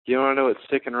You want to know what's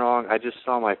sick and wrong? I just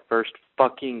saw my first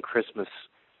fucking Christmas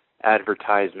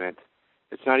advertisement.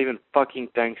 It's not even fucking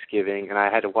Thanksgiving, and I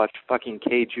had to watch fucking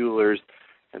Kay Jewelers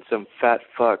and some fat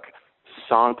fuck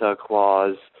Santa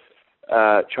Claus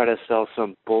try to sell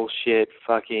some bullshit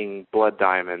fucking blood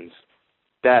diamonds.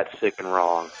 That's sick and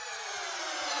wrong.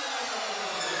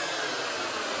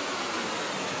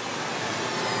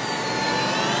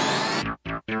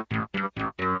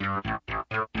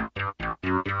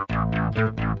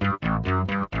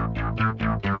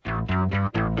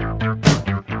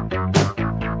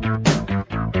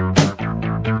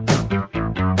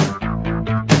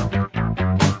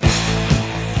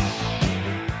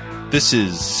 This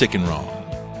is Sick and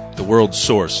Wrong, the world's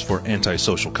source for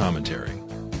antisocial commentary.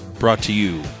 Brought to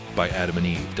you by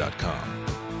AdamandEve.com.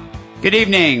 Good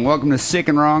evening. Welcome to Sick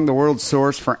and Wrong, the world's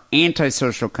source for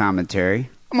antisocial commentary.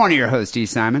 I'm one of your hosts, E.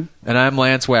 Simon. And I'm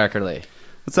Lance Wackerly.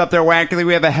 What's up there, Wackerly?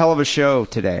 We have a hell of a show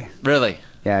today. Really?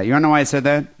 Yeah. You want to know why I said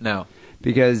that? No.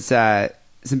 Because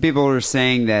some people were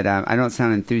saying that I don't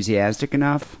sound enthusiastic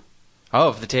enough. Oh,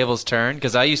 if the tables turn?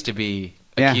 Because I used to be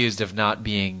accused of not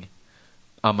being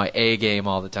on my A game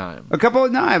all the time. I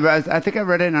think I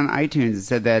read it on iTunes. It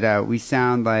said that we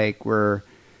sound like we're,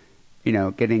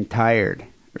 getting tired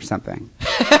or something.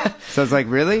 So I was like,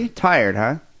 really? Tired,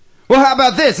 huh? Well, how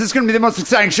about this? This is going to be the most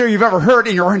exciting show you've ever heard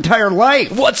in your entire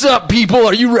life. What's up, people?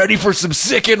 Are you ready for some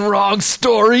sick and wrong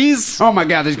stories? Oh, my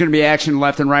God. There's going to be action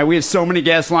left and right. We have so many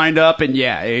guests lined up. And,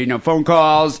 phone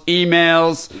calls,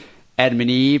 emails, Adam and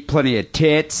Eve, plenty of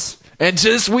tits. And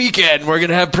this weekend, we're going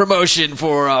to have promotion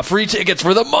for free tickets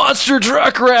for the Monster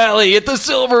Truck Rally at the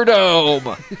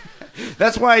Silverdome.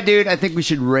 That's why, dude, I think we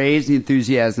should raise the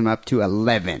enthusiasm up to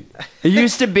 11. It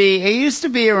used to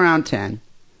be around 10.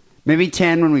 Maybe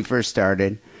 10 when we first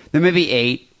started. Then maybe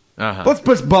 8. Uh-huh.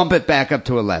 Let's bump it back up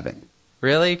to 11.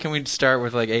 Really? Can we start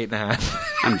with like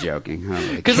 8.5? I'm joking.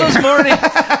 Because those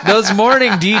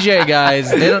morning DJ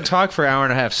guys, they don't talk for an hour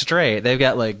and a half straight. They've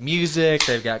got like music,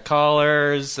 they've got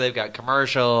callers, they've got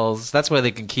commercials. That's why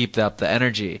they can keep up the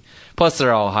energy. Plus,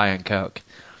 they're all high on coke.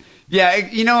 Yeah,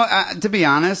 to be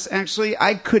honest, actually,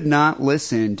 I could not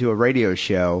listen to a radio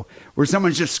show where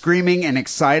someone's just screaming and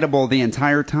excitable the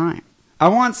entire time. I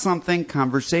want something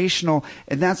conversational,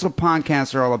 and that's what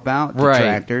podcasts are all about,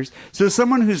 detractors. Right. So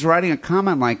someone who's writing a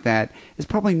comment like that is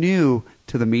probably new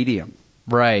to the medium.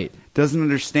 Right. Doesn't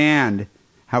understand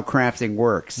how crafting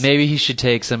works. Maybe he should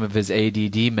take some of his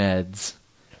ADD meds.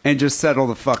 And just settle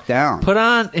the fuck down.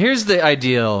 Here's the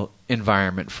ideal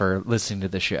environment for listening to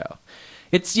the show.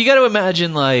 You got to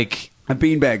imagine like a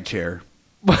beanbag chair.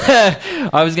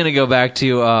 I was going to go back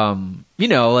to,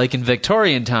 like in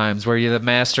Victorian times where you're the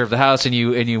master of the house and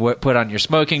you put on your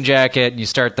smoking jacket and you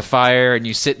start the fire and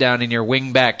you sit down in your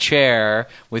wingback chair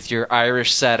with your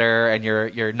Irish setter and your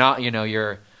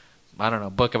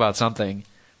book about something.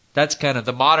 That's kind of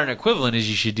the modern equivalent is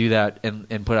you should do that and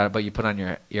you put on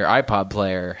your iPod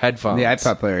player headphones. The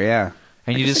iPod player, yeah.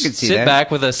 And you just sit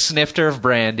back with a snifter of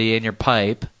brandy in your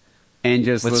pipe. And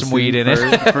just with listen some weed in it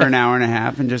for an hour and a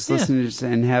half, and just listen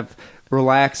and have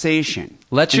relaxation.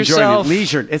 Let yourself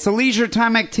leisure. It's a leisure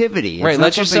time activity. It's right.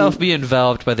 Let yourself be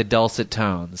enveloped by the dulcet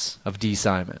tones of D.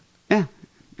 Simon. Yeah,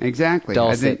 exactly.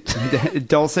 Dulcet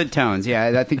tones.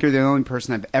 Yeah, I think you're the only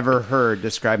person I've ever heard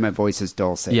describe my voice as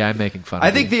dulcet. Yeah, I'm making fun. I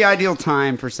think the ideal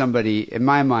time for somebody, in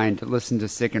my mind, to listen to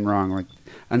Sick and Wrong, like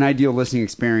an ideal listening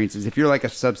experience, is if you're like a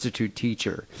substitute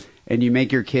teacher and you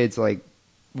make your kids like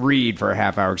read for a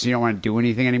half hour because you don't want to do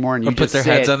anything anymore, and you put their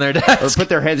heads on their desk, or put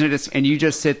their heads on their desk, and you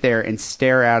just sit there and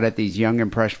stare out at these young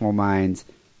impressionable minds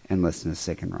and listen to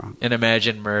Sick and Wrong and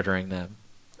imagine murdering them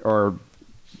or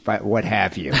what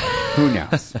have you. Who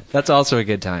knows? That's also a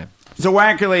good time. So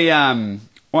Wackerly,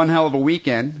 one hell of a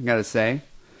weekend, I gotta say.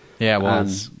 Yeah, it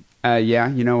was.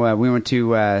 We went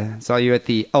to saw you at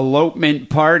the elopement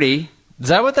party. Is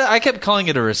that what I kept calling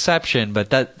it a reception,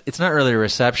 but it's not really a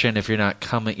reception if you're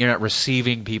not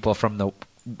receiving people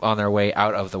on their way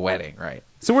out of the wedding, right?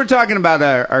 So we're talking about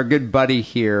our good buddy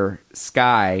here,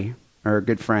 Sky, our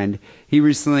good friend. He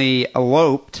recently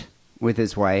eloped with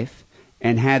his wife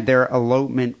and had their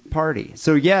elopement party.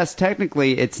 So yes,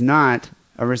 technically it's not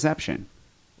a reception.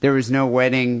 There was no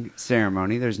wedding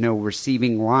ceremony. There's no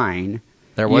receiving line.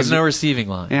 There was no receiving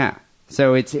line. Yeah.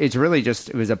 So it's really just,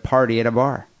 it was a party at a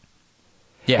bar.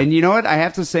 Yeah. And you know what? I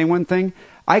have to say one thing.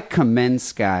 I commend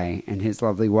Sky and his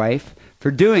lovely wife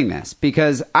for doing this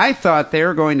because I thought they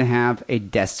were going to have a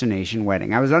destination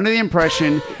wedding. I was under the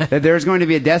impression that there was going to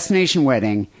be a destination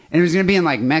wedding and it was going to be in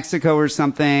like Mexico or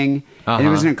something, and it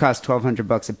was going to cost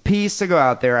 $1,200 a piece to go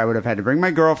out there. I would have had to bring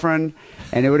my girlfriend,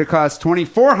 and it would have cost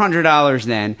 $2,400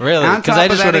 then. Really? Because I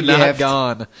just would have not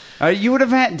gone. You would have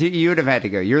had to. You would have had to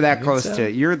go. You're that close to.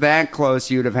 You're that close.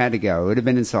 You would have had to go. It would have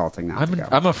been insulting not to go.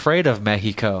 I'm afraid of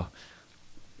Mexico.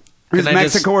 It was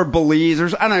Mexico or Belize or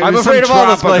I don't know. I'm afraid of all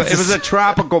those places. It was a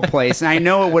tropical place, and I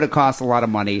know it would have cost a lot of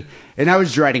money. And I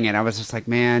was dreading it. I was just like,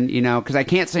 man, because I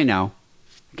can't say no.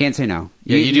 I can't say no.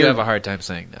 Yeah, you do have a hard time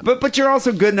saying no. But you're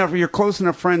also good enough. You're close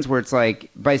enough friends where it's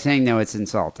like by saying no, it's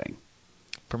insulting.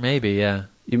 For maybe, yeah.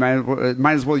 You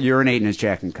might as well urinate in his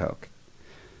Jack and Coke.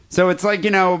 So it's like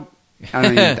I don't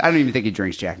even think he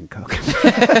drinks Jack and Coke.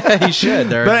 He should.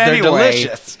 They're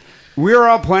delicious. We were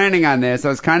all planning on this. I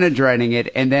was kind of dreading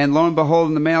it, and then lo and behold,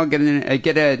 in the mail, get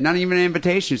a not even an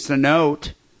invitation, just a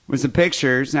note with some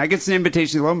pictures. Now I get an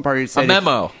invitation to the elopement party. A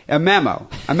memo, a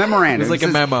memorandum. It was like a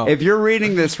memo. If you're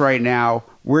reading this right now,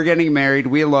 we're getting married.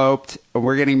 We eloped.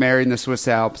 We're getting married in the Swiss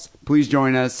Alps. Please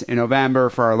join us in November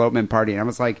for our elopement party. And I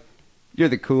was like, you're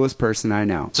the coolest person I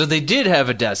know. So they did have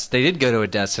they did go to a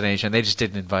destination. They just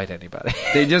didn't invite anybody.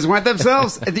 They just went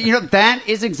themselves. That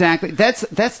is exactly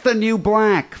that's the new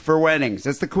black for weddings.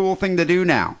 That's the cool thing to do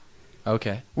now.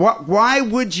 Okay. Why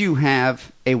would you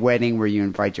have a wedding where you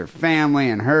invite your family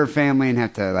and her family and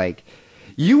have to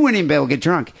you wouldn't even be able to get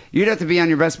drunk. You'd have to be on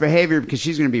your best behavior because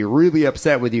she's going to be really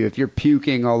upset with you if you're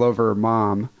puking all over her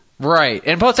mom. Right.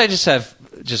 And plus I just have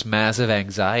massive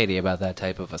anxiety about that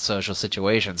type of a social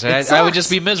situation. So I would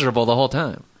just be miserable the whole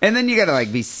time. And then you got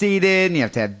to be seated and you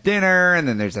have to have dinner and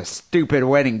then there's a stupid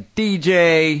wedding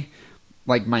DJ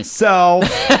like myself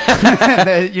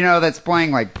that's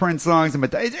playing Prince songs and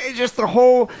it's just the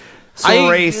whole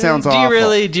soiree sounds awful.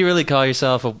 Do you really call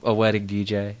yourself a wedding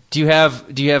DJ? Do you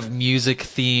have music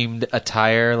themed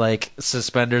attire like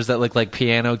suspenders that look like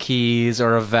piano keys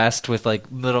or a vest with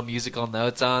little musical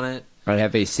notes on it? I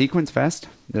have a sequins vest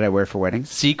that I wear for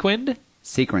weddings. Sequined?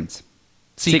 Sequins.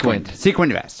 Sequined.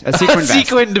 Sequined vest. A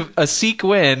sequined vest. A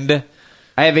sequined.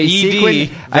 I have a sequin.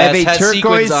 I have a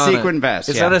turquoise sequin vest.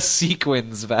 It's not a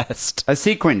sequins vest. A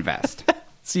sequin vest.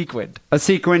 Sequined. A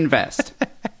sequin vest.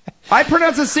 I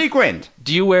pronounce it sequined.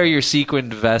 Do you wear your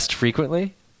sequined vest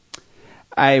frequently?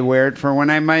 I wear it for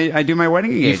when I do my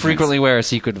wedding engagements. You frequently wear a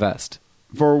sequined vest?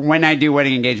 For when I do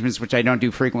wedding engagements, which I don't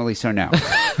do frequently, so no.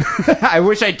 I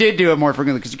wish I did do it more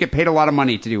frequently because you get paid a lot of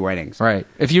money to do weddings. Right.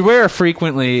 If you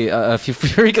frequently wear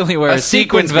a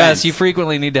sequined vest, you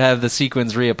frequently need to have the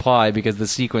sequins reapply because the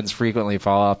sequins frequently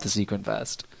fall off the sequined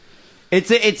vest.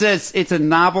 It's a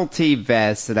novelty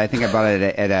vest that I think I bought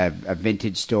at a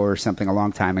vintage store or something a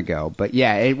long time ago. But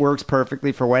yeah, it works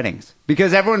perfectly for weddings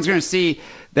because everyone's going to see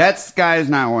that guy's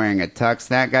not wearing a tux.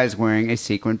 That guy's wearing a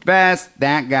sequined vest.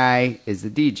 That guy is the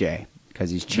DJ because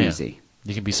he's cheesy. Yeah.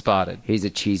 You can be spotted. He's a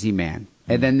cheesy man.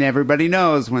 Mm-hmm. And then everybody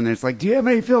knows when it's do you have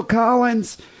any Phil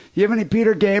Collins? Do you have any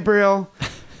Peter Gabriel?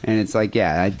 And it's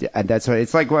that's what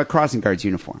it's like. A crossing guard's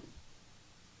uniform.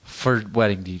 For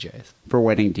wedding DJs. For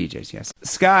wedding DJs, yes.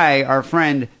 Sky, our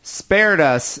friend, spared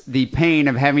us the pain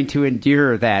of having to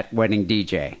endure that wedding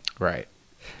DJ. Right.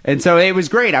 And so it was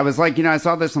great. I was I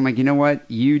saw this. I'm like, you know what?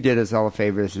 You did us all a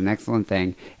favor. It's an excellent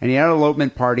thing. And he had an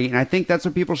elopement party. And I think that's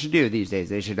what people should do these days.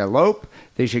 They should elope.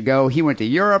 They should go. He went to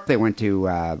Europe. They went to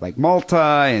Malta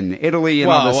and Italy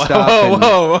and all this stuff.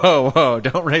 Whoa.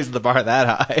 Don't raise the bar that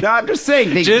high. No, I'm just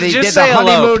saying. They did the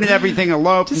honeymoon and everything,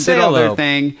 eloped and did all their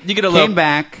thing. You could elope. Came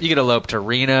back. You could elope to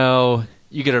Reno.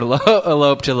 You could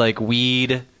elope to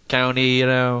Weed County,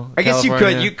 I guess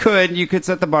California. you could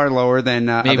set the bar lower than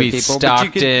maybe other people.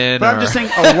 Stockton. But I'm just saying,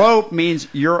 elope means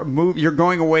you're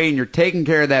going away and you're taking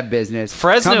care of that business.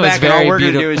 Fresno Come back is very and all we're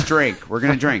going to beautiful. do is drink. We're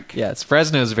going to drink. Yes,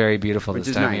 Fresno is very beautiful Which this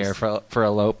is time nice. of year for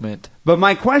elopement. But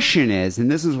my question is, and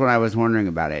this is what I was wondering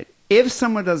about it: if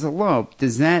someone does elope,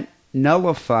 does that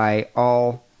nullify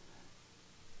all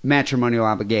matrimonial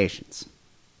obligations,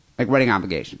 like wedding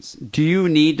obligations? Do you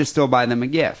need to still buy them a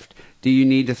gift? Do you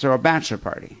need to throw a bachelor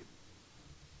party?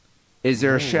 Is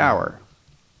there a shower?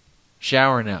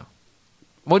 Shower, no.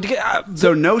 Well,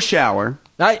 so no shower.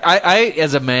 I,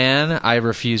 as a man, I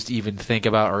refuse to even think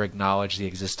about or acknowledge the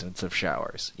existence of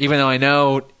showers. Even though I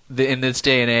know that in this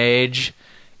day and age,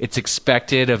 it's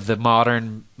expected of the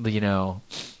modern,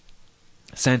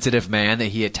 sensitive man that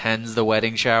he attends the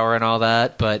wedding shower and all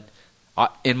that. But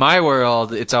in my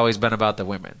world, it's always been about the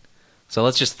women. So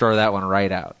let's just throw that one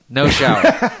right out. No shower.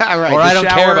 Right, or I don't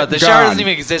care about the gone. shower. Doesn't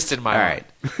even exist in my world,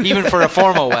 even for a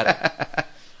formal wedding.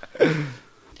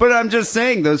 But I'm just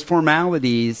saying, those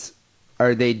formalities,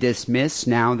 are they dismissed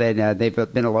now that they've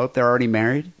been eloped? They're already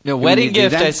married? No, Do wedding we do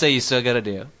gift, that? I say you still got to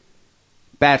do.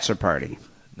 Bachelor party.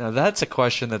 Now, that's a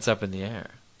question that's up in the air.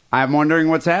 I'm wondering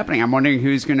what's happening. I'm wondering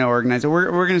who's going to organize it.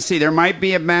 We're going to see. There might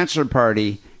be a bachelor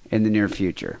party in the near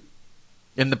future.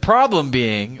 And the problem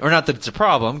being, or not that it's a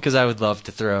problem, because I would love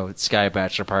to throw Sky a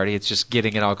bachelor party. It's just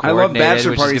getting it all I love coordinated.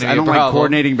 bachelor which parties. Is gonna I be a don't like problem.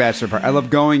 coordinating bachelor parties. I love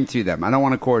going to them. I don't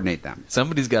want to coordinate them.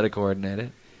 Somebody's got to coordinate it.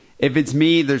 If it's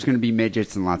me, there's going to be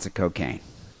midgets and lots of cocaine.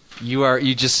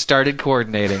 You just started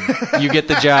coordinating. You get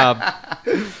the job.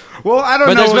 Well, I don't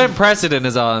But know. there's been precedent,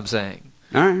 is all I'm saying.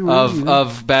 All right, well,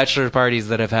 Of bachelor parties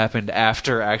that have happened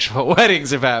after actual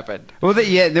weddings have happened. Well,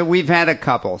 we've had a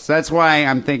couple, so that's why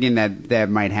I'm thinking that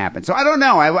might happen. So I don't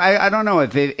know. I don't know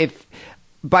if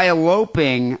by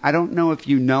eloping, I don't know if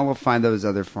you nullify those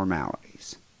other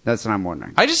formalities. That's what I'm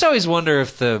wondering. I just always wonder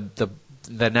if the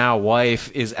now wife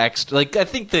is extra. Like, I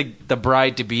think the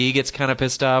bride to be gets kind of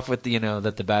pissed off with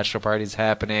that the bachelor party's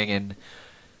happening, and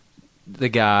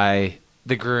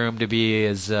the groom to be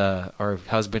is or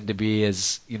husband to be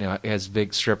is has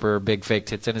big stripper, big fake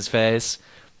tits in his face.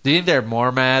 Do you think they're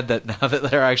more mad that now that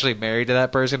they're actually married to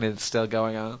that person and it's still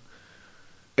going on?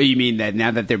 Oh, you mean that now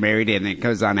that they're married and it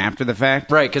goes on after the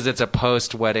fact? Right, because it's a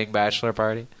post-wedding bachelor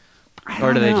party? I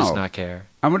Or do don't they know. just not care?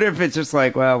 I wonder if it's just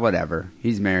like, well, whatever.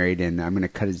 He's married, and I'm going to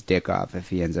cut his dick off if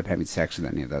he ends up having sex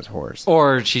with any of those whores.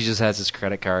 Or she just has his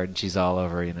credit card and she's all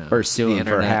over, Or sue the him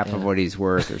for internet, half of what he's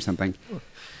worth or something.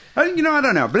 I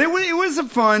don't know. But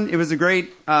it was a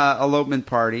great elopement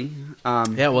party. Yeah,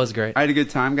 it was great. I had a good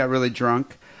time, got really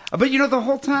drunk. But, the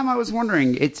whole time I was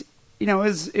wondering, it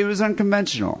was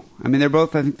unconventional. I mean,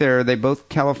 are they both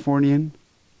Californian?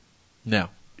 No.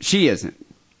 She isn't.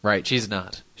 Right, she's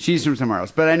not. She's from somewhere else.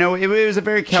 But I know it was a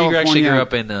very California. She actually grew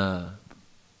up in the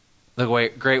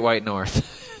Great White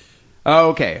North. Oh,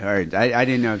 okay. All right. I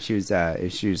didn't know if she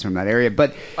was from that area,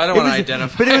 but I don't want to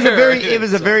identify. But it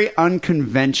was a so. very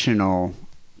unconventional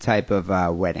type of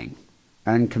wedding,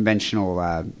 unconventional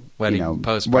wedding,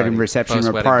 post-party, wedding reception or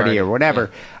post-wedding party or whatever.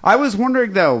 Yeah. I was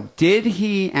wondering though, did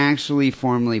he actually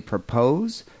formally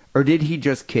propose, or did he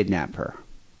just kidnap her?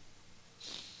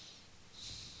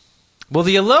 Well,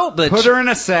 the elopement Put her in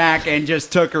a sack and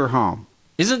just took her home.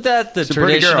 Isn't that the She's a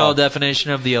pretty traditional girl.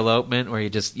 definition of the elopement, where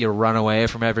you run away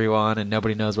from everyone and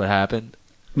nobody knows what happened?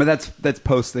 But that's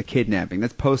post the kidnapping.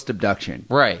 That's post abduction.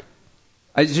 Right.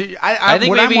 I think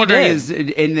what maybe I'm he wondering did. is,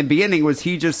 in the beginning, was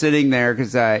he just sitting there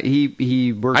because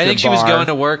he worked? I think a she was bar. going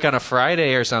to work on a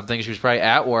Friday or something. She was probably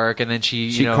at work, and then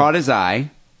she caught his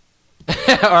eye. or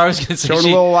I was going to say Showed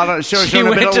she a bit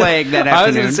went of leg that I was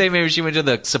afternoon. going to say maybe she went to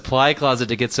the supply closet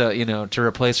to get to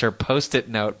replace her Post-it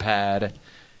notepad,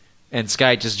 and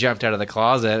Sky just jumped out of the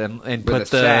closet and With put a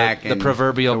sack the and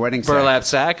proverbial the wedding burlap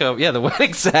sack. The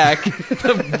wedding sack,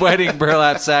 the wedding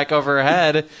burlap sack over her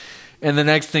head. And the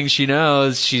next thing she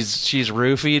knows, she's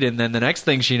roofied, and then the next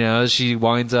thing she knows, she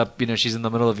winds up, she's in the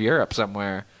middle of Europe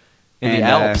somewhere in the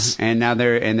Alps, and now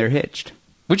they're hitched.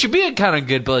 which would be a kind of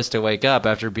good place to wake up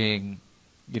after being,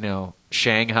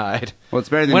 shanghaied. Well, it's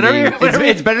better than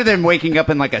it's better than waking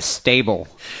up in like a stable,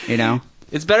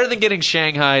 It's better than getting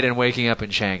shanghaied and waking up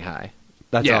in Shanghai.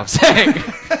 That's Yeah. all I'm saying.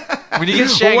 When you get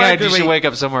shanghaied, you actually- should wake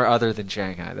up somewhere other than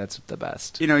Shanghai. That's the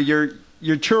best.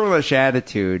 Your churlish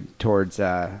attitude towards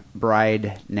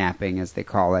bride napping, as they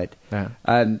call it,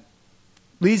 Yeah.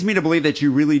 leads me to believe that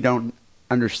you really don't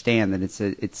understand that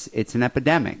it's an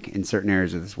epidemic in certain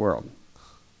areas of this world.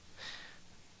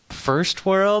 First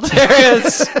world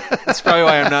areas. That's probably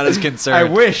why I'm not as concerned. I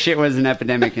wish it was an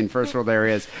epidemic in first world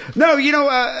areas. No,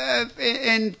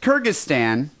 in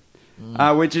Kyrgyzstan,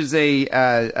 which is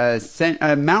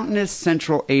a mountainous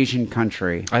Central Asian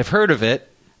country, I've heard of it.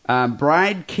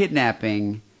 bride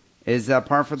kidnapping is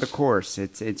par for the course.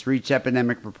 It's reached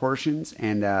epidemic proportions,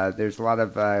 and there's a lot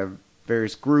of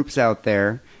various groups out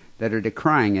there that are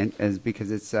decrying it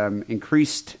because it's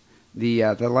increased the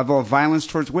level of violence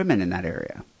towards women in that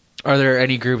area. Are there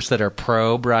any groups that are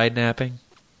pro bride napping?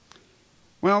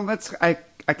 Well,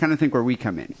 I kind of think where we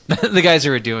come in. The guys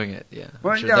who are doing it, yeah. I'm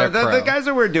Well, sure no, they're pro. the guys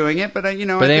that were doing it, but But I they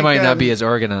think, might not be as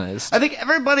organized. I think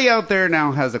everybody out there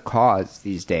now has a cause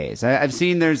these days. I've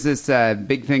seen there's this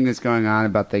big thing that's going on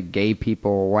about the gay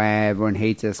people. Why everyone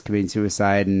hates us committing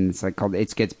suicide, and it's like called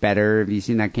 "It Gets Better." Have you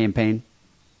seen that campaign?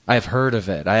 I've heard of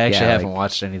it. I actually Yeah, haven't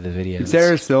watched any of the videos.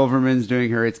 Sarah Silverman's doing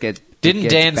her "It Gets." Didn't It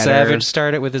Gets Dan Better. Savage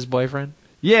start it with his boyfriend?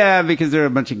 Yeah, because there are a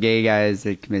bunch of gay guys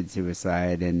that committed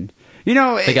suicide, and They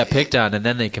got picked on, and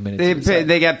then they committed suicide.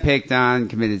 They got picked on,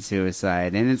 committed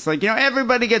suicide, and it's like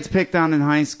everybody gets picked on in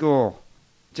high school.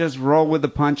 Just roll with the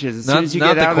punches. As soon as you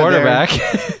not get the out quarterback. of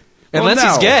there, Unless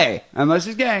he's gay. Unless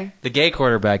he's gay. The gay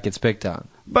quarterback gets picked on.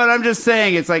 But I'm just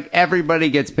saying, it's like everybody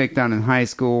gets picked on in high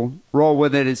school. Roll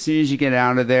with it. As soon as you get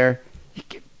out of there, you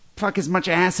can fuck as much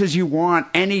ass as you want,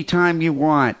 anytime you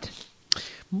want.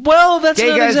 Well, that's gay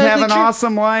not guys exactly have an true.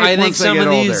 awesome life. I think once they some get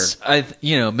of older. these,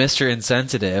 Mr.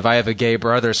 Insensitive. I have a gay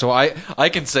brother, so I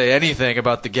can say anything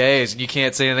about the gays, and you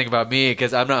can't say anything about me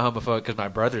because I'm not homophobic because my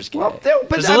brother's gay. Well,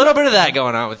 There's a little bit of that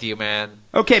going on with you, man.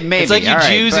 Okay, maybe. It's like you all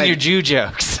right, Jews but and your Jew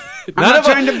jokes. I'm not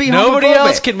trying to be Nobody homophobic.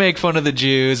 else can make fun of the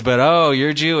Jews, but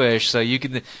you're Jewish, so you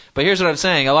can. But here's what I'm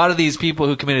saying: a lot of these people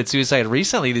who committed suicide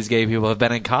recently, these gay people, have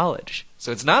been in college,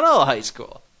 so it's not all high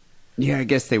school. Yeah, I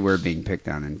guess they were being picked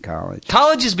on in college.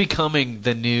 College is becoming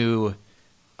the new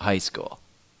high school.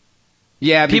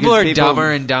 Yeah, People are because dumber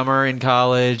and dumber in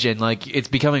college, and like it's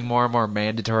becoming more and more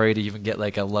mandatory to even get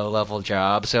like a low level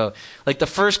job. So like the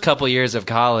first couple years of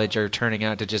college are turning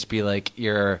out to just be like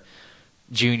your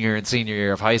junior and senior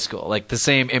year of high school. Like the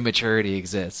same immaturity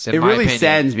exists. In It my really opinion.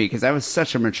 saddens me because I was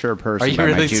such a mature person Are you by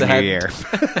my really junior saddened?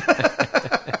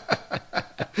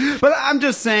 year. But I'm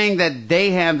just saying that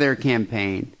they have their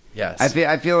campaign. Yes.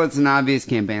 I feel it's an obvious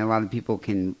campaign. A lot of people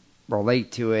can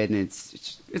relate to it, and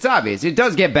it's obvious. It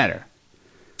does get better.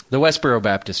 The Westboro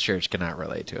Baptist Church cannot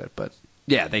relate to it, but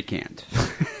Yeah, they can't.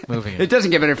 moving on. It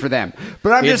doesn't get better for them.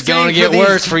 But I'm It's just saying going to get for these-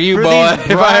 worse for you, for boy,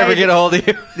 these if I ever get a hold of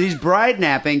you. These bride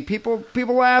napping, people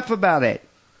laugh about it.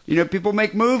 You know, people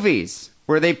make movies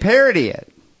where they parody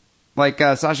it. Like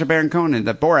Sacha Baron Cohen,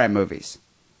 the Borat movies.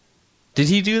 Did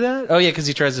he do that? Oh, yeah, because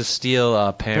he tries to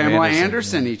steal Pamela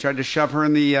Anderson. He tried to shove her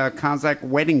in the Kazakh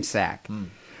wedding sack.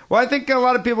 Well, I think a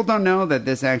lot of people don't know that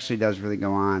this actually does really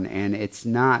go on, and it's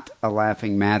not a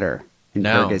laughing matter in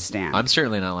Kyrgyzstan. I'm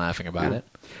certainly not laughing about it.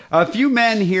 A few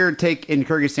men here in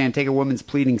Kyrgyzstan take a woman's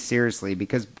pleading seriously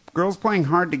because girls playing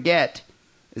hard to get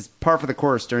is par for the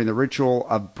course during the ritual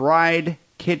of bride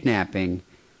kidnapping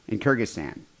in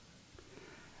Kyrgyzstan.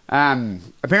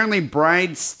 Apparently, the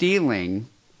bride stealing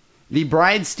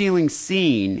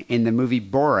scene in the movie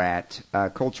Borat,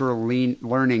 Cultural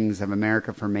Learnings of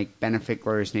America for Make Benefit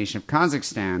Glorious Nation of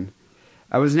Kazakhstan,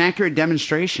 was an accurate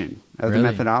demonstration of the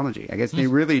methodology. I guess they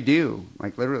really do,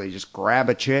 like literally just grab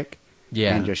a chick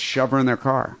and just shove her in their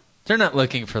car. They're not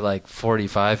looking for like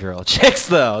 45-year-old chicks,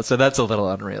 though, so that's a little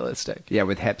unrealistic. Yeah,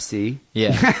 with Hep C.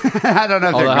 Yeah. I don't know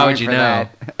if Although, they're how going would you for know?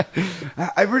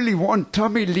 that. I really want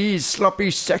Tommy Lee's sloppy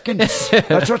seconds.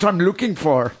 That's what I'm looking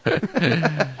for.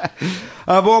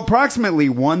 Well, approximately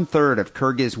 1/3 of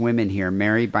Kyrgyz women here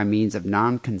marry by means of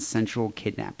non-consensual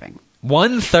kidnapping.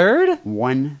 1/3?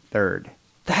 1/3.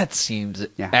 That seems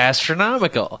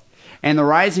astronomical. And the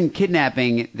rise in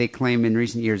kidnapping, they claim in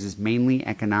recent years, is mainly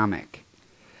economic.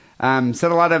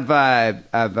 Said a lot of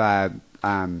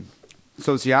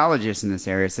sociologists in this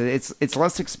area said it's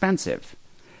less expensive.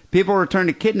 People return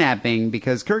to kidnapping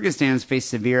because Kyrgyzstan has faced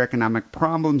severe economic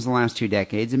problems in the last 2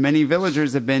 decades, and many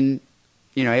villagers have been,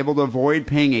 able to avoid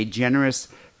paying a generous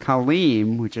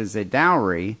kalim, which is a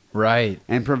dowry, right,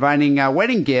 and providing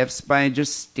wedding gifts by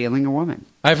just stealing a woman.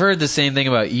 I've heard the same thing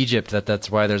about Egypt,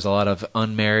 that's why there's a lot of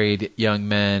unmarried young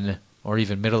men or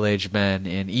even middle-aged men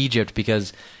in Egypt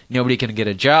because nobody can get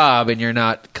a job and you're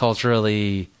not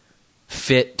culturally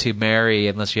fit to marry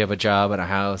unless you have a job and a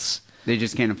house. They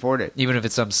just can't afford it. Even if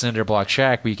it's some cinder block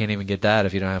shack, but you can't even get that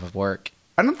if you don't have work.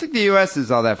 I don't think the U.S.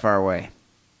 is all that far away.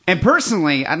 And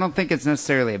personally, I don't think it's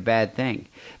necessarily a bad thing.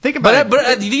 Think about it.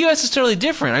 But the U.S. is totally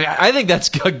different. I think that's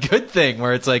a good thing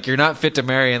where it's like you're not fit to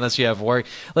marry unless you have work.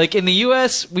 Like in the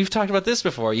U.S., we've talked about this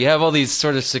before. You have all these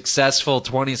sort of successful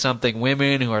 20-something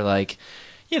women who are like,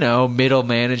 middle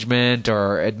management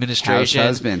or administration. House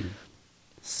husband.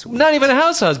 Sweet. Not even a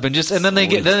house husband. Then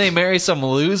they marry some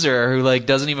loser who like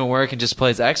doesn't even work and just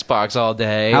plays Xbox all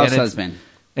day. House husband.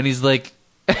 And he's like...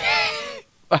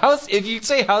 If you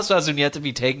say house husband, you have to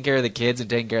be taking care of the kids and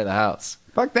taking care of the house.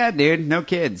 Fuck that, dude. No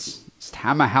kids.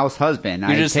 I'm a house husband.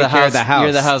 You're just take care of the house.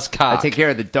 You're the house cock. I take care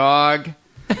of the dog.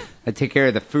 I take care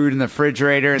of the food in the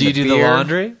refrigerator. Do you do beer. the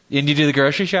laundry? And you do the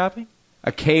grocery shopping?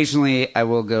 Occasionally, I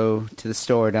will go to the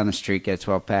store down the street, get a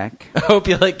 12-pack. I hope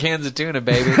you like cans of tuna,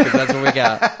 baby, because that's what we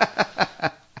got.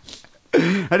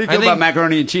 How do you feel about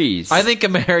macaroni and cheese? I think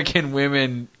American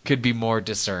women could be more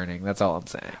discerning. That's all I'm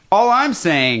saying. All I'm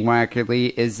saying,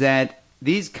 Wackerly, is that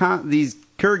these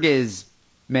Kyrgyz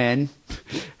men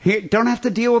don't have to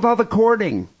deal with all the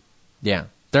courting. Yeah.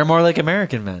 They're more like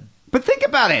American men. But think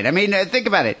about it. I mean, think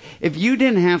about it. If you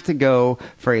didn't have to go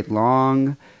for a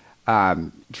long,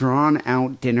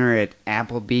 drawn-out dinner at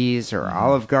Applebee's or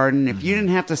Olive Garden, if you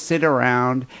didn't have to sit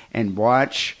around and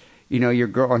watch your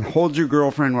girl and hold your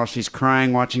girlfriend while she's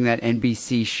crying watching that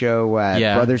NBC show,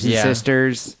 Brothers and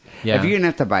Sisters. Yeah. If you didn't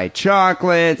have to buy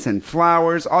chocolates and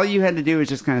flowers, all you had to do was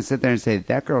just kind of sit there and say,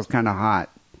 that girl's kind of hot.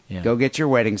 Yeah. Go get your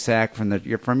wedding sack from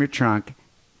your trunk,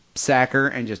 sack her,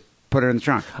 and just put her in the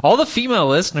trunk. All the female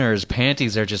listeners'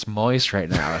 panties are just moist right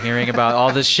now, hearing about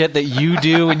all this shit that you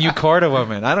do when you court a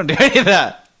woman. I don't do any of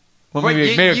that. Well,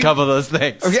 maybe a couple of those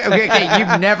things. Okay.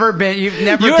 You've never taken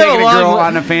a girl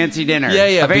on a fancy dinner.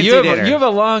 Yeah. But you have a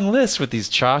long list with these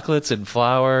chocolates and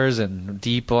flowers and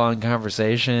deep, long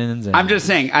conversations. And... I'm just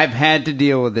saying, I've had to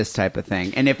deal with this type of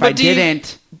thing, and if I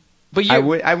didn't, I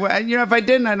would. If I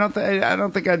didn't, I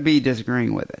don't think I'd be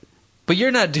disagreeing with it. But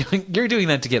you're doing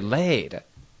that to get laid.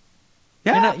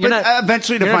 Yeah, you're not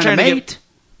eventually to find a mate.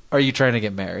 Are you trying to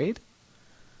get married?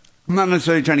 I'm not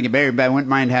necessarily trying to get married, but I wouldn't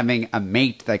mind having a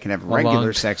mate that I can have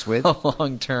regular sex with. A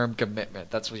long-term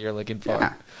commitment. That's what you're looking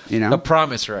for. Yeah, a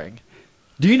promise ring.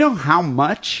 Do you know how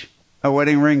much a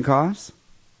wedding ring costs?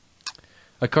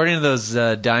 According to those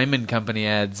Diamond Company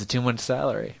ads, a 2-month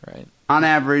salary, right? On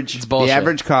average, it's bullshit. The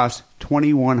average cost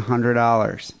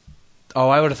 $2,100. Oh,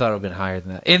 I would have thought it would have been higher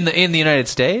than that. In the United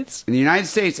States? In the United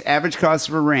States, average cost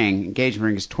of a ring, engagement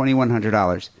ring, is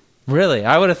 $2,100. Really?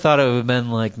 I would have thought it would have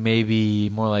been like maybe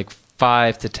more like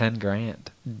 $5,000 to $10,000.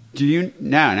 Do you?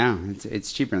 No.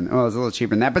 It's cheaper. It's a little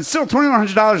cheaper than that, but still,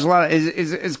 $2,100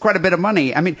 is quite a bit of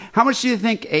money. I mean, how much do you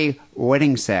think a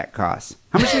wedding sack costs?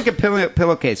 How much do you think a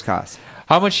pillowcase costs?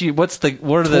 How much? What are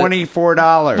the $24?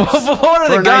 What are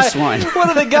for a nice one? What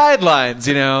are the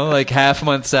guidelines? Like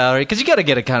half-month salary, because you got to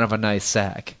get a kind of a nice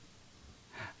sack.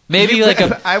 Maybe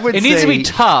it needs to be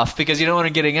tough because you don't want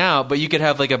it getting out, but you could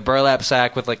have like a burlap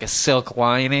sack with like a silk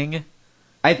lining.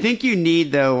 I think you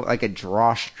need, though, like a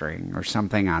drawstring or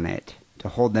something on it to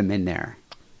hold them in there.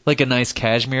 Like a nice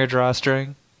cashmere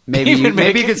drawstring? Maybe you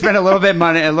could spend a little bit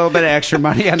of extra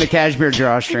money on the cashmere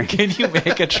drawstring. Can you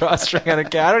make a drawstring on a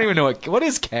cat? I don't even know what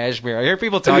is cashmere. I hear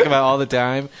people talk about it all the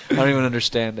time. I don't even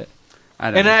understand it.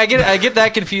 I get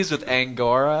that confused with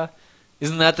Angora.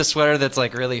 Isn't that the sweater that's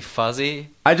like really fuzzy?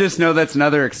 I just know that's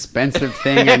another expensive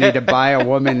thing I need to buy a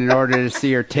woman in order to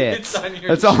see her tits.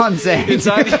 That's all I'm saying. It's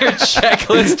on your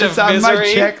checklist of misery. It's on my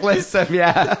checklist of,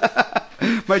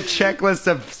 my checklist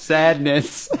of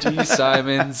sadness. D.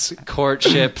 Simon's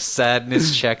courtship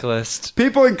sadness checklist.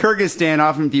 People in Kyrgyzstan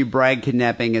often view bride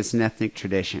kidnapping as an ethnic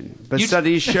tradition, but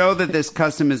studies show that this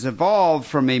custom has evolved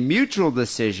from a mutual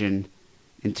decision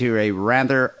into a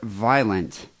rather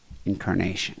violent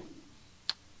incarnation.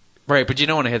 Right, but you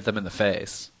don't want to hit them in the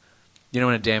face. You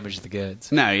don't want to damage the goods.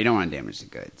 No, you don't want to damage the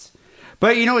goods.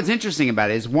 But what's interesting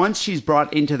about it is once she's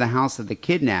brought into the house of the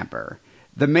kidnapper,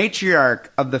 the matriarch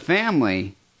of the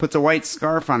family puts a white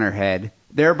scarf on her head,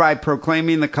 thereby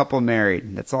proclaiming the couple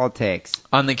married. That's all it takes.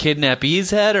 On the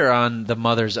kidnappee's head or on the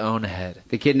mother's own head?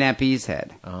 The kidnappee's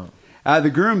head. Oh. The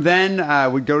groom then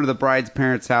would go to the bride's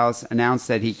parents' house, announce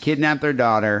that he kidnapped their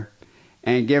daughter,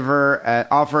 and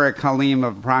offer a kalim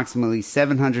of approximately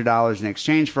 $700 in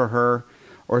exchange for her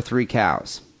or 3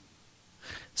 cows.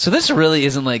 So this really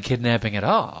isn't like kidnapping at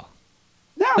all.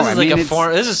 No,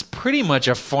 this is pretty much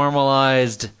a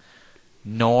formalized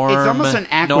norm. It's almost an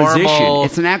acquisition.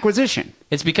 It's an acquisition.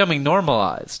 It's becoming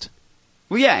normalized.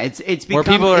 Well, yeah, it's become, where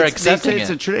people are accepting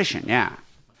it's a tradition. Yeah.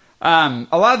 A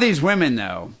lot of these women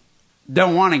though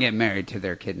don't want to get married to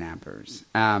their kidnappers.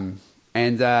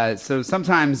 So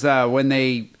sometimes when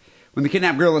the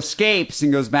kidnapped girl escapes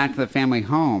and goes back to the family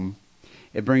home,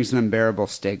 it brings an unbearable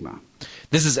stigma.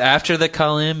 This is after the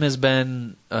kalim has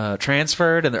been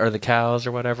transferred, or the cows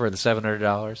or whatever, or the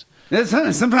 $700.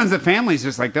 Sometimes the family's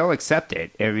just like, they'll accept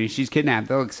it. I mean, she's kidnapped,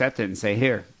 they'll accept it and say,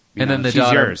 here. Then the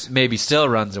daughter maybe still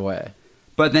runs away.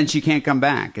 But then she can't come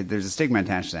back. There's a stigma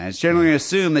attached to that. It's generally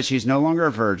assumed that she's no longer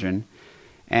a virgin.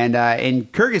 And in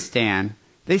Kyrgyzstan,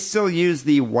 they still use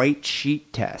the white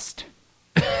sheet test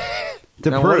to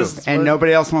prove. And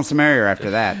nobody else wants to marry her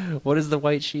after that. What is the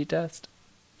white sheet test?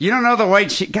 You don't know the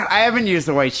white sheet? God, I haven't used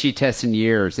the white sheet test in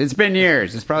years. It's been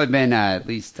years. It's probably been at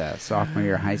least sophomore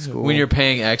year of high school. When you're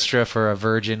paying extra for a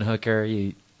virgin hooker,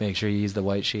 you make sure you use the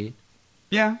white sheet.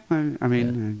 Yeah, I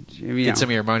mean... Get some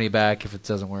of your money back if it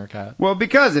doesn't work out. Well,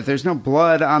 because if there's no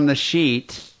blood on the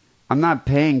sheet, I'm not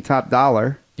paying top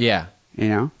dollar. Yeah.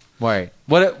 Right.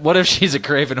 What if she's a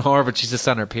craven whore, but she's just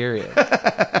on her period?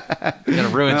 You're gonna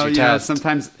ruin your test.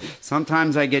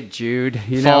 Sometimes I get Jude.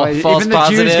 False even the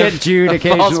positive. Jews get Jude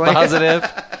occasionally. False positive.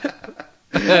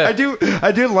 I do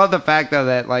love the fact though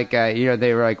that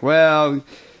they were like, well,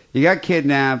 you got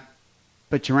kidnapped,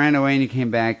 but you ran away and you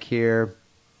came back here.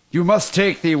 You must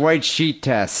take the white sheet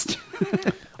test.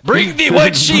 Bring the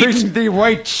white sheet. Bring the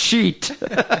white sheet.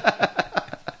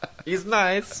 He's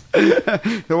nice.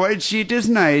 The white sheet is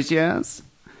nice, yes.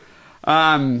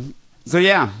 So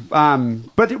yeah,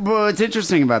 but what's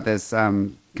interesting about this,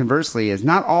 conversely, is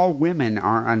not all women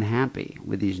are unhappy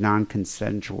with these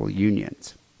non-consensual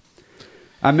unions.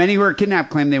 Many who are kidnapped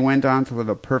claim they went on to live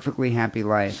a perfectly happy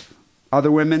life.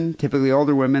 Other women, typically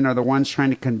older women, are the ones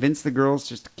trying to convince the girls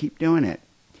just to keep doing it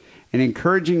and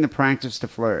encouraging the practice to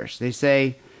flourish. They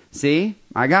say, see,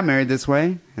 I got married this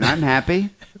way, and I'm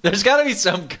happy. There's got to be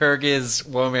some Kyrgyz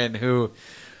woman who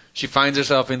she finds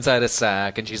herself inside a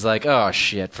sack, and she's like, oh,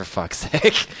 shit, for fuck's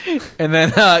sake. And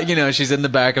then, she's in the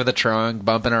back of the trunk,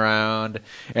 bumping around,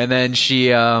 and then she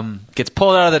gets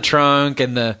pulled out of the trunk,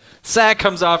 and the sack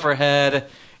comes off her head,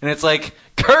 and it's like,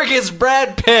 Kyrgyz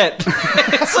Brad Pitt.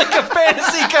 It's like a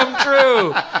fantasy come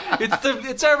true.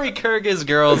 It's every Kyrgyz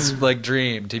girl's like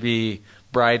dream to be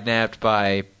bride napped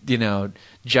by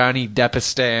Johnny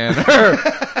Depistan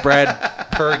or Brad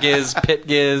Purgiz,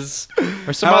 Pitgiz,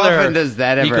 or some How other often does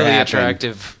that ever equally happen?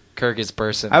 attractive Kyrgyz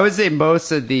person. I would say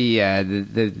most of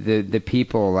the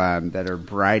people that are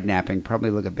bride napping probably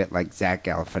look a bit like Zach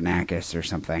Galifianakis or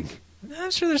something.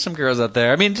 I'm sure there's some girls out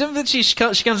there. I mean, she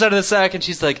comes out of the sack and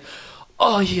she's like,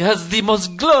 oh, he has the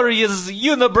most glorious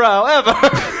unibrow ever.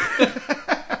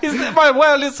 My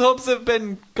wildest hopes have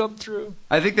been come true.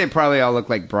 I think they probably all look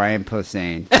like Brian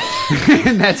Posehn.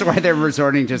 And that's why they're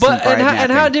resorting to some bride napping.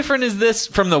 And how different is this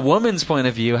from the woman's point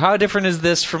of view? How different is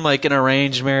this from like an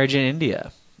arranged marriage in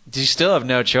India? You still have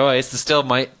no choice.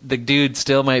 The dude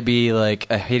still might be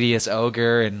like a hideous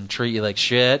ogre and treat you like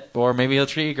shit, or maybe he'll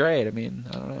treat you great. I mean,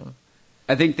 I don't know.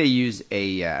 I think they use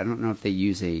I don't know if they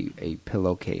use a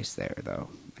pillowcase there, though.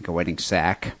 Like a wedding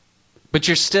sack. But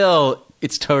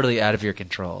it's totally out of your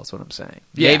control, is what I'm saying.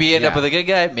 Yeah, maybe you end up with a good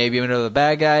guy, maybe you end up with a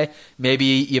bad guy, maybe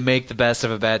you make the best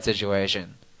of a bad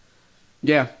situation.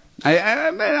 Yeah.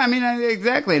 I mean,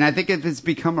 exactly. And I think if it's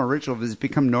become a ritual, if it's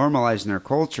become normalized in their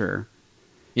culture,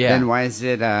 then why is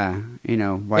it, why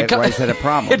is that a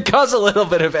problem? It caused a little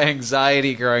bit of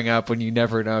anxiety growing up when you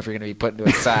never know if you're going to be put into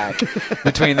a sack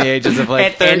between the ages of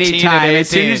like at 13 any time. and 18. As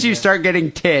soon as you start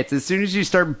getting tits, as soon as you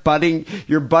start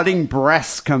your budding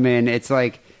breasts come in, it's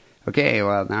like, okay,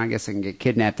 well, now I guess I can get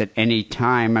kidnapped at any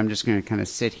time. I'm just going to kind of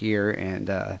sit here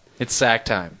and... It's sack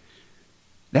time.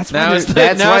 That's why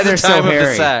they're so hairy.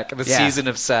 Of the sack, season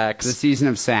of sacks. The season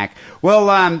of sack. Well,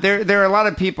 there are a lot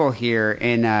of people here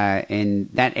in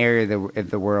that area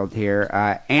of the world here.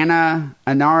 Anara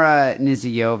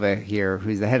Niziova here,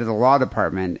 who's the head of the law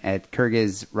department at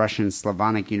Kyrgyz Russian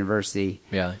Slavonic University,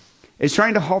 is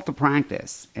trying to halt the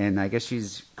practice. And I guess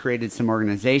she's created some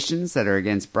organizations that are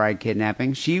against bride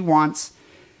kidnapping. She wants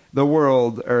the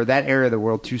world, or that area of the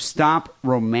world, to stop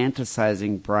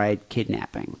romanticizing bride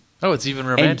kidnapping. Oh, it's even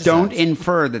romanticized. And don't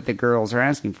infer that the girls are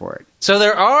asking for it. So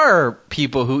there are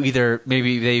people who either,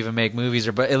 maybe they even make movies,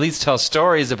 but at least tell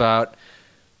stories about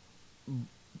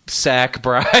sack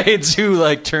brides who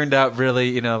like turned out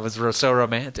really, was so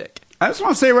romantic. I just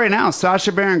want to say right now,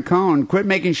 Sacha Baron Cohen, quit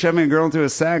making shoving a girl into a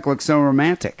sack look so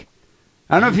romantic.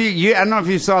 I don't know if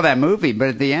you saw that movie, but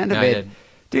at the end of it,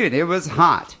 dude, it was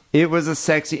hot. It was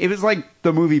it was like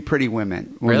the movie Pretty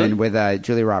Women really? With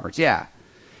Julia Roberts. Yeah.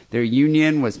 Their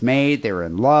union was made. They were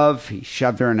in love. He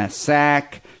shoved her in a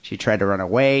sack. She tried to run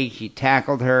away. He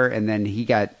tackled her, and then he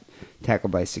got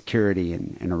tackled by security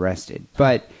and arrested.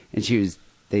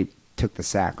 They took the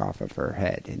sack off of her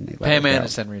head. And they let Pam her go.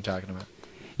 Anderson, were you talking about?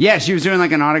 Yeah, she was doing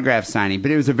like an autograph signing,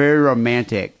 but it was a very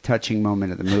romantic, touching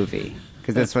moment of the movie.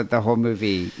 Because that's what the whole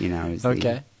movie, is.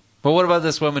 Okay. But what about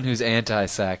this woman who's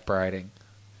anti-sack briding?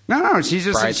 No, she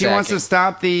wants to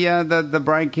stop the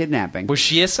bride kidnapping. Was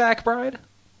she a sack bride?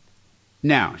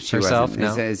 No, she Herself?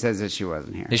 wasn't. No. It says that she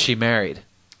wasn't here. Is she married?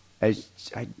 I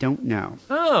don't know.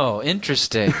 Oh,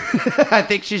 interesting. I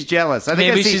think she's jealous.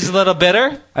 Maybe she's a little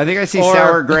bitter? I think I see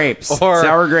sour grapes.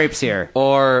 Sour grapes here.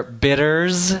 Or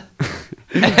bitters,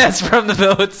 as from the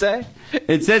bill would say.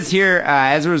 It says here,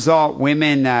 as a result,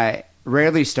 women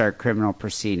rarely start criminal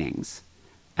proceedings.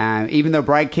 Even though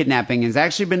bride kidnapping has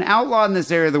actually been outlawed in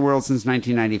this area of the world since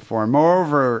 1994.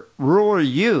 Moreover, rural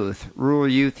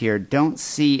youth here don't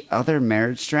see other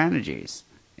marriage strategies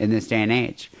in this day and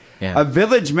age. Yeah.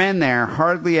 Village men there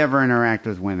hardly ever interact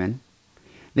with women.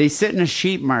 They sit in a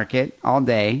sheep market all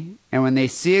day, and when they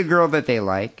see a girl that they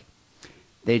like,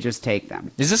 they just take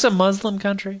them. Is this a Muslim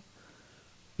country?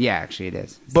 Yeah, actually it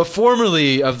is. But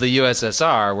formerly of the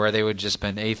USSR, where they would just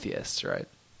been atheists, right?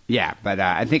 Yeah, but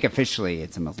I think officially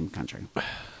it's a Muslim country.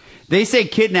 They say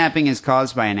kidnapping is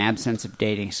caused by an absence of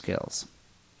dating skills.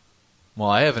 Well,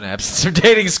 I have an absence of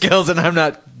dating skills, and I'm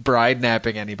not bride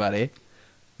napping anybody.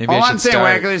 Maybe All I should I'm saying,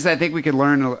 start. Wackler, is I think we could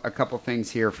learn a couple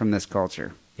things here from this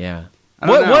culture. Yeah. I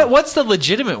don't know. What's the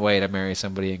legitimate way to marry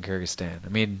somebody in Kyrgyzstan? I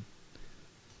mean,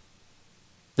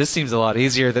 this seems a lot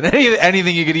easier than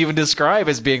anything you could even describe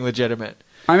as being legitimate.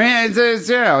 I mean,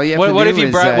 all you have to What do if you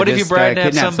is, what if you just, brighten up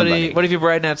kidnap somebody? What if you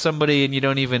brighten up somebody and you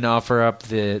don't even offer up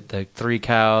the 3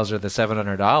 cows or the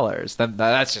 $700? Then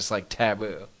that's just like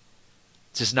taboo.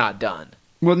 It's just not done.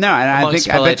 Well, no, and I bet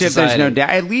you if there's no society.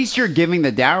 at least you're giving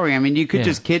the dowry. I mean, you could Yeah.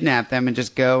 just kidnap them and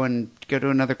just go to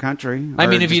another country. I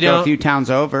mean, or if you just go don't- a few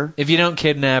towns over. If you don't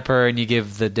kidnap her and you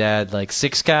give the dad like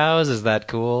 6 cows, is that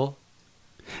cool?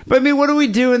 But I mean, what do we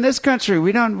do in this country?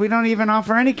 We don't even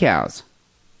offer any cows.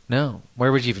 No.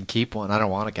 Where would you even keep one? I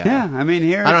don't want a cow. Yeah, I mean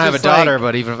here I don't it's have a just daughter, like-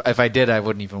 but even if I did, I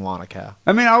wouldn't even want a cow.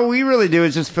 I mean, all we really do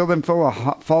is just fill them full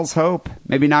of false hope.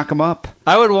 Maybe knock them up.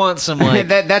 I would want some like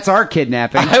That's our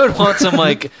kidnapping. I would want some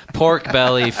like pork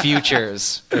belly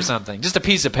futures or something. Just a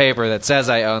piece of paper that says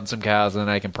I own some cows and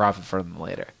then I can profit from them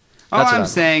later. All That's what I'm I'd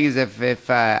saying is if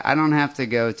I don't have to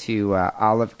go to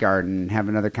Olive Garden and have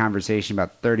another conversation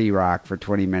about 30 Rock for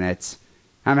 20 minutes,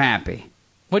 I'm happy.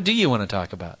 What do you want to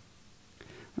talk about?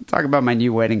 I'm talking about my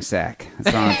new wedding sack.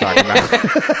 That's what I'm talking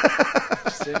about.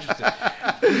 Just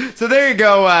interesting. So there you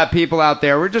go, people out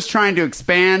there. We're just trying to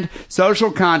expand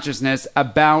social consciousness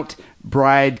about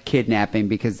bride kidnapping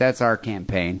because that's our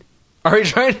campaign. Are we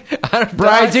trying?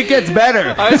 Brides, it gets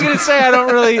better. I was going to say I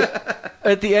don't really.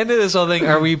 At the end of this whole thing,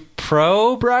 are we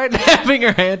pro bride napping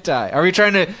or anti? Are we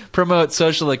trying to promote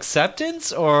social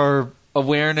acceptance or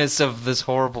awareness of this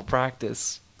horrible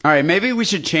practice? All right, maybe we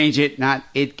should change it. Not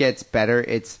it gets better.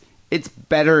 It's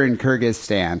better in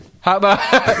Kyrgyzstan. How about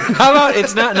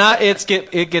it's not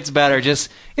it gets better.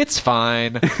 Just it's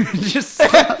fine. Just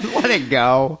let it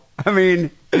go. I mean,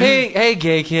 hey,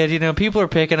 gay kid. You know people are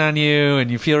picking on you, and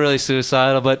you feel really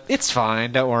suicidal, but it's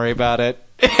fine. Don't worry about it.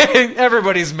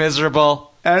 Everybody's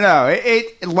miserable. I don't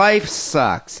know. Life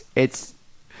sucks. It's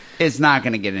not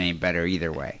going to get any better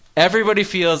either way. Everybody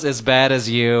feels as bad as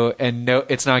you, and no,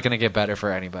 it's not going to get better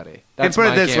for anybody. And put it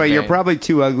my this way, you're campaign. probably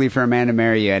too ugly for a man to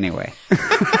marry you anyway.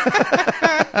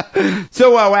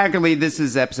 So, Wackerly, this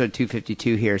is episode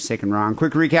 252 here, Sick and Wrong.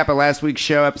 Quick recap of last week's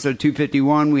show, episode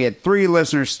 251. We had 3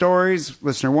 listener stories.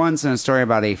 Listener 1 sent a story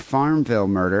about a Farmville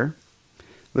murder.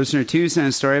 Listener 2 sent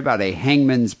a story about a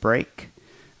hangman's break.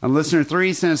 And listener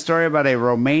 3 sent a story about a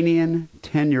Romanian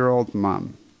 10-year-old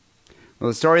mom. Well,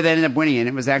 the story that ended up winning, and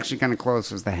it was actually kind of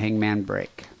close, was the hangman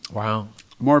break. Wow.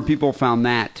 More people found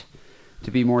that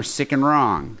to be more sick and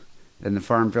wrong than the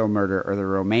Farmville murder or the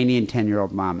Romanian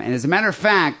 10-year-old mom. And as a matter of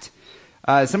fact,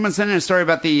 someone sent in a story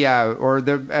about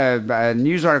a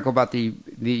news article about the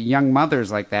young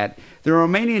mothers like that. The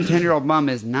Romanian 10-year-old mom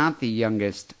is not the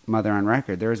youngest mother on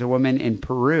record. There was a woman in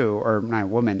Peru, or not a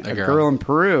woman, a girl in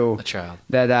Peru, A child.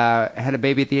 that had a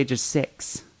baby at the age of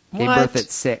 6. Gave What? birth at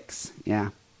 6. Yeah.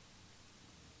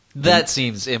 That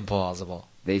seems implausible.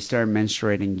 They started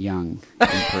menstruating young in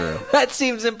Peru. That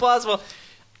seems implausible.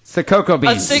 It's the cocoa A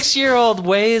beans. 6-year-old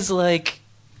weighs like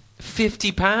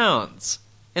 50 pounds,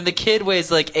 and the kid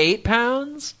weighs like 8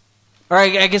 pounds? Or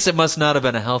I guess it must not have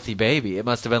been a healthy baby. It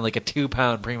must have been like a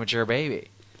 2-pound premature baby.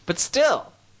 But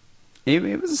still, It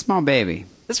was a small baby.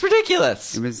 it's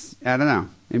ridiculous. It was, I don't know.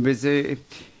 It was,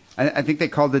 I think they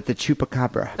called it the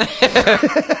chupacabra.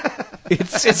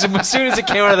 It's as soon as it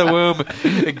came out of the womb,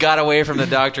 it got away from the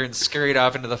doctor and scurried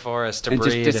off into the forest to It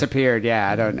breed. just disappeared. Yeah,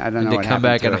 I don't know and what to come happened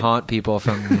back to and it. haunt people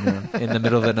from in the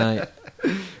middle of the night.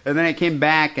 And then I came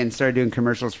back and started doing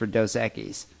commercials for Dos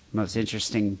Equis. Most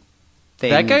interesting thing.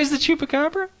 That guy's the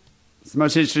chupacabra? It's the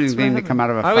most interesting thing to come out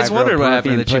of a I always 5-year-old wondered what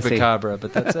happened to the Peruvian pussy. chupacabra,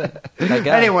 but that's it. That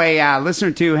guy. Anyway,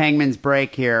 listener 2, Hangman's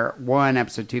Break here,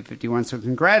 episode 251. So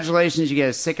congratulations, you get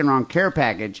a Sick and Wrong care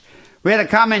package. We had a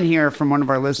comment here from one of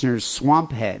our listeners,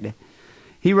 Swamphead.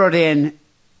 He wrote in,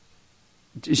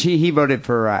 he voted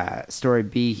for story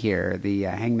B here, the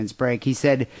Hangman's Break. He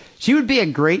said, she would be a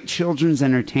great children's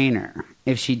entertainer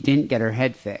if she didn't get her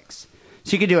head fixed.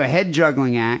 She could do a head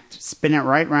juggling act, spin it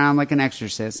right round like an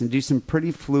exorcist, and do some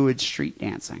pretty fluid street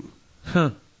dancing.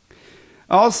 Huh.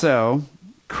 Also,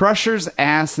 Crusher's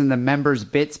ass in the members'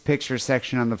 bits picture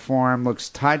section on the forum looks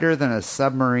tighter than a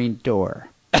submarine door.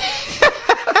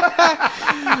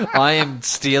 I am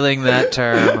stealing that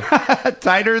term.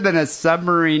 Tighter than a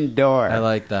submarine door. I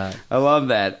like that. I love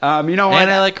that. You know what?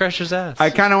 And I like Crusher's ass. I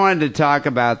kind of wanted to talk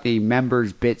about the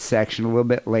members' bits section a little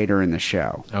bit later in the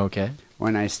show Okay.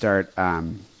 when I start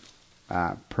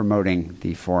promoting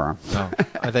the forum. Oh,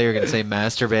 I thought you were going to say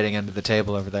masturbating under the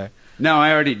table over there. No,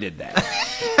 I already did that.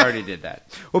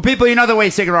 Well, people, you know the way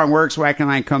Sick and Wrong works. Wack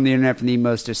and I comb the internet for the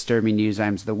most disturbing news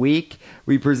items of the week.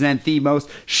 We present the most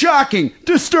shocking,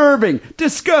 disturbing,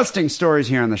 disgusting stories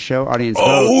here on the show. Audience votes.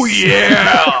 Oh,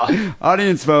 yeah!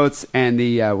 Audience votes, and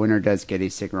the winner does get a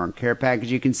Sick and Wrong care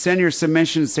package. You can send your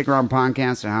submissions to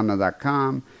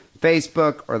sickandwrongpodcast@hotmail.com.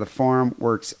 Facebook or the forum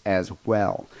works as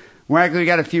well. Wack, we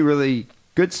got a few really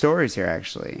good stories here,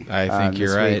 actually. I think you're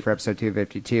this right. week for episode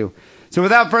 252. So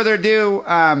without further ado,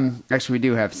 actually we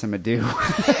do have some ado.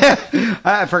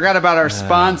 I forgot about our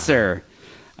sponsor.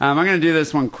 I'm going to do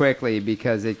this one quickly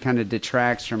because it kind of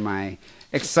detracts from my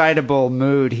excitable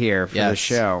mood here for the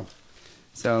show.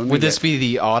 So would this be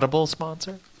the Audible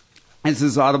sponsor? This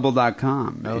is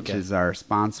Audible.com, which is our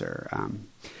sponsor.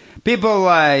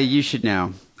 People, you should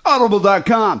know.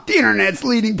 Audible.com, the internet's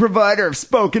leading provider of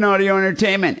spoken audio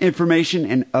entertainment, information,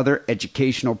 and other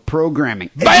educational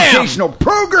programming. Bam! Educational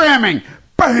programming!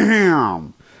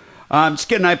 Bam! Just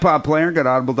get an iPod player, go to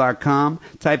Audible.com,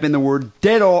 type in the word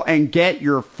diddle, and get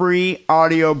your free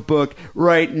audiobook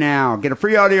right now. Get a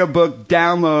free audiobook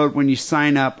download when you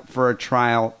sign up for a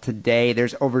trial today.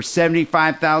 There's over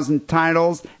 75,000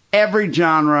 titles, every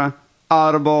genre.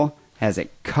 Audible has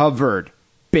it covered,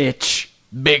 bitch.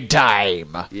 Big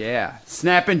time. Yeah.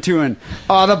 Snap into an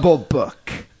Audible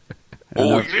book. I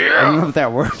don't know if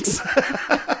that works.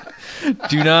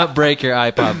 Do not break your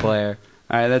iPod player.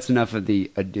 All right, that's enough of the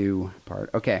ado part.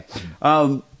 Okay.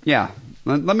 Yeah.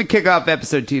 Let me kick off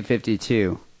episode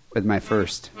 252 with my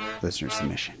first listener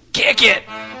submission. Kick it!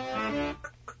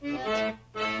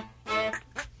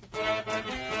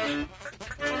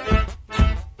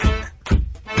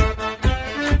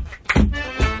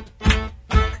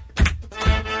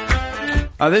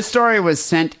 This story was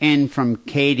sent in from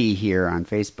Katie here on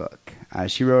Facebook.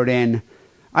 She wrote in,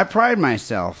 I pride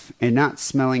myself in not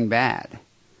smelling bad,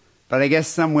 but I guess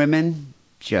some women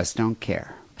just don't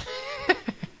care.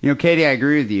 You know, Katie, I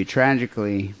agree with you.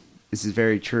 Tragically, this is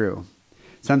very true.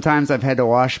 Sometimes I've had to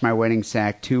wash my wedding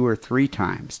sack 2 or 3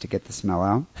 times to get the smell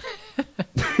out.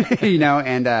 You know,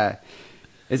 and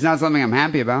it's not something I'm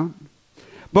happy about.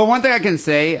 But one thing I can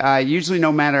say, usually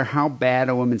no matter how bad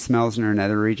a woman smells in her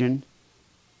nether region,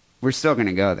 we're still going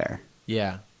to go there.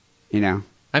 Yeah. You know?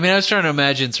 I mean, I was trying to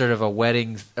imagine sort of a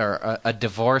wedding or a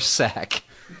divorce sack.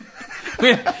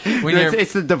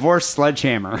 It's the divorce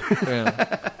sledgehammer.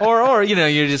 Yeah. Or you know,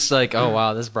 you're just like, oh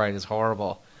wow, this bride is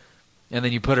horrible, and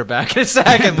then you put her back in a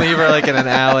sack and leave her like in an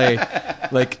alley,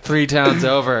 like 3 towns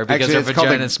over because her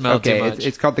vagina smelled too much.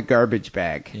 It's called the garbage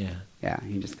bag. Yeah. Yeah,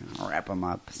 you just gonna wrap them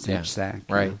up, sack.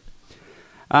 Right.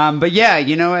 But yeah,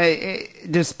 you know,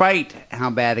 despite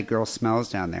how bad a girl smells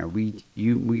down there, we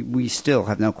still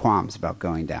have no qualms about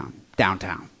going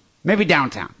downtown. Maybe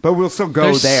downtown, but we'll still go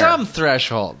There's there. some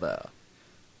threshold, though.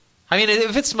 I mean,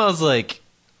 if it smells like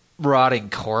rotting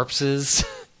corpses,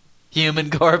 human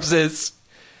corpses,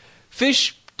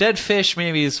 dead fish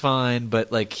maybe is fine,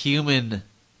 but like human,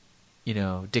 you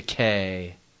know,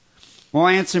 decay. Well,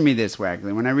 answer me this,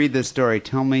 Wagley. When I read this story,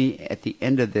 tell me at the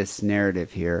end of this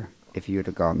narrative here if you would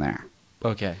have gone there.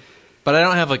 Okay. But I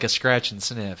don't have like a scratch and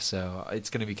sniff, so it's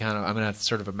going to be I'm going to have to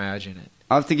sort of imagine it.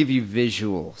 I'll have to give you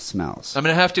visual smells. I'm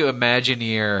going to have to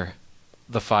imagineer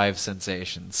the 5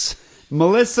 sensations.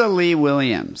 Melissa Lee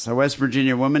Williams, a West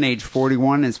Virginia woman, age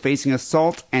 41, is facing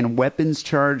assault and weapons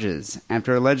charges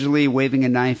after allegedly waving a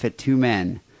knife at 2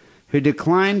 men who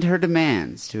declined her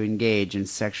demands to engage in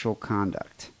sexual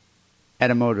conduct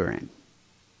at a motor inn.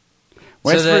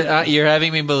 You're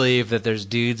having me believe that there's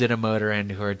dudes at a motor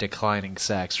inn who are declining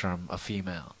sex from a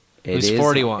female who's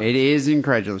 41. It is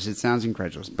incredulous. It sounds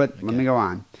incredulous. But let me go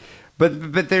on.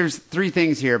 But there's 3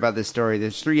 things here about this story.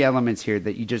 There's 3 elements here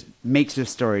that makes this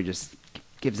story just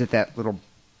gives it that little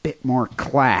bit more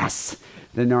class.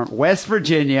 The West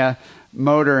Virginia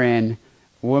motor inn,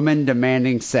 woman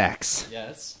demanding sex.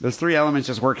 Yes. Those 3 elements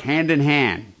just work hand in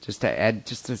hand, just to add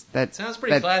that. Sounds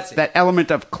pretty classy. That element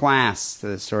of class to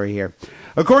the story here.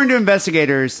 According to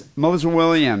investigators, Melissa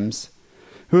Williams,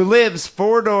 who lives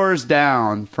 4 doors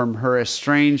down from her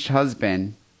estranged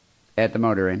husband at the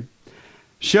motor inn,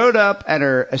 showed up at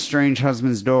her estranged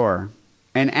husband's door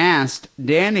and asked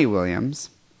Danny Williams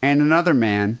and another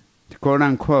man to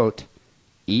quote-unquote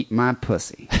eat my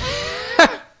pussy.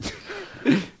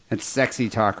 That's sexy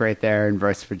talk right there in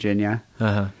West Virginia.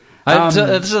 Uh-huh.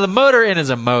 So the motor inn is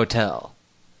a motel.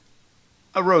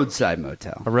 A roadside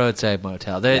motel. A roadside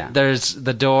motel. There's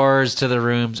the doors to the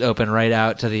rooms open right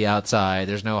out to the outside.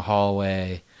 There's no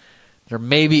hallway. There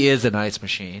maybe is an ice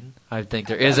machine. I think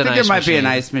there is an ice machine. There might be an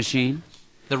ice machine.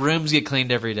 The rooms get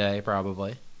cleaned every day,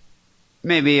 probably.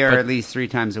 Maybe, or at least 3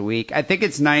 times a week. I think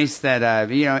it's nice that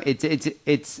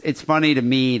it's funny to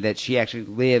me that she actually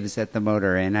lives at the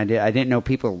Motor Inn. I didn't know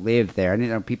people live there. I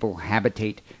didn't know people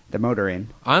habitate the Motor Inn.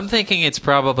 I'm thinking it's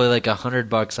probably like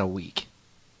 $100 a week.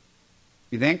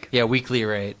 You think? Yeah, weekly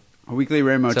rate. A weekly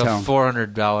rate motel. So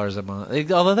 $400 a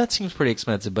month. Although that seems pretty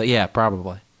expensive, but yeah,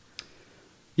 probably.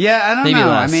 Yeah, I don't Maybe know.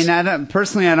 less. I mean,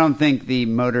 I don't think the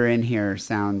Motor Inn here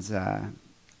sounds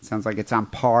like it's on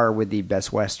par with the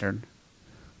Best Western.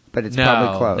 But it's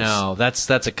probably close. No,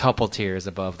 that's a couple tiers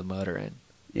above the Motor Inn.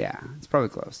 Yeah, it's probably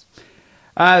close.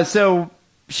 So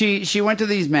she went to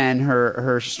these men,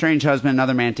 her strange husband,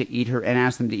 another man, to eat her and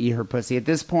asked them to eat her pussy. At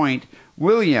this point,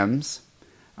 Williams,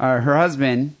 her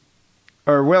husband,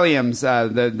 or Williams,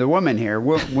 the woman here,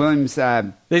 Williams.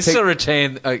 They still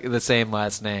retain the same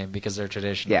last name because they're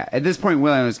traditional. Yeah, at this point,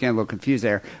 Williams was getting a little confused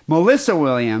there. Melissa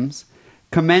Williams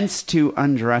commenced to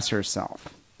undress herself.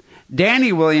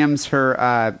 Danny Williams,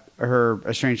 her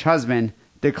estranged husband,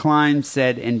 declined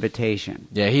said invitation.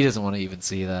 Yeah, he doesn't want to even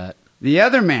see that. The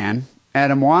other man,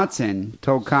 Adam Watson,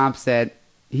 told cops that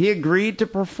he agreed to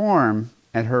perform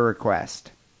at her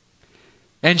request.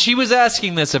 And she was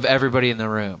asking this of everybody in the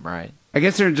room, right? I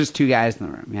guess there were just 2 guys in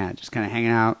the room. Yeah, just kind of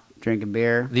hanging out, drinking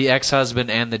beer. The ex-husband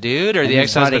and the dude, or And the his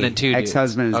ex-husband buddy. and 2 dudes?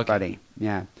 Ex-husband and his Okay. buddy.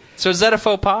 Yeah. So is that a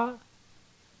faux pas?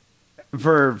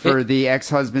 For the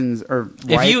ex-husband's or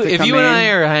wife If to you come and I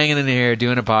in, are hanging in here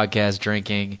doing a podcast,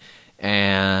 drinking,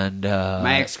 and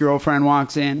my ex-girlfriend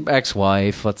walks in.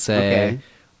 ex-wife, let's say, Okay.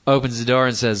 opens the door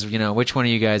and says, which one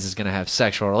of you guys is going to have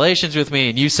sexual relations with me?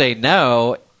 And you say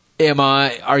no.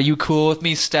 Are you cool with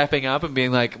me stepping up and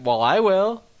being like, well, I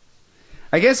will?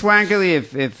 I guess wackily,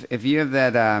 if you have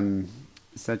that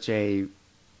such a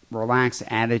relaxed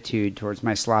attitude towards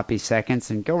my sloppy seconds,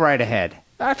 then go right ahead.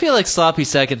 I feel like sloppy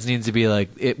seconds needs to be like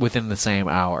within the same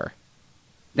hour.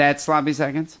 That's sloppy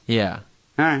seconds? Yeah.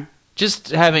 All right. Just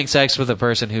having sex with a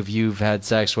person who you've had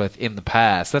sex with in the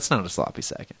past, that's not a sloppy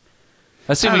second.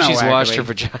 Assuming I don't know, she's washed wackily. her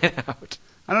vagina out.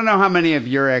 I don't know how many of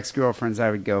your ex-girlfriends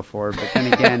I would go for, but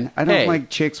then again, I don't Hey.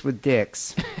 like chicks with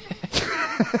dicks.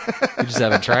 You just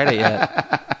haven't tried it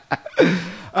yet.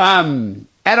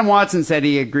 Adam Watson said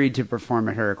he agreed to perform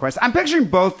at her request. I'm picturing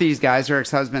both these guys, her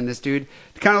ex-husband, this dude,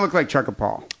 to kind of look like Trucker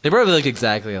Paul. They probably look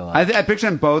exactly alike. I picture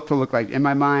them both to look like, in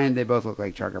my mind, they both look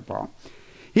like Trucker Paul.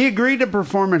 He agreed to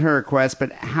perform at her request,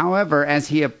 but however, as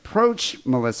he approached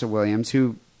Melissa Williams,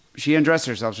 who she undressed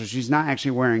herself, so she's not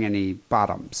actually wearing any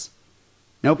bottoms.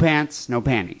 No pants, no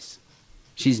panties.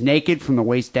 She's naked from the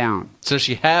waist down. So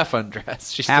she half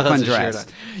undressed. She still Half has undressed.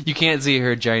 a shirt on. You can't see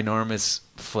her ginormous,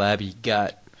 flabby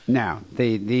gut. No,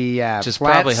 the Which is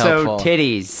probably flat-sewed helpful.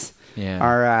 titties Yeah.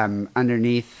 are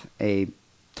underneath a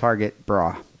Target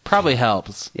bra. Probably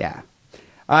helps. Yeah.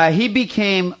 He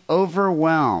became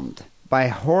overwhelmed by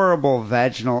horrible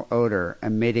vaginal odor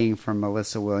emitting from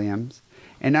Melissa Williams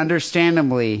and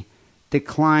understandably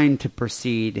declined to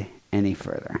proceed any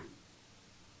further.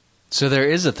 So there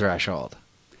is a threshold.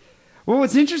 Well,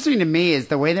 what's interesting to me is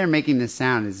the way they're making this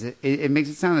sound is it makes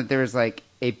it sound that there is like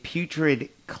a putrid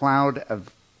cloud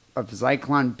of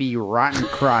Zyklon B rotten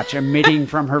crotch emitting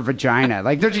from her vagina.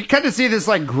 Like you kind of see this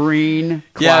like green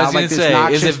cloud. Yeah, I was like going to this say, is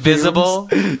noxious it visible?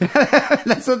 fumes.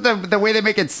 That's what the way they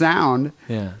make it sound.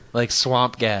 Yeah. Like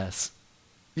swamp gas.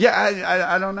 Yeah,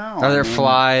 I don't know. Are there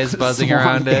flies buzzing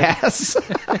around it? Yes.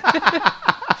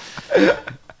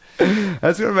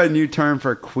 That's what my new term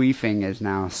for queefing is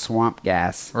now, swamp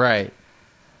gas. Right.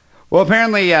 Well,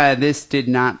 apparently this did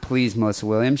not please Melissa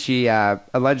Williams. She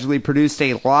allegedly produced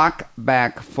a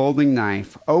lock-back folding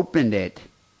knife, opened it,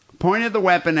 pointed the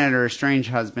weapon at her estranged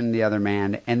husband, the other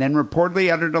man, and then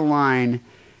reportedly uttered a line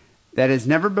that has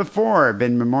never before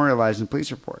been memorialized in a police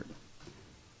report.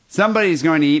 Somebody's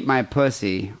going to eat my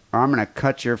pussy, or I'm going to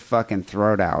cut your fucking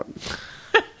throat out.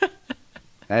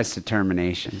 That's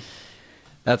determination.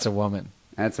 That's a woman.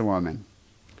 That's a woman.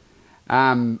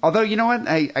 Although, you know what?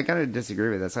 I got to disagree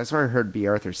with this. I swear I heard B.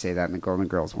 Arthur say that in the Golden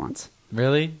Girls once.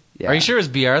 Really? Yeah. Are you sure it was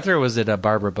B. Arthur or was it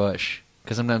Barbara Bush?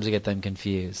 Because sometimes I get them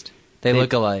confused. They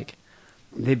look alike.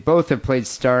 They both have played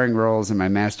starring roles in my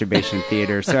masturbation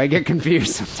theater, so I get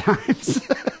confused sometimes.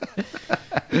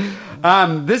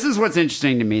 This is what's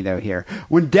interesting to me, though, here.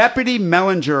 When Deputy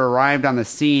Mellinger arrived on the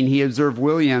scene, he observed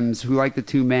Williams, who, like the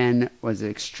two men, was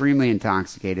extremely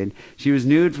intoxicated. She was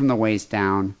nude from the waist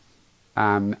down.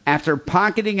 After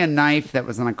pocketing a knife that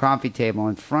was on a coffee table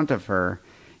in front of her,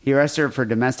 he arrested her for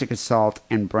domestic assault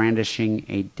and brandishing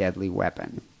a deadly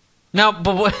weapon. Now,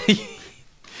 but what...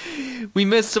 we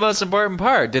missed the most important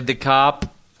part. Did the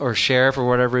cop or sheriff or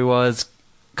whatever he was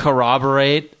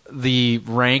corroborate the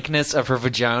rankness of her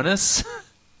vaginas?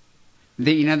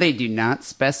 They do not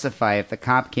specify if the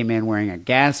cop came in wearing a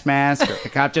gas mask or if the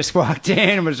cop just walked in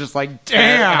and was just like,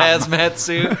 damn. Hazmat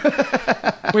suit.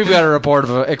 We've got a report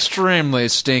of an extremely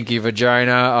stinky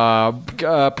vagina.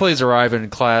 Please arrive in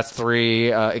Class 3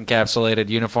 encapsulated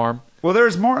uniform. Well,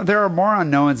 there are more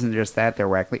unknowns than just that. They're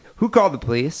wackly. Who called the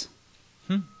police?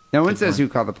 No one says who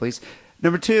called the police.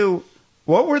 Number 2,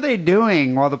 what were they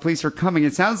doing while the police were coming?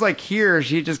 It sounds like here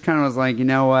she just kind of was like, you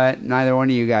know what? Neither one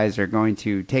of you guys are going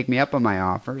to take me up on my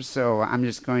offer, so I'm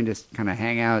just going to kind of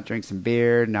hang out, drink some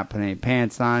beer, not put any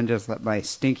pants on, just let my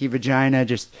stinky vagina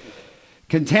just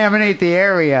contaminate the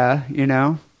area, you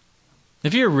know?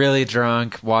 If you're really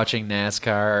drunk watching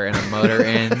NASCAR and a motor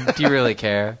inn, do you really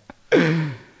care?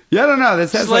 Yeah, I don't know.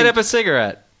 This has Just light up a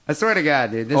cigarette. I swear to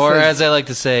God, dude. Or as I like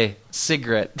to say,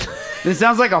 cigarette. This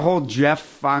sounds like a whole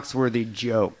Jeff Foxworthy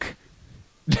joke.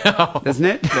 No. Doesn't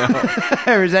it? No.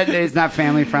 Or is that it's not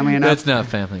family friendly enough? That's not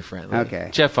family friendly. Okay.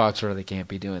 Jeff Foxworthy can't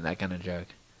be doing that kind of joke.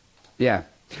 Yeah.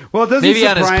 Well, it doesn't Maybe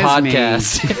on his surprise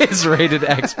podcast, his Rated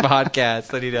X podcast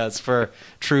that he does for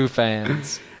true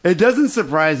fans. It doesn't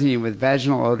surprise me with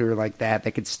vaginal odor like that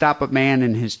could stop a man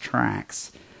in his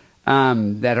tracks,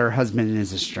 that her husband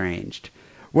is estranged.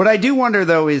 What I do wonder,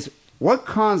 though, is what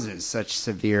causes such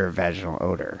severe vaginal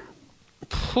odor?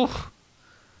 Whew.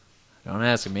 Don't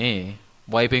ask me.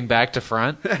 Wiping back to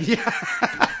front? Yeah.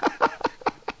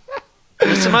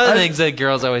 There's some other things that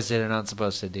girls always say they're not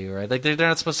supposed to do, right? Like they're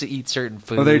not supposed to eat certain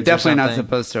foods. Well, they're definitely not something.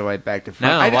 supposed to wipe back to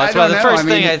front. No, that's why the first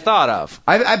thing I thought of.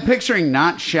 I'm picturing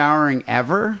not showering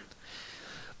ever.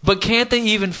 But can't they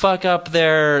even fuck up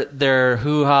their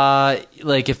hoo-ha,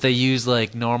 like if they use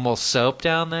like normal soap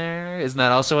down there? Isn't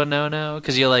that also a no-no?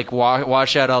 Because you like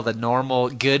wash out all the normal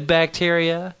good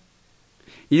bacteria?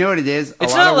 You know what it is?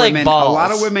 It's not like balls. A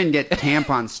lot of women get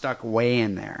tampons stuck way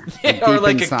in there. Or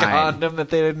like inside. a condom that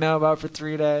they didn't know about for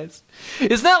 3 days.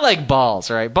 It's not like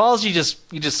balls, right? Balls, you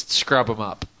just scrub them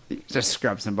up. Just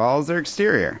scrub some balls. They're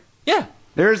exterior. Yeah.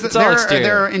 There all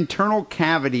exterior. are internal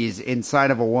cavities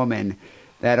inside of a woman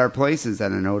that are places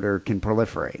that an odor can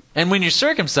proliferate. And when you're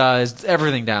circumcised,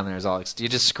 everything down there is all you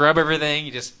just scrub everything.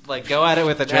 You just like go at it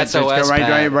with an SOS just go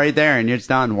pad. right there, and it's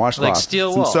done. Washcloth, Like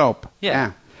steel some wool. soap.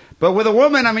 Yeah. But with a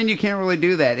woman, I mean, you can't really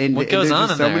do that. And What goes there's on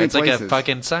just in so there? many It's places. like a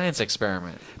fucking science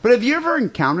experiment. But have you ever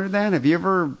encountered that? Have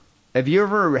you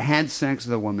ever had sex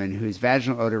with a woman whose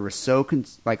vaginal odor was so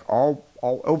all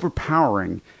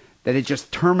overpowering that it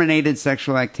just terminated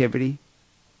sexual activity?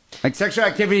 Like sexual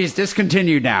activity is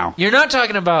discontinued now. You're not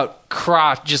talking about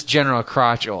crotch, just general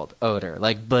crotch odor,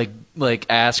 like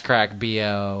ass crack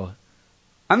BO.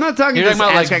 I'm not talking. You're talking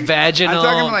about like crack. vaginal, I'm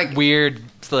talking like weird,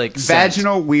 like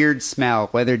vaginal scent. weird smell,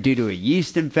 whether due to a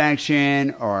yeast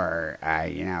infection or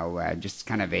just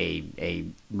kind of a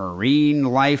marine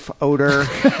life odor,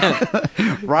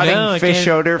 rotting fish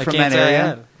odor from that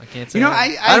area. I can't say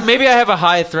that. Maybe I have a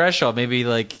high threshold. Maybe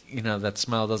that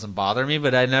smell doesn't bother me,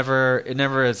 but it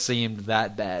never seemed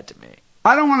that bad to me.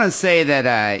 I don't want to say that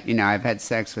I've had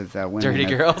sex with women Dirty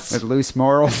girls with loose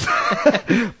morals,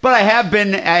 but I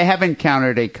have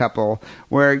encountered a couple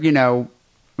where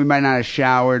we might not have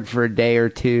showered for a day or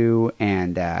two,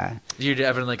 and you're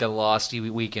having like a lost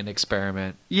weekend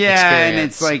experiment. Yeah, experience. And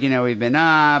it's like we've been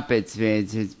up. It's been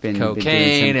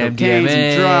cocaine, been doing some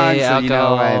MDMA, some drugs,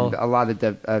 alcohol. I have a lot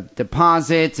of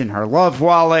deposits in her love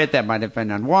wallet that might have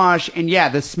been unwashed, and yeah,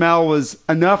 the smell was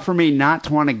enough for me not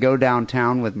to want to go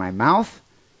downtown with my mouth,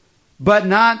 but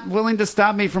not willing to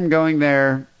stop me from going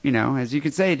there. As you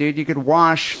could say, dude, you could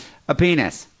wash a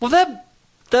penis. Well,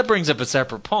 that brings up a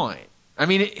separate point. I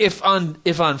mean, if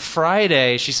on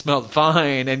Friday she smelled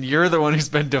fine and you're the one who's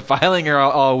been defiling her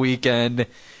all weekend,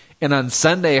 and on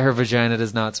Sunday her vagina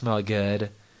does not smell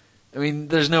good, I mean,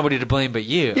 there's nobody to blame but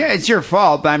you. Yeah, it's your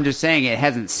fault, but I'm just saying it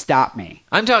hasn't stopped me.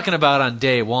 I'm talking about on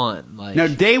day one.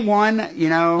 Day one,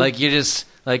 Like you just...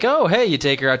 Like, oh, hey, you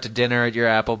take her out to dinner at your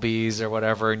Applebee's or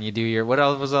whatever, and you do what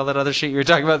else was all that other shit you were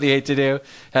talking about that you hate to do?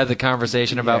 Have the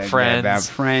conversation about friends. About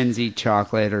friends, eat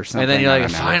chocolate or something. And then you're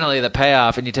like, finally, the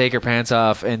payoff, and you take her pants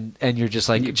off, and you're just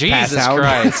like, Jesus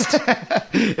Christ.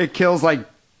 It kills like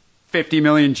 50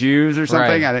 million Jews or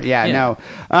something. Right. No.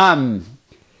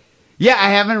 Yeah, I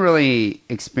haven't really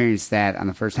experienced that on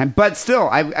the first time. But still,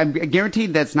 I'm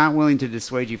guaranteed that's not willing to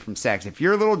dissuade you from sex. If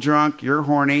you're a little drunk, you're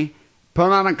horny,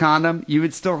 put on a condom, you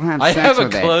would still have sex with it. I have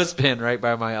a clothespin right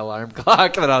by my alarm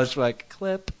clock that I'll just like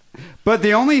clip. But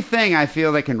the only thing I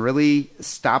feel that can really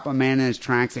stop a man in his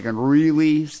tracks, that can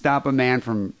really stop a man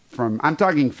from I'm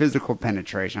talking physical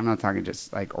penetration. I'm not talking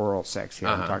just like oral sex here.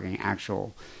 I'm talking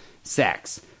actual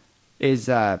sex, is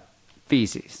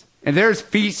feces. If there's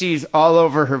feces all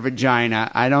over her vagina,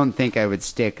 I don't think I would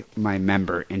stick my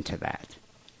member into that.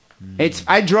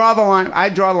 I draw the line. I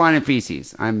draw the line in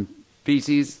feces. I'm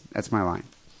feces. That's my line.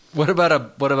 What about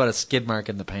a skid mark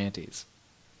in the panties?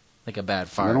 Like a bad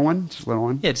fart. Little one, just a little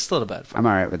one. Yeah, just a little bad fart. I'm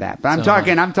all right with that. But I'm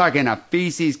talking a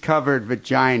feces covered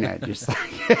vagina. Just like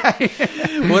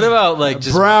what about like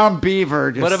just brown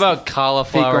beaver? Just what about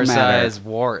cauliflower fecal matter. size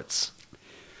warts?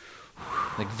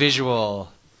 Like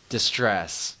visual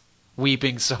distress,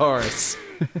 weeping sores.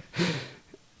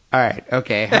 All right,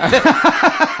 okay.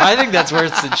 I think that's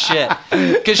worse than shit.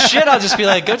 Because shit, I'll just be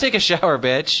like, go take a shower,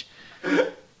 bitch.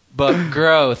 But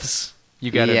growths,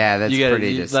 you gotta,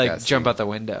 pretty disgusting. Like jump out the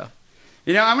window.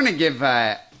 You know, I'm gonna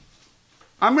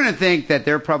think that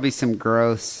there are probably some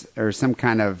growths or some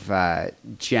kind of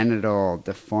genital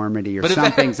deformity or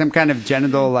something, some kind of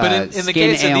genital but in the skin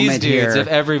case of these ailment dudes, here. if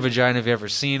every vagina you've ever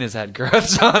seen has had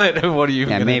growths on it, what are you?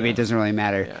 Yeah, maybe it doesn't really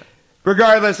matter. Yeah.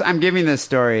 Regardless, I'm giving this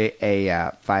story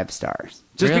a 5 stars.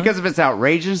 Just because of its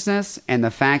outrageousness and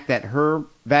the fact that her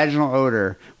vaginal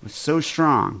odor was so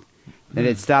strong that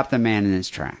it stopped the man in his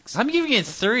tracks. I'm giving it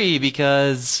 3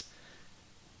 because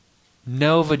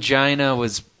no vagina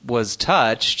was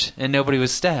touched and nobody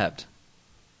was stabbed.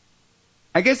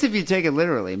 I guess if you take it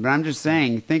literally, but I'm just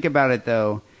saying, think about it,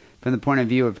 though, from the point of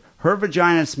view of her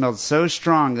vagina smelled so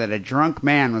strong that a drunk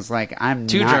man was like, I'm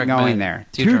not going there.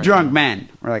 Two drunk men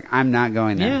were like, I'm not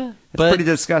going there. Yeah, it's pretty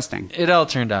disgusting. It all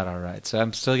turned out all right, so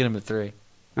I'm still giving it 3.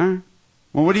 All right.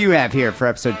 Well, what do you have here for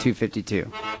episode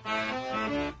 252?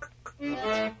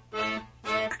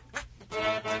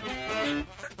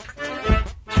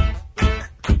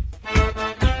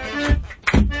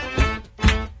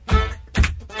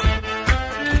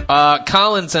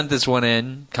 Colin sent this one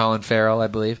in. Colin Farrell, I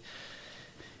believe.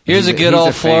 Here's a good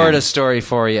old Florida story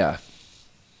for you.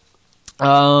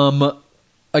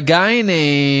 A guy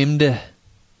named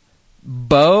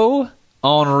Beau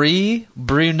Henri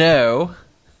Bruno,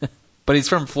 but he's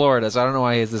from Florida, so I don't know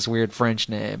why he has this weird French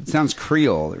name. It sounds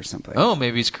Creole or something. Oh,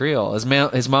 maybe he's Creole.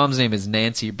 His mom's name is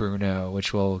Nancy Bruno,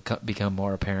 which will become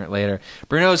more apparent later.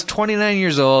 Bruno is 29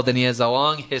 years old, and he has a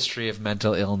long history of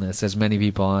mental illness, as many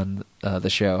people on the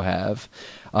show have.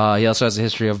 He also has a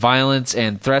history of violence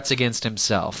and threats against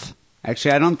himself.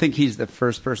 Actually, I don't think he's the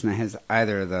first person that has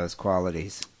either of those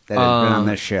qualities that has been on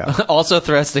this show. Also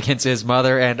threats against his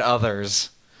mother and others.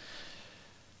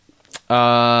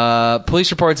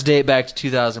 Police reports date back to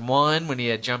 2001 when he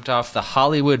had jumped off the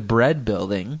Hollywood Bread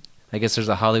building. I guess there's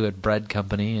a Hollywood Bread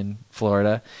company in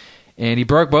Florida. And he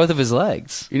broke both of his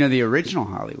legs. You know, the original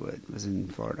Hollywood was in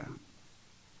Florida.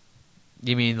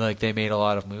 You mean like they made a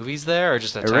lot of movies there, or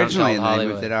just a originally town called Hollywood?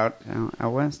 They moved it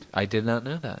out west. I did not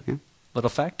know that. Yeah. Little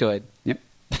factoid. Yep.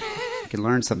 You can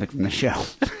learn something from the show.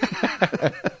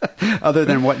 Other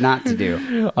than what not to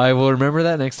do. I will remember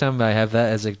that next time I have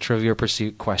that as a Trivial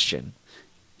Pursuit question.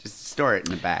 Just store it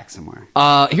in the back somewhere.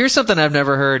 Here's something I've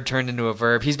never heard turned into a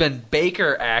verb. He's been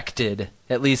Baker acted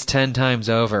at least 10 times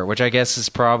over, which I guess is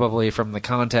probably from the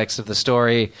context of the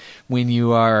story when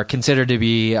you are considered to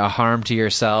be a harm to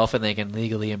yourself and they can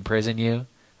legally imprison you.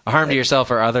 A harm to yourself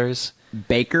or others.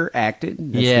 Baker acted?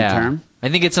 That's the term? I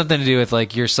think it's something to do with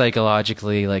like you're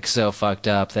psychologically like so fucked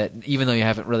up that even though you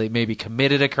haven't really maybe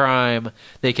committed a crime,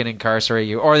 they can incarcerate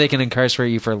you, or they can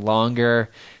incarcerate you for longer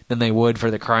than they would for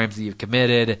the crimes that you've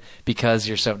committed because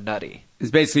you're so nutty.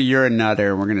 It's basically you're a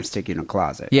nutter and we're going to stick you in a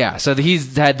closet. Yeah, so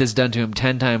he's had this done to him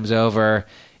 10 times over,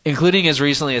 including as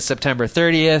recently as September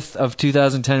 30th of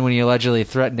 2010 when he allegedly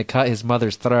threatened to cut his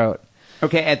mother's throat.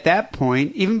 Okay, at that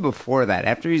point, even before that,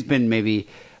 after he's been maybe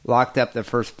locked up the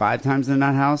first 5 times in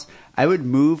that house, I would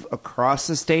move across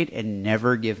the state and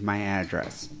never give my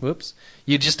address. Whoops.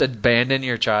 You just abandon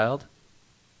your child?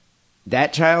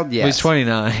 That child, yes. He's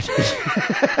 29.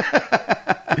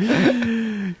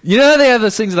 You know how they have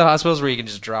those things at the hospitals where you can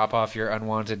just drop off your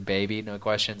unwanted baby, no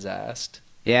questions asked?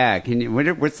 Yeah, can you?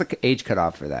 What's the age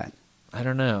cutoff for that? I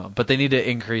don't know, but they need to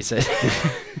increase it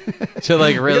to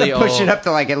like really old. Push it up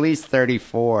to like at least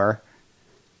 34.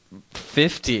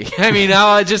 50. I mean,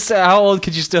 how old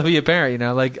could you still be a parent? You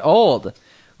know, like old.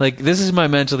 Like this is my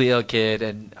mentally ill kid,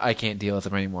 and I can't deal with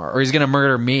him anymore, or he's gonna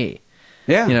murder me.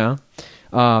 Yeah, you know.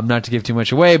 Not to give too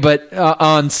much away, but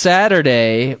on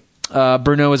Saturday,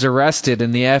 Bruno was arrested.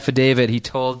 In the affidavit, he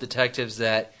told detectives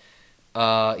that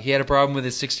he had a problem with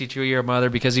his 62-year mother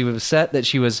because he was upset that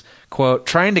she was, quote,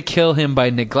 trying to kill him by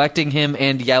neglecting him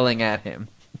and yelling at him.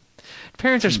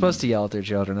 Parents are supposed to yell at their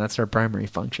children. That's their primary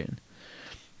function.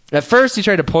 At first, he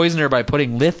tried to poison her by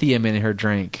putting lithium in her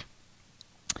drink.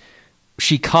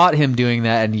 She caught him doing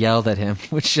that and yelled at him,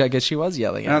 which I guess she was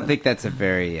yelling at him. I don't think that's a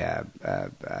very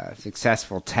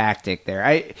successful tactic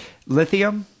there.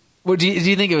 Lithium? Well, do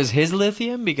you think it was his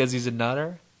lithium because he's a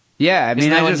nutter? Yeah, I mean,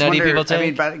 Isn't that I what just nutty wonder. people take? I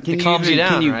mean, but It calms you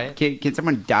down, right? Can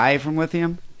someone die from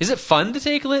lithium? Is it fun to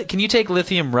take? Can you take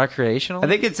lithium recreationally? I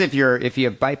think it's if you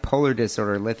have bipolar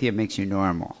disorder, lithium makes you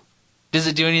normal. Does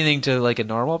it do anything to like a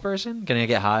normal person? Can you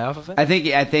get high off of it? I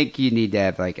think you need to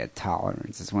have like a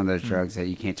tolerance. It's one of those drugs that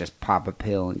you can't just pop a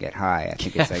pill and get high. I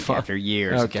think it's like after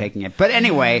years of taking it. But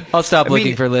anyway, I'll stop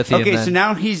looking for lithium. Okay, then. so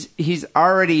now he's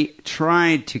already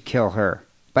tried to kill her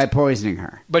by poisoning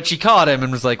her. But she caught him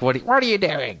and was like, "What are you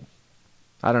doing?"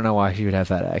 I don't know why she would have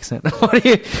that accent. What are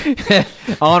you,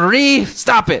 Henri?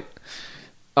 Stop it!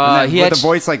 With a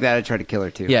voice like that, I tried to kill her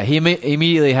too. Yeah, he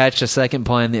immediately hatched a second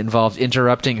plan that involved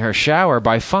interrupting her shower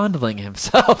by fondling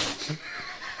himself.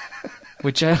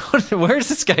 Which I don't know, where does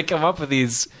this guy come up with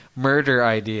these murder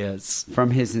ideas?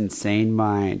 From his insane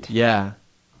mind. Yeah.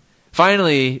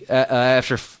 Finally,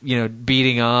 after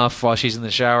beating off while she's in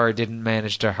the shower, didn't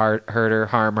manage to hurt her,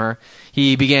 harm her.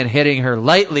 He began hitting her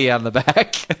lightly on the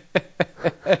back,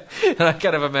 and I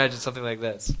kind of imagine something like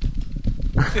this.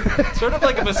 Sort of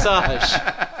like a massage,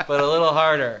 but a little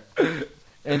harder.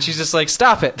 And she's just like,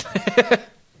 "Stop it!"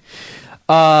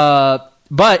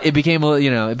 But it became a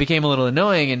little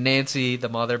annoying, and Nancy, the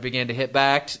mother, began to hit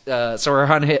back. So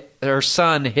her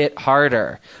son hit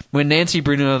harder. When Nancy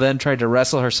Bruno then tried to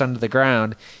wrestle her son to the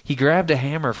ground, he grabbed a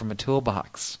hammer from a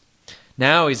toolbox.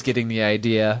 Now he's getting the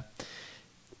idea,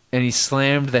 and he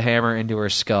slammed the hammer into her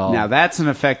skull. Now that's an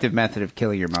effective method of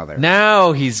killing your mother.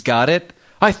 Now he's got it.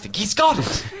 I think he's got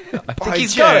it. I think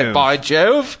he's got it, by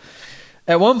Jove.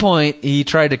 At one point, he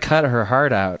tried to cut her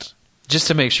heart out just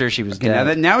to make sure she was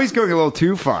dead. Now he's going a little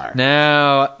too far.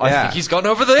 Now, I think he's gone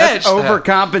over the That's edge.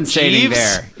 overcompensating Jeeves?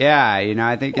 there. Yeah,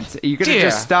 I think you could have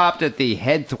just stopped at the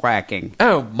head thwacking.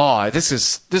 Oh my, this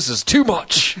is too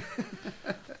much.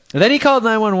 And then he called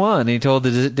 911 and he told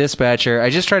the dispatcher, "I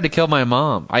just tried to kill my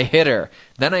mom. I hit her.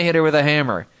 Then I hit her with a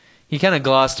hammer." He kind of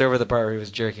glossed over the part where he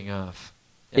was jerking off.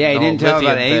 Yeah, he didn't tell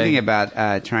about anything thing.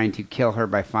 about trying to kill her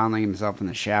by fondling himself in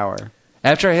the shower.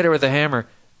 After I hit her with a hammer,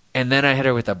 and then I hit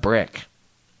her with a brick.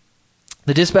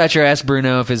 The dispatcher asked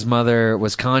Bruno if his mother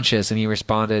was conscious, and he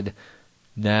responded,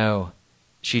 "No,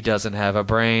 she doesn't have a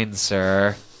brain,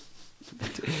 sir."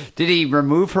 Did he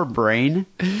remove her brain?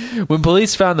 When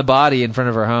police found the body in front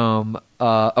of her home,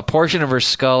 a portion of her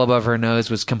skull above her nose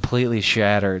was completely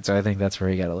shattered, so I think that's where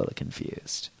he got a little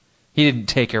confused. He didn't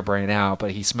take her brain out,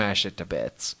 but he smashed it to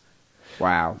bits.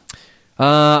 Wow.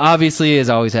 Obviously, as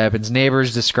always happens,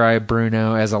 neighbors describe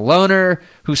Bruno as a loner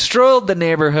who strolled the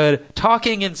neighborhood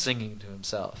talking and singing to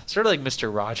himself. Sort of like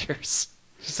Mr. Rogers.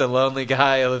 Just a lonely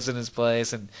guy who lives in his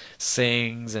place and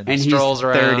sings and strolls he's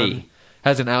around. 30.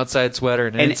 Has an outside sweater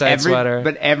and an inside sweater.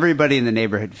 But everybody in the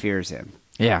neighborhood fears him.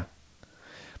 Yeah.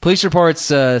 Police reports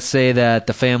say that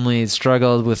the family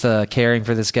struggled with caring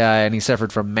for this guy, and he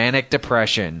suffered from manic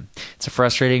depression. It's a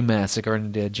frustrating mess,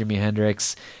 according to Jimi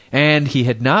Hendrix. And he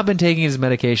had not been taking his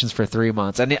medications for 3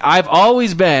 months. And I've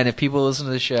always been, if people listen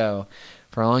to the show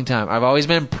for a long time, I've always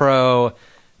been pro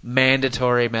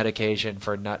mandatory medication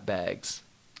for nutbags.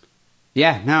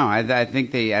 Yeah, no, I don't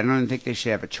think they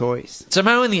should have a choice.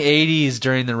 Somehow in the 80s,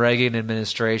 during the Reagan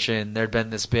administration, there'd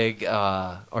been this big,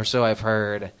 or so I've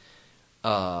heard,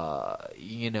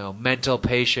 mental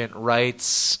patient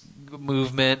rights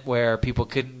movement where people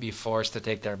couldn't be forced to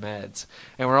take their meds,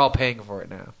 and we're all paying for it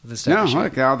now.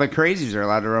 Look, all the crazies are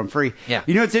allowed to roam free. Yeah.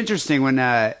 It's interesting when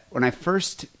I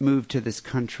first moved to this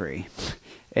country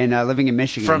and living in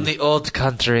Michigan, from the old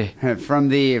country, from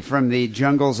the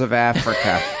jungles of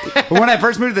Africa. But when I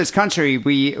first moved to this country,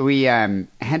 we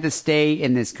had to stay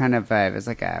in this kind of it was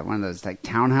like one of those like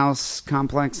townhouse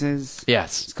complexes.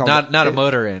 Yes, it's called not a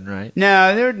motor inn, right?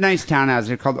 No, they're nice townhouses.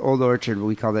 They're called Old Orchard, but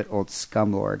we called it Old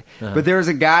Scumlord. Uh-huh. But there was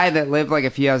a guy that lived like a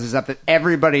few houses up that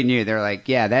everybody knew. They're like,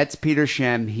 yeah, that's Peter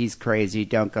Shem. He's crazy.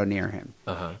 Don't go near him.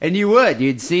 Uh-huh. And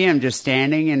you'd see him just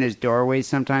standing in his doorway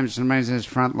sometimes in his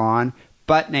front lawn,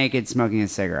 butt naked, smoking a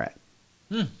cigarette.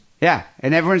 Yeah,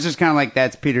 and everyone's just kind of like,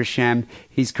 that's Peter Shem.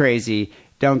 He's crazy.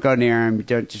 Don't go near him.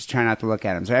 Just try not to look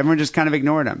at him. So everyone just kind of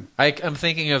ignored him. I'm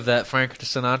thinking of that Frank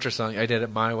Sinatra song, "I Did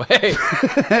It My Way."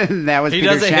 That was he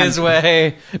Peter does it Shem. his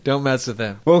way. Don't mess with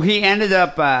him. Well, he ended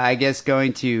up, I guess,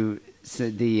 going to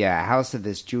the house of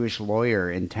this Jewish lawyer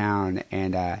in town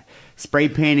and spray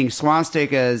painting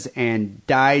swastikas and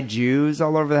dyed Jews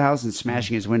all over the house and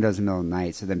smashing his windows in the middle of the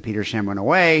night. So then Peter Shem went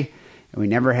away, and we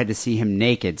never had to see him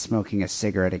naked smoking a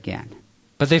cigarette again.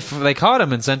 But they caught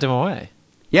him and sent him away.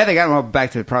 Yeah, they got him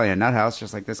back to probably a nut house,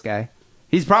 just like this guy.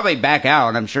 He's probably back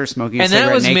out, I'm sure, smoking a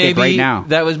cigarette naked right now.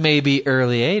 That was maybe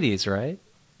early 80s, right?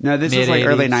 No, this was like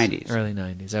early 90s. Early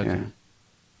 90s, okay.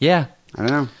 Yeah. I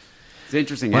don't know. It's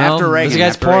interesting. Well, after Reagan. This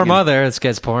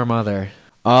guy's poor mother.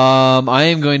 I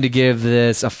am going to give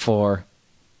this a 4.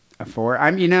 A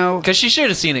 4? Because she should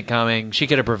have seen it coming. She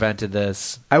could have prevented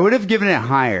this. I would have given it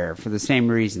higher for the same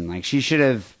reason. Like, she should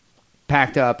have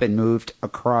packed up and moved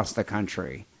across the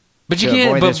country. But you to can't.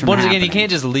 avoid But this from once again, you happening.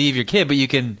 can't just leave your kid. But you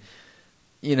can,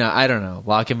 I don't know,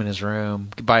 lock him in his room,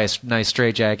 buy a nice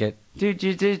straitjacket. Dude,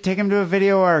 you take him to a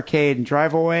video arcade and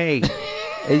drive away.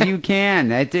 You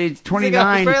can. At age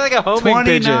 29. He's probably like a homing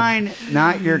 29,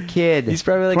 not your kid. He's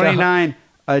probably like 29,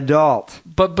 adult.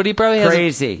 But he probably has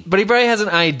Crazy. But he probably has an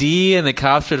ID, and the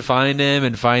cops would find him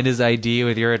and find his ID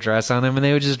with your address on him, and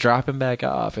they would just drop him back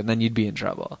off, and then you'd be in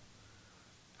trouble.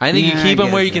 I think you keep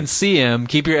him where you can see him,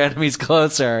 keep your enemies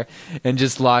closer, and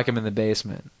just lock him in the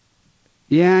basement.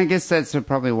 Yeah, I guess that's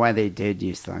probably why they did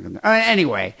use to lock him.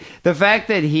 Anyway, the fact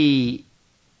that he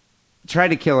tried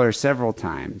to kill her several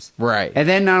times. Right. And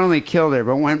then not only killed her,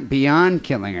 but went beyond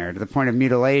killing her to the point of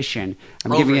mutilation.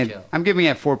 I'm giving it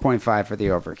 4.5 for the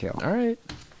overkill. All right.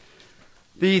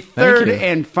 The third you.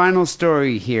 and final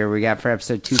story here we got for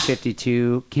episode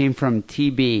 252 came from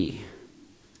TB.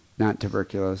 Not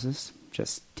tuberculosis,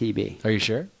 just TB. Are you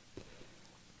sure?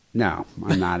 No,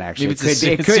 I'm not actually. Maybe it's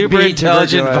it a could super be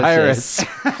intelligent tuberculosis.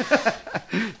 virus.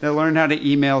 They learned how to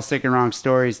email sick and wrong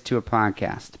stories to a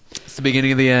podcast. It's the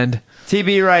beginning of the end.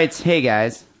 TB writes, "Hey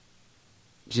guys,"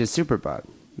 she's a superbug.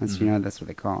 That's that's what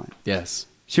they call it. Yes.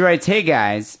 She writes, "Hey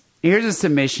guys, here's a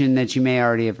submission that you may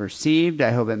already have received.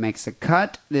 I hope it makes a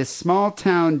cut. This small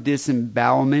town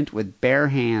disembowelment with bare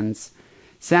hands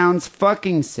sounds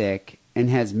fucking sick and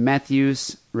has meth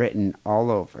use written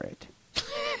all over it.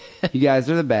 You guys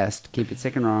are the best. Keep it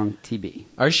sick and wrong, TB."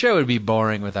 Our show would be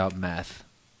boring without meth.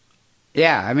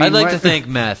 Yeah, I mean, I'd like to thank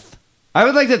meth. I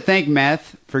would like to thank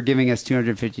Meth for giving us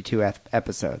 252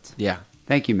 episodes. Yeah.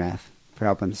 Thank you, Meth, for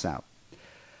helping us out.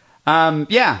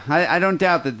 Yeah, I don't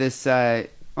doubt that this, well,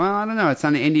 I don't know, it's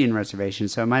on an Indian reservation,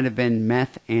 so it might have been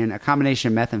meth and a combination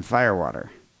of meth and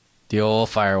firewater. The old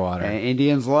firewater.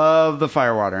 Indians love the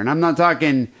firewater, and I'm not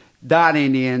talking dot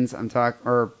Indians,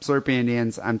 or Slurpee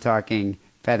Indians, I'm talking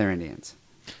feather Indians.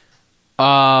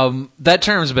 That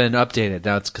term's been updated.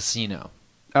 Now it's casino.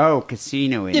 Oh,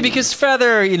 casino Indians. Yeah, because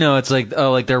feather, it's like,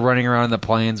 like they're running around in the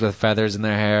plains with feathers in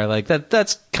their hair. Like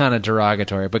that's kind of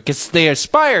derogatory, but they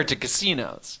aspire to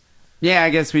casinos. Yeah, I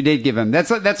guess we did give them.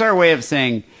 That's our way of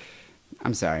saying,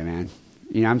 I'm sorry, man.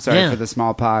 I'm sorry for the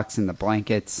smallpox and the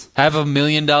blankets. Have $1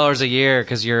 million a year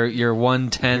because you're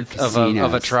 1/10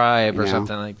 of a tribe or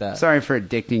something like that. Sorry for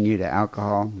addicting you to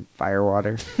alcohol and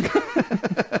firewater.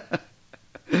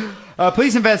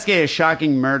 Police investigate a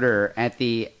shocking murder at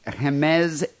the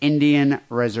Jemez Indian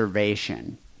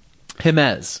Reservation.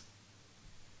 Jemez.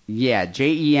 Yeah,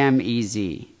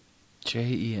 Jemez.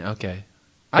 Okay.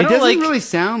 It doesn't really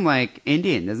sound like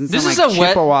Indian. It doesn't sound This like is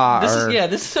Chippewa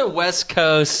this is a West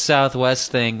Coast, Southwest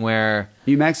thing where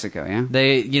New Mexico, yeah?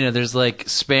 they, there's like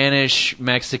Spanish,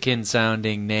 Mexican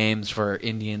sounding names for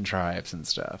Indian tribes and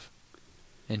stuff.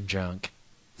 And junk.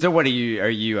 So what are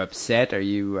you upset? Are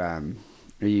you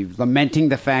lamenting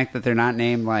the fact that they're not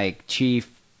named like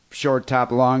Chief Short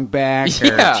Top Longback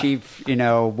or Chief,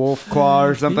 Wolf Claw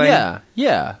or something?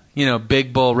 Yeah.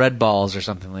 Big Bull Red Balls or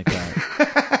something like that.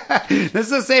 This is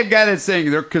the same guy that's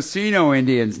saying they're casino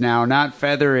Indians now, not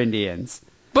feather Indians.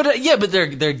 But but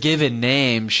their given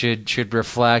name should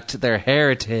reflect their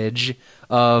heritage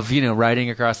of riding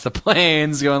across the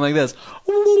plains, going like this.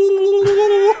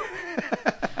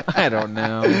 I don't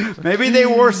know. Maybe they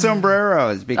wore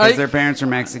sombreros because their parents were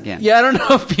Mexican. Yeah, I don't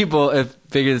know if people have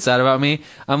figured this out about me.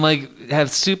 I'm like,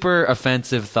 have super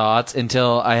offensive thoughts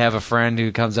until I have a friend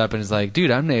who comes up and is like,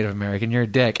 dude, I'm Native American, you're a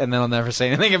dick. And then I'll never say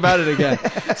anything about it again.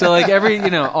 So like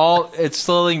it's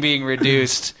slowly being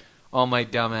reduced, all my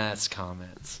dumbass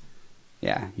comments.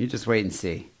 Yeah, you just wait and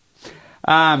see.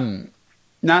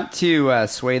 Not to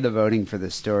sway the voting for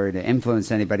this story, to influence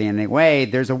anybody in any way,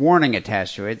 there's a warning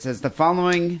attached to it. It says the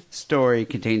following story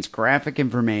contains graphic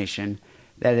information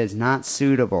that is not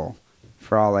suitable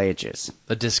for all ages.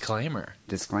 A disclaimer.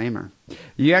 Disclaimer.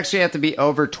 You actually have to be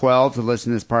over 12 to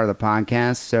listen to this part of the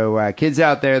podcast. So kids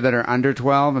out there that are under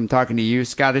 12, I'm talking to you,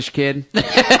 Scottish kid.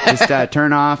 Just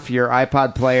turn off your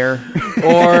iPod player.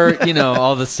 Or,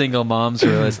 all the single moms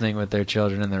who are listening with their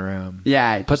children in the room.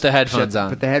 Yeah. Put the headphones on.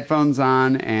 Put the headphones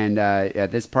on, and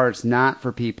this part's not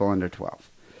for people under 12.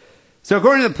 So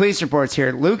according to the police reports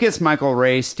here, Lucas Michael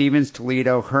Ray, Stevens,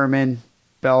 Toledo, Herman,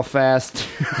 Belfast,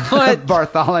 What?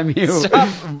 Bartholomew,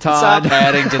 Todd. Stop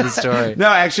adding to the story. No,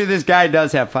 actually, this guy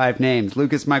does have 5 names.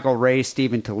 Lucas Michael Ray,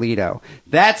 Stephen Toledo.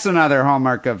 That's another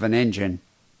hallmark of an engine.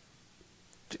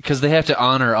 Because they have to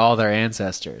honor all their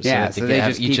ancestors. Yeah, so so they have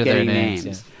just each keep of their getting names.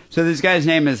 names. So this guy's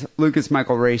name is Lucas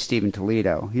Michael Ray Stephen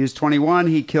Toledo. He was 21.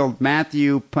 He killed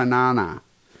Matthew Panana.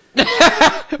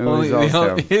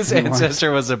 His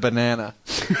ancestor was a banana.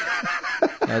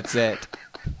 That's it.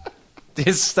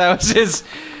 That was his.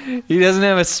 He doesn't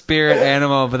have a spirit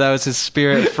animal, but that was his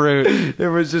spirit fruit. It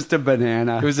was just a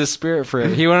banana. It was a spirit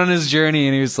fruit. He went on his journey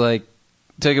and he was like,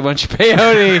 took a bunch of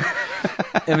peyote,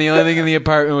 and the only thing in the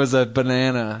apartment was a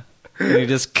banana. And he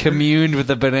just communed with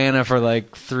the banana for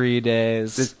like 3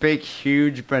 days. This big,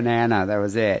 huge banana. That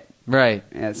was it. Right.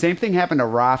 Yeah, same thing happened to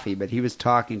Rafi, but he was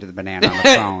talking to the banana on the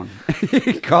phone.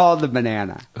 He called the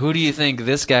banana. Who do you think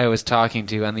this guy was talking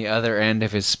to on the other end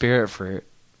of his spirit fruit?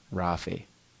 Rafi.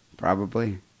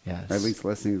 Probably. Yes. Or at least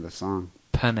listening to the song.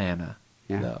 Panana.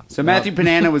 Yeah. No. So Matthew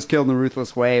Panana was killed in a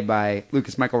ruthless way by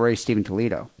Lucas Michael Ray Stephen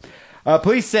Toledo.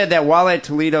 Police said that while at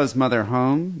Toledo's mother's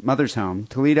home,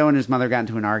 Toledo and his mother got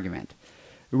into an argument,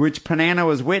 which Panana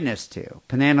was witness to.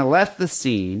 Panana left the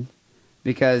scene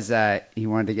because he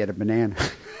wanted to get a banana.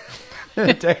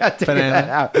 Take banana.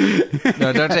 Out.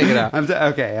 No, don't take it out.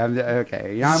 Okay. I'm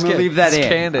going to leave that in.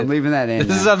 Candid. I'm leaving that in.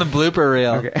 This is on the blooper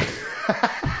reel. Okay.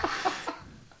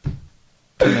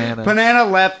 Panana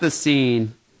left the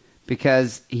scene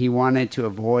because he wanted to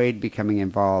avoid becoming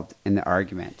involved in the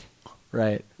argument.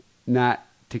 Right. Not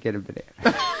to get a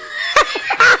banana.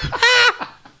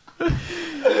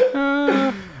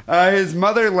 His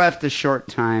mother left a short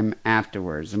time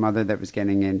afterwards, the mother that was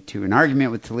getting into an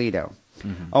argument with Toledo.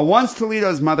 Mm-hmm. Once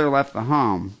Toledo's mother left the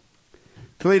home,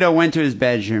 Toledo went to his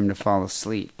bedroom to fall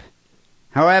asleep.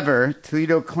 However,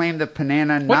 Toledo claimed that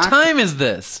Panana What time is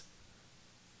this?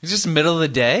 It's just middle of the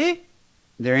day?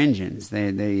 They're engines.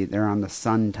 They're on the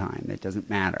sun time. It doesn't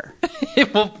matter.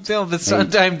 Well, the sun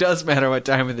time does matter what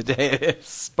time of the day it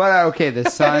is. But okay, the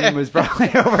sun was probably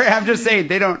over. I'm just saying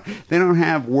they don't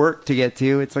have work to get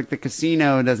to. It's like the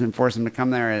casino doesn't force them to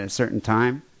come there at a certain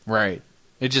time. Right.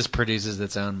 It just produces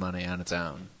its own money on its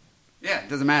own. Yeah, it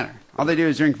doesn't matter. All they do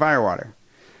is drink firewater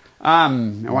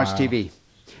and watch TV.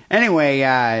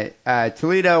 Anyway,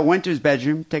 Toledo went to his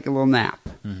bedroom, take a little nap.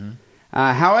 Mm-hmm.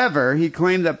 However, he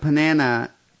claimed that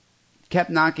Panana kept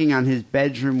knocking on his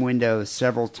bedroom window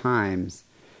several times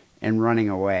and running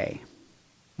away.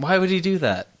 Why would he do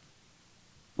that?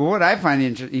 Well, what I find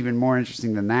even more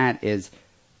interesting than that is,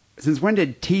 since when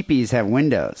did teepees have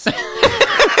windows?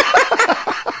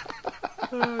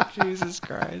 Oh, Jesus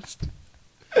Christ.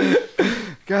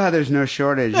 God, there's no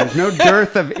shortage. There's no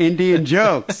dearth of Indian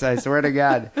jokes, I swear to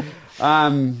God.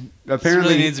 Apparently, this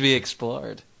really needs to be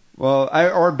explored. Well,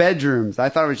 or bedrooms. I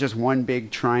thought it was just one big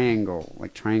triangle,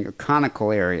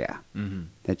 conical area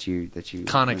that you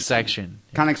conic section.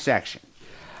 Conic section.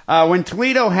 When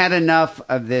Toledo had enough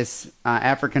of this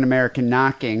African American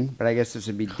knocking, but I guess this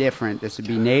would be different. This would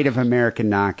be Native American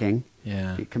knocking.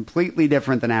 Yeah, completely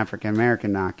different than African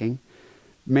American knocking,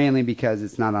 mainly because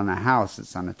it's not on a house;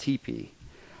 it's on a teepee.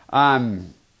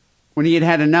 When he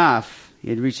had enough, he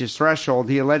had reached his threshold.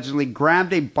 He allegedly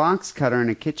grabbed a box cutter and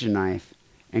a kitchen knife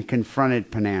and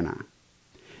confronted Panana.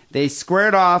 They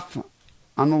squared off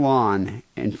on the lawn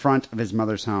in front of his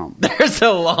mother's home. There's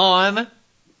a lawn?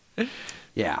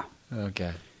 Yeah.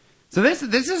 Okay. So this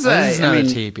is not a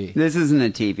teepee. This isn't a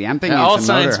teepee. I'm thinking all it's a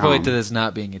signs motorhome. point to this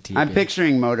not being a teepee. I'm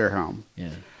picturing motorhome.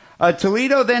 Yeah.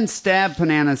 Toledo then stabbed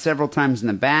Panana several times in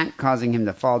the back, causing him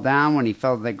to fall down. When he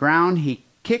fell to the ground, he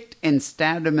kicked and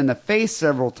stabbed him in the face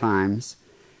several times,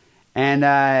 and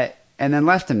then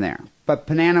left him there. But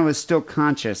Panana was still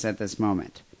conscious at this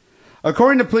moment.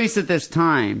 According to police at this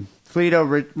time, Toledo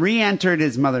re-entered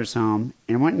his mother's home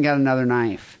and went and got another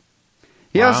knife.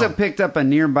 He also picked up a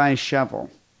nearby shovel.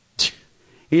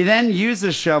 He then used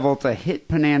the shovel to hit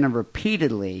Panana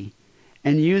repeatedly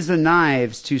and used the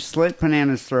knives to slit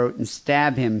Panana's throat and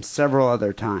stab him several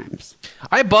other times.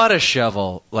 I bought a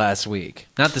shovel last week.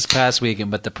 Not this past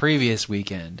weekend, but the previous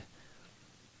weekend.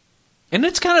 And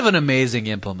it's kind of an amazing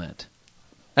implement.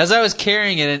 As I was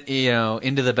carrying it,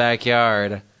 into the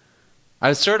backyard,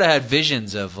 I sort of had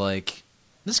visions of,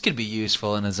 this could be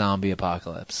useful in a zombie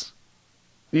apocalypse.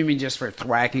 You mean just for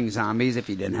thwacking zombies if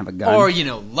you didn't have a gun? Or,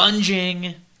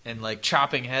 lunging and,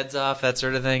 chopping heads off, that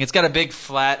sort of thing. It's got a big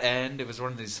flat end. It was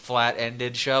one of these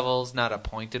flat-ended shovels, not a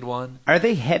pointed one. Are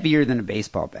they heavier than a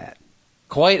baseball bat?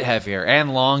 Quite heavier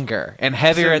and longer and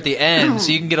heavier at the end,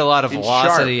 so you can get a lot of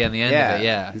velocity on the end of it.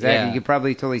 Yeah, exactly. Yeah. You could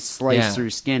probably totally slice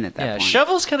through skin at that point.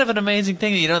 Shovel's kind of an amazing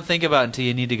thing that you don't think about until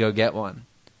you need to go get one.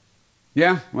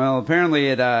 Yeah, well, apparently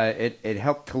it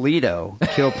helped Toledo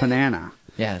kill Panana.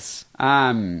 Yes.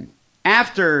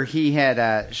 After he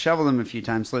had shoveled him a few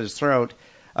times, slit his throat,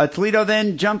 Toledo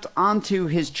then jumped onto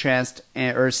his chest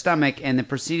or stomach and then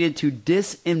proceeded to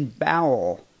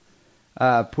disembowel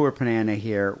poor Panana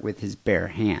here with his bare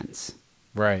hands.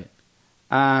 Right.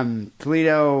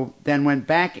 Toledo then went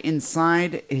back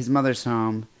inside his mother's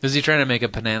home. Was he trying to make a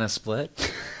banana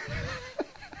split?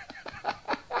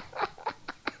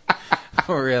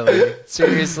 Oh, really?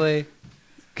 Seriously?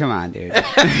 Come on, dude.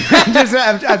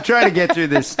 I'm trying to get through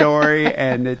this story,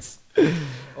 and it's...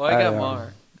 Well, I got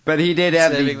more. But he did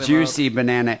have Saving the them juicy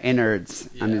banana innards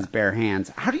on Yeah. his bare hands.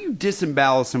 How do you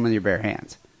disembowel someone with your bare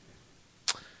hands?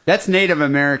 That's Native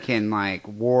American, like,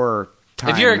 war time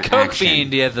If you're a coke action.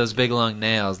 fiend, you have those big long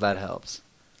nails. That helps.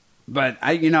 But,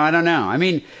 I don't know. I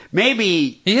mean,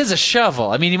 maybe... He has a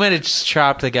shovel. I mean, he might have just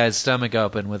chopped the guy's stomach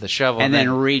open with a shovel. And then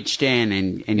reached in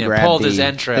and grabbed pulled the, his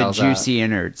entrails the juicy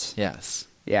innards. Yes.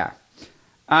 Yeah.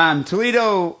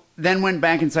 Toledo then went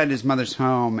back inside his mother's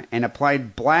home and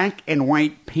applied black and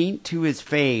white paint to his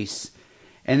face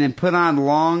and then put on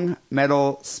long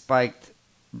metal spiked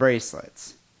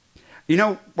bracelets. You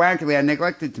know, wackily, I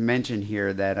neglected to mention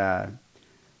here that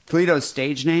Toledo's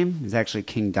stage name is actually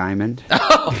King Diamond.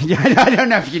 Oh. I don't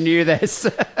know if you knew this.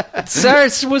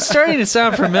 It was starting to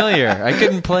sound familiar. I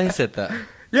couldn't place it, though.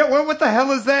 Yeah, what the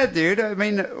hell is that, dude? I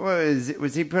mean,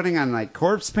 was he putting on, like,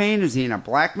 corpse paint? Is he in a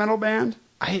black metal band?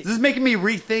 This is making me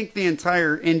rethink the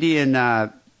entire Indian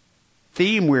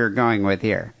theme we're going with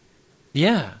here.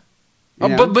 Yeah. You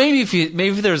know? But maybe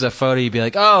if there was a photo, you'd be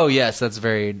like, "Oh, yes, that's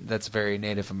very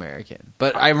Native American."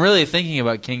 But I'm really thinking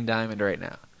about King Diamond right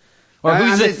now. Or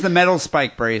it's the metal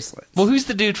spike bracelets. Well, who's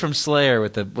the dude from Slayer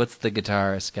with what's the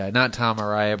guitarist guy? Not Tom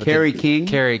Araya, but Kerry King?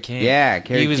 Kerry King. Yeah,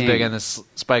 Kerry He was King. big on the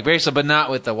spike bracelet, but not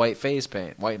with the white face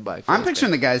paint, white and black face I'm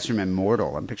picturing paint. the guys from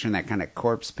Immortal. I'm picturing that kind of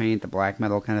corpse paint, the black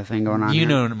metal kind of thing going on You here.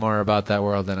 know more about that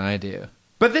world than I do.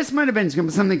 But this might have been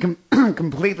something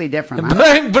completely different.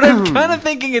 But I'm kind of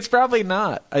thinking it's probably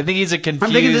not. I think he's a confused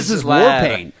I'm thinking this is lad. war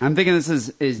paint. I'm thinking this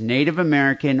is Native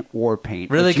American war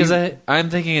paint. Really? Which you- Because I'm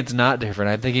thinking it's not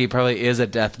different. I think he probably is a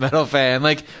death metal fan.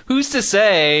 Like, who's to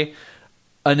say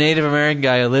a Native American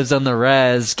guy who lives on the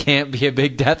res can't be a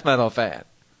big death metal fan?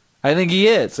 I think he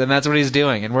is, and that's what he's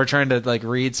doing. And we're trying to like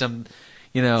read some,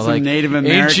 Some like Native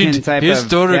American ancient type of-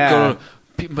 historical. yeah.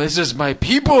 This is my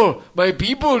people. My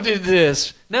people did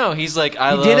this. No, he's like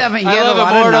I He love. did have a- he I had a love lot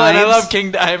of Immortal and I knives. love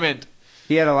King Diamond.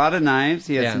 He had a lot of knives.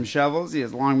 He had Yeah. some shovels. He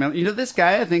has long metal. You know, this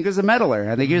guy, I think, was a metaler.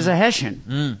 I think he was a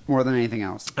Hessian more than anything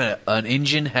else. An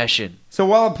Indian Hessian. So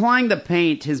while applying the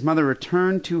paint, his mother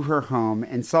returned to her home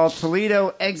and saw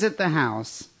Toledo exit the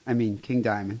house. I mean, King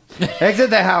Diamond.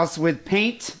 Exit the house with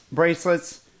paint,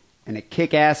 bracelets, and a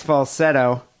kick-ass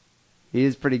falsetto. He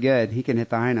is pretty good. He can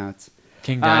hit the high notes.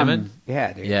 King Diamond.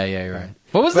 Yeah, dude. Yeah, you're right.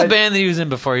 What was the But- band that he was in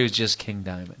before he was just King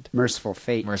Diamond? Merciful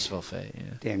Fate. Merciful Fate. Yeah.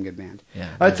 Damn good band.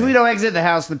 Yeah, Toledo exited the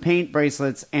house with paint,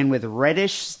 bracelets, and with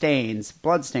reddish stains,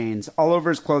 blood stains, all over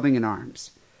his clothing and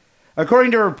arms.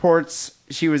 According to reports,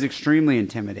 she was extremely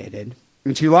intimidated,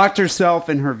 and she locked herself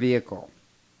in her vehicle.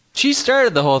 She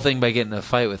started the whole thing by getting in a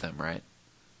fight with him, right?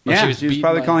 Or Yeah, she was beaten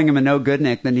probably by- calling him a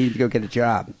no-good-nick that needed to go get a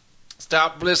job.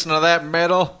 Stop listening to that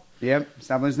metal. Yep,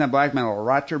 stop listening to that black metal.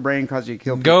 Rot your brain, cause you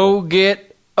kill people. Go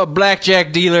get a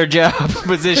blackjack dealer job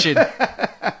position.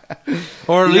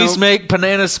 Or at You least know- make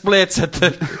banana splits at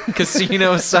the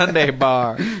casino Sunday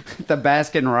bar. the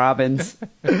Baskin Robbins.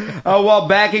 While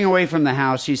backing away from the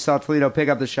house, she saw Toledo pick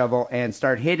up the shovel and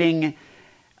start hitting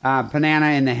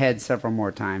Panana in the head several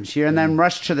more times. She then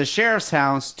rushed to the sheriff's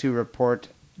house to report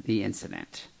the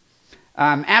incident.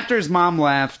 After his mom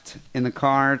left in the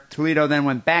car, Toledo then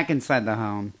went back inside the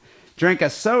home, drank a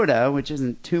soda, which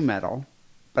isn't too metal,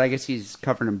 but I guess he's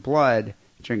covered in blood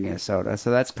drinking a soda, so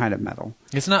that's kind of metal.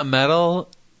 It's not metal.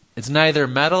 It's neither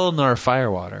metal nor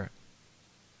firewater.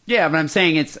 Yeah, but I'm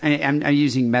saying I'm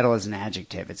using metal as an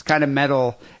adjective. It's kind of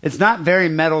metal. It's not very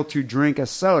metal to drink a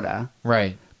soda,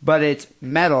 Right. but it's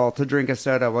metal to drink a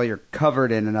soda while you're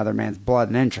covered in another man's blood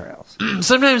and entrails.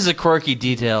 Sometimes the quirky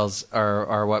details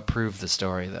are what prove the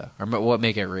story, though, or what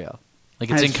make it real. Like,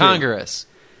 it's That's true. incongruous.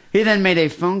 He then made a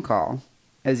phone call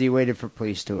as he waited for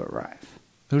police to arrive.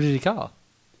 Who did he call?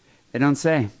 They don't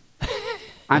say.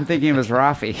 I'm thinking it was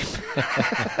Rafi.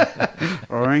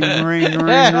 Ring, ring,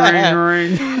 ring, ring,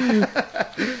 ring.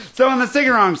 So on the Sick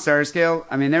and Wrong star scale,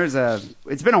 I mean,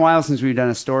 it's been a while since we've done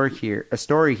a story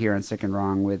here on Sick and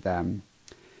Wrong with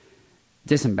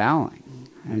disemboweling.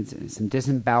 And some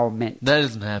disembowelment. That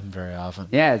doesn't happen very often.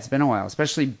 Yeah, it's been a while,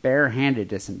 especially barehanded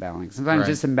disemboweling. Sometimes Right.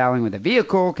 disemboweling with a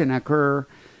vehicle can occur,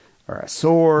 or a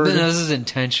sword. No, this is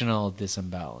intentional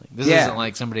disemboweling. This Yeah. isn't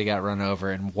like somebody got run over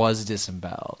and was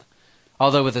disemboweled.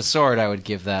 Although with a sword, I would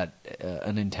give that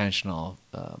an intentional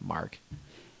mark.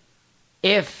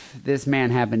 If this man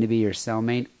happened to be your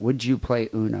cellmate, would you play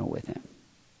Uno with him?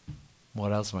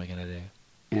 What else am I going to do?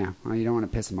 Yeah, well, you don't want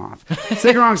to piss him off.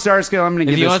 Sick and Wrong star scale, I'm going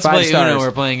to If give he this wants to 5 play stars. Uno,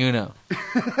 we're playing Uno.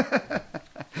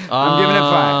 I'm giving it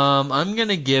 5. I'm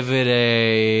gonna give it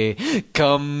a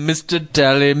come, Mr.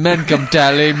 Tallyman, come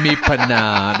tally me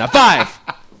banana. 5.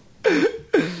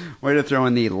 Way to throw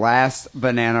in the last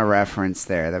banana reference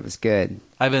there. That was good.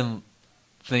 I've been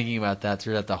thinking about that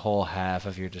throughout the whole half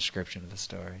of your description of the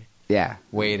story. Yeah.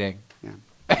 Waiting. Yeah.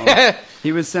 Well,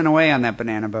 he was sent away on that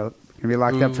banana boat. Gonna be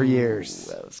locked up for years.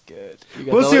 That was good.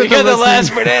 We'll see what You got the the last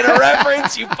listening- banana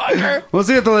reference, you fucker. We'll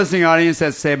see what the listening audience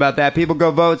has to say about that. People go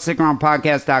vote,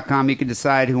 SickandWrongPodcast.com. You can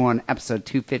decide who won episode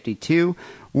 252.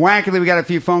 Wackily, we got a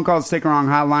few phone calls, Sick and Wrong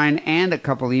hotline, and a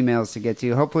couple emails to get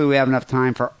to. Hopefully we have enough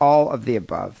time for all of the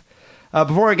above.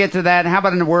 Before I get to that, how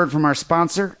about a word from our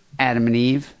sponsor,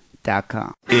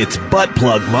 AdamandEve.com. It's Butt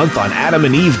Plug Month on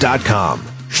AdamandEve.com.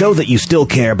 Show that you still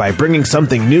care by bringing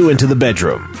something new into the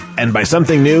bedroom. And by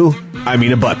something new, I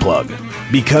mean a butt plug.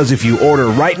 Because if you order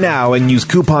right now and use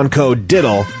coupon code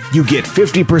DIDDLE, you get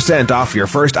 50% off your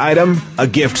first item, a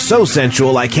gift so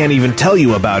sensual I can't even tell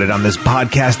you about it on this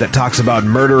podcast that talks about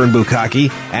murder and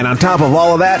bukkake, and on top of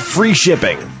all of that, free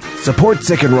shipping. Support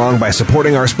Sick and Wrong by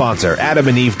supporting our sponsor,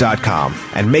 AdamandEve.com,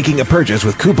 and making a purchase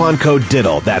with coupon code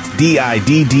DIDDLE. That's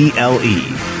DIDDLE.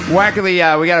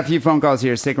 Wackily, we got a few phone calls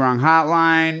here. Sick and Wrong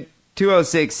hotline,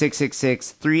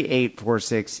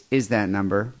 206-666-3846 is that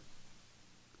number.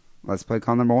 Let's play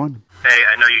call number 1. Hey,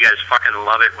 I know you guys fucking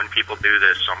love it when people do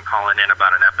this, so I'm calling in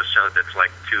about an episode that's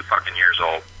like 2 fucking years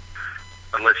old.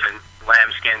 But listen,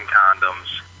 lambskin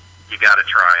condoms, you gotta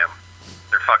try them.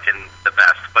 They're fucking the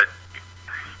best, but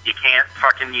you can't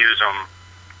fucking use them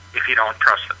if you don't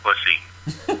trust the pussy.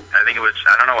 I think it was,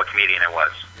 I don't know what comedian it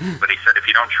was, but he said, if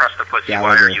you don't trust the pussy,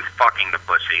 why are you fucking the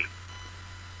pussy?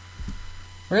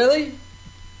 Really?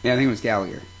 Yeah, I think it was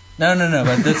Gallagher. No,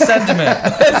 but the sentiment.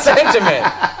 The sentiment.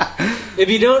 If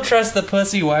you don't trust the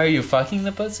pussy, why are you fucking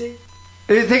the pussy?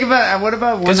 Think about, what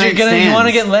about one night stands? Because you want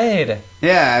to get laid.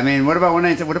 Yeah, I mean, what about one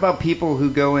night stands? What about people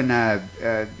who go and,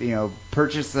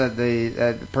 purchase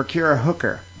procure a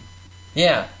hooker?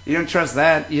 Yeah. You don't trust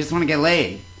that. You just want to get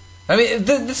laid. I mean,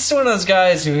 this is one of those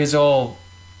guys who his whole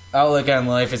outlook on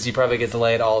life is he probably gets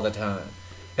laid all the time.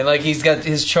 And, like, he's got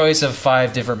his choice of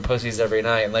 5 different pussies every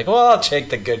night. And, like, well, I'll take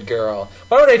the good girl.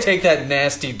 Why would I take that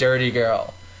nasty, dirty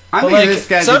girl? I think this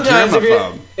guy's a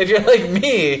germaphobe. If you're like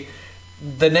me,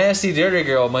 the nasty, dirty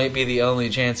girl might be the only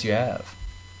chance you have.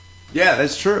 Yeah,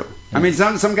 that's true. I mean,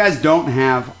 some guys don't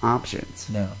have options.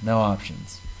 No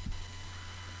options.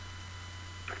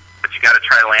 But you gotta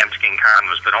try lambskin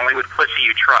condoms, but only with pussy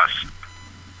you trust.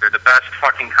 They're the best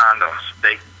fucking condoms.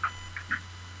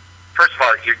 First of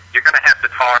all, you're gonna have to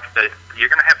talk the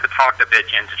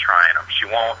bitch into trying them. She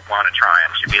won't want to try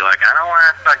them. She'll be like, I don't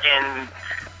want fucking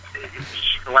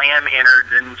lamb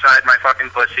innards inside my fucking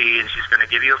pussy, and she's gonna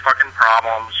give you a fucking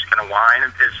problem. She's gonna whine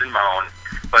and piss and moan.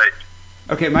 But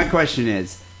okay, my question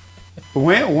is,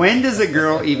 when does a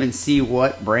girl even see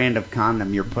what brand of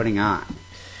condom you're putting on?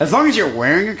 As long as you're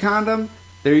wearing a condom,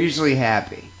 they're usually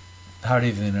happy. How do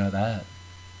you know that?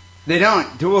 They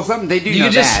don't. Well, something they do. You know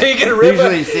can just that. you can rip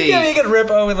usually see. Yeah, you can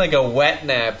rip open like a wet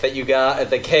nap that you got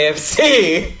at the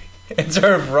KFC and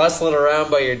sort of rustle it around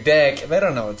by your dick. They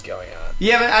don't know what's going on.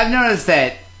 Yeah, but I've noticed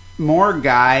that more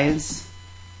guys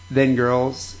than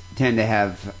girls tend to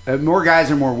have more guys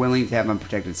are more willing to have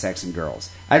unprotected sex than girls.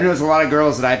 I've noticed a lot of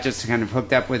girls that I've just kind of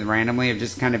hooked up with randomly have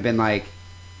just kind of been like,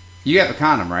 "You have a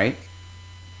condom, right?"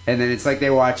 And then it's like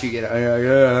they watch you get,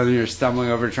 you're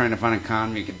stumbling over trying to find a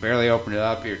condom. You can barely open it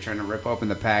up. You're trying to rip open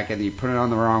the packet. Then you put it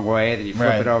on the wrong way. Then you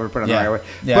flip it over, put it on the right way.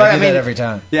 Yeah, but I do that every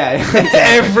time. Yeah,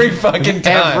 every fucking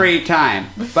time. Every time.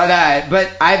 But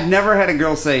I've never had a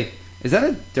girl say, "Is that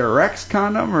a Durex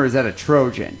condom or is that a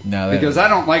Trojan?" No, because I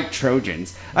don't like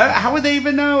Trojans. How would they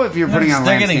even know if you're putting on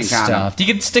They're lambskin getting condom? stuffed. You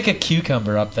could stick a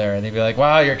cucumber up there and they'd be like,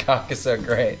 "Wow, your cock is so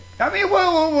great." I mean,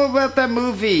 what about that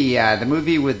movie? The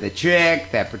movie with the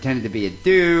chick that pretended to be a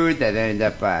dude that ended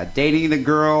up dating the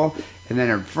girl, and then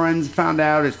her friends found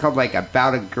out. It's called like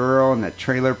About a Girl in the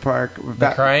Trailer Park.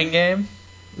 The Crying Game?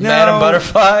 No. Madam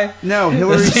Butterfly? No,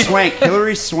 Hilary Swank.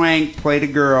 Hilary Swank played a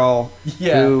girl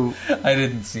who... I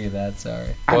didn't see that,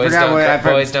 sorry. I Boys forgot don't what...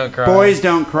 Boys Don't Cry. Boys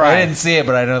Don't Cry. I didn't see it,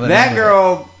 but I know the that name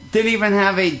girl didn't even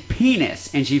have a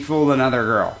penis, and she fooled another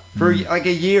girl for like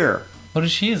a year. What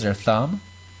does she use? Her thumb?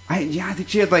 I think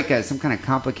she had like some kind of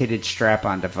complicated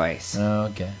strap-on device. Oh,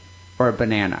 okay. Or a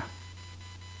banana.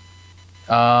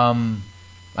 I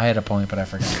had a point, but I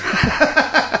forgot.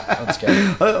 Let's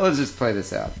go. Let's just play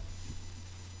this out.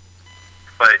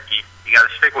 But you got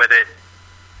to stick with it.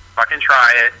 Fucking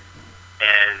try it,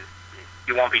 and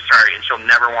you won't be sorry. And she'll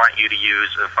never want you to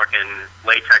use a fucking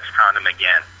latex condom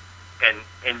again.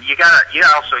 and you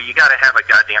gotta have a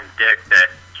goddamn dick that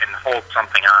can hold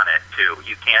something on it too.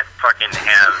 You can't fucking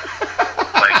have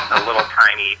like a little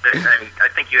tiny. I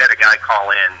think you had a guy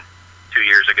call in 2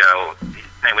 years ago.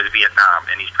 His name was Vietnam,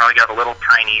 and he's probably got a little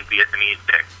tiny Vietnamese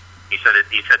dick. He said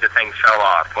the thing fell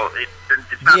off. Well,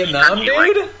 it's not Vietnam,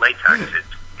 stretchy dude? like latex.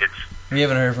 It's We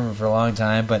haven't heard from him for a long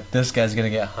time, but this guy's gonna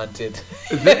get hunted.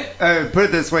 Put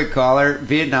it this way, caller.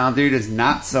 Vietnam dude is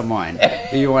not someone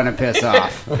you want to piss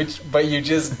off. But you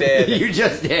just did. You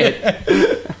just did.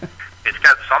 it's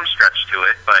got some stretch to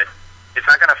it, but it's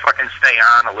not gonna fucking stay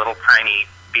on a little tiny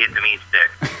Vietnamese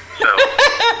dick. So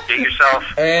get yourself.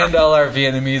 And all our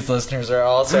Vietnamese listeners are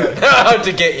also out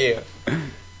to get you.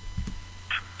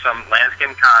 Some lambskin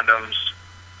condoms.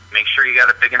 Make sure you got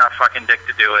a big enough fucking dick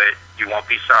to do it. You won't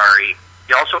be sorry.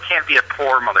 You also can't be a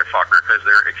poor motherfucker because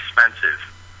they're expensive.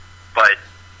 But,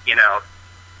 you know,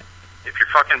 if you're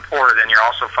fucking poor, then you're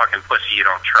also fucking pussy you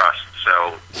don't trust.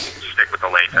 So stick with the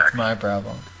latex. That's my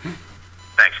problem.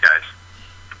 Thanks, guys.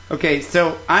 Okay,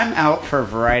 so I'm out for a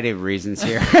variety of reasons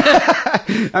here.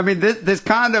 I mean, this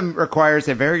condom requires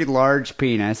a very large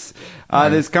penis.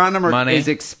 This condom Money. is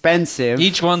expensive.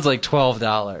 Each one's like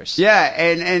 $12. Yeah,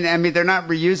 and I mean, they're not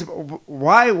reusable.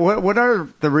 Why? What are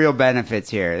the real benefits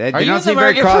here? They Are you don't in the seem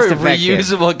very market cost for effective.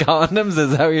 reusable condoms?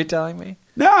 Is that what you're telling me?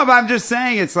 No, but I'm just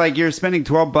saying it's like you're spending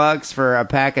 $12 for a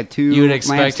pack of 2 You would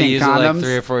expect to lambskin use condoms. it like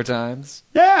 3 or 4 times?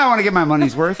 Yeah, I want to get my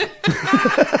money's worth.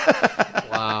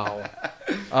 Wow.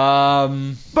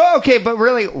 But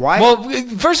really, why? Well,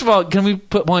 first of all, can we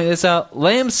point this out?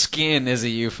 Lamb skin is a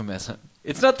euphemism.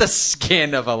 It's not the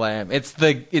skin of a lamb. It's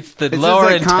the it's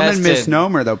lower just a common intestine.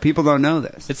 misnomer, though. People don't know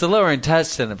this. It's the lower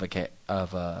intestine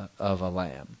of a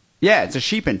lamb. Yeah, it's a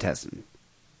sheep intestine,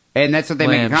 and that's what they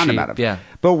make a Lamb condom sheep, out of. yeah.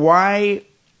 But why?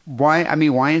 I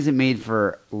mean, why is it made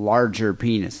for larger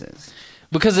penises?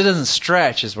 Because it doesn't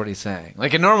stretch, is what he's saying.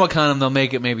 Like a normal condom, they'll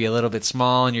make it maybe a little bit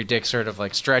small, and your dick sort of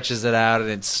like stretches it out, and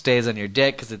it stays on your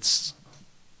dick because it's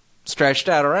stretched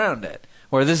out around it.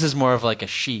 Where this is more of like a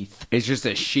sheath. It's just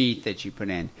a sheath that you put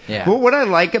in. Yeah. But what I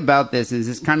like about this is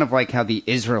it's kind of like how the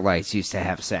Israelites used to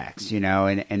have sex, you know,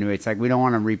 and it's like we don't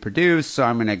want to reproduce, so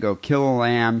I'm going to go kill a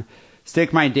lamb,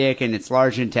 stick my dick in its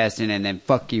large intestine, and then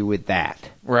fuck you with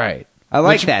that. Right. I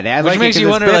like that. I Which like makes it 'cause you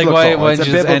it's wonder, like, biblical. why It's a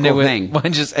just end it biblical with thing. why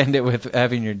just end it with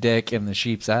having your dick in the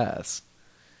sheep's ass?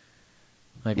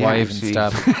 Like, Yeah, why even see.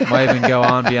 stop? Why even go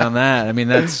on beyond that? I mean,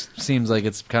 that seems like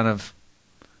it's kind of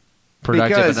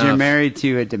productive Because enough. you're married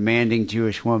to a demanding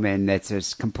Jewish woman that's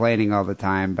just complaining all the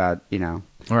time about, you know,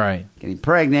 Right. getting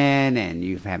pregnant and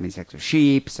you having sex with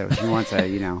sheep. So she wants a,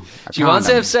 you know, a She wants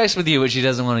to condom. have sex with you, but she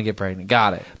doesn't want to get pregnant.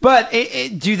 Got it. But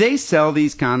do they sell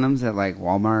these condoms at like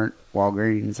Walmart,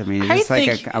 Walgreens? I mean, is this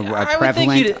like I a would think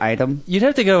prevalent item? You'd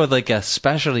have to go with like a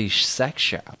specialty sex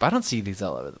shop. I don't see these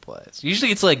all over the place.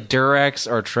 Usually it's like Durex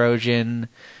or Trojan.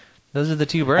 Those are the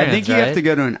two brands, I think you right? have to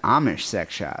go to an Amish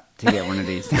sex shop to get one of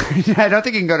these. I don't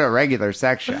think you can go to a regular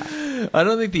sex shop. I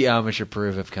don't think the Amish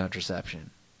approve of contraception.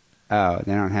 Oh,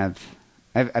 they don't have.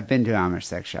 I've been to an Amish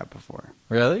sex shop before.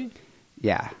 Really?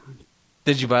 Yeah,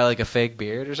 Did you buy like a fake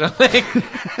beard or something?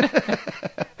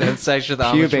 Have sex with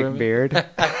Amish pubic women? beard.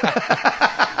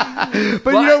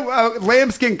 But you know,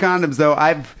 lambskin condoms though.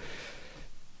 I've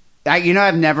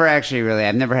never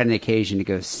had an occasion to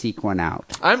go seek one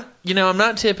out. I'm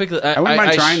not typically. I wouldn't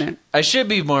mind trying it. I should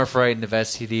be more frightened of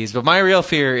STDs, but my real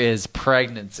fear is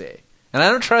pregnancy, and I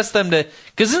don't trust them to.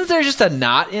 Because isn't there just a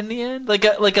knot in the end? Like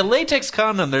a latex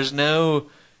condom, there's no.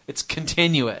 It's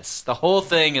continuous. The whole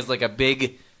thing is like a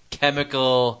big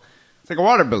chemical It's like a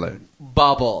water balloon.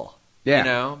 bubble. Yeah. You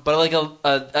know, but like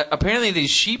apparently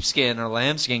these sheepskin or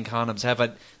lambskin condoms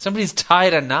have somebody's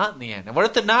tied a knot in the end. And what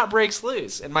if the knot breaks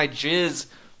loose and my jizz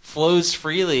flows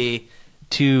freely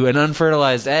to an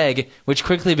unfertilized egg, which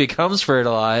quickly becomes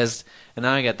fertilized, and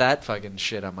now I got that fucking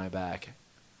shit on my back.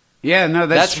 Yeah, no,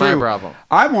 that's my true. problem.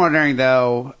 I'm wondering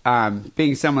though,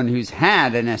 being someone who's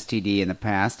had an STD in the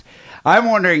past, I'm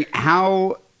wondering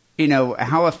how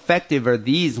effective are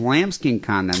these lambskin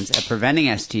condoms at preventing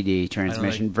STD transmission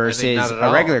I think versus not at a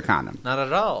all. regular condom? Not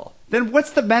at all. Then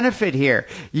what's the benefit here?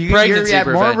 You're Pregnancy at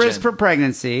more prevention. risk for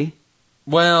pregnancy.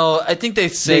 Well, I think they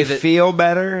say They that feel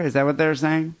better. Is that what they're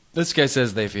saying? this guy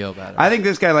says they feel better. I think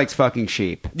this guy likes fucking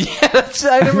sheep. yeah,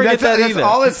 I never get that that's either.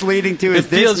 all it's leading to. It Is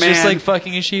this feels man just like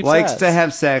fucking a sheep's likes ass. to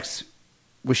have sex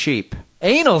with sheep.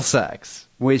 Anal sex.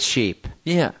 With sheep.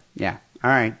 Yeah. Yeah. All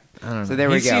right. I don't know. So there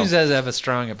he we go. seems to have a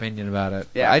strong opinion about it.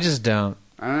 Yeah. I just don't.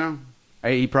 I don't know.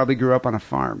 He probably grew up on a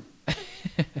farm.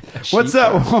 What's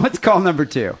up? What's call number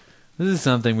 2? This is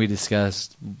something we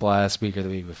discussed last week or the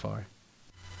week before.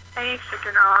 Hey, Sick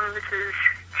and Wrong. This is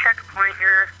Checkpoint,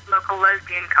 your local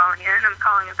lesbian, calling in. I'm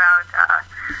calling about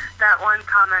that one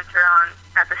commenter on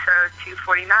episode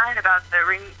 249 about the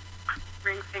ring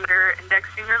finger, index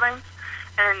finger length,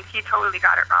 and he totally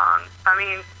got it wrong. I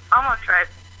mean, almost right.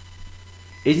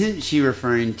 Isn't she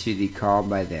referring to the call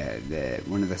by the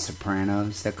one of the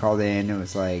Sopranos that called in? It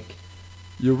was like,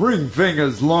 your ring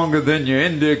finger's longer than your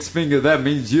index finger. That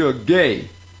means you're gay.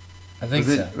 I think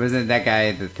Wasn't that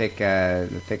guy the thick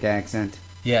accent?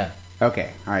 Yeah.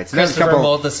 Okay, all right. So Christopher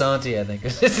Moltisanti, I think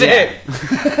is his name.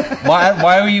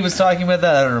 Why he was talking about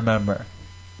that, I don't remember.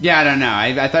 Yeah, I don't know.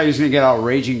 I thought he was going to get all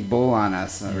Raging Bull on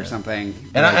us or something.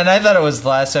 And I thought it was the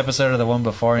last episode or the one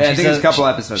before. And I think it was a couple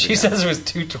episodes She ago. says it was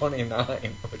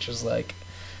 229, which was like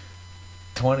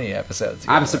 20 episodes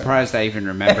ago. I'm surprised I even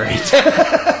remember it.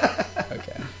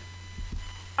 Okay.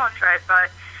 Almost right, but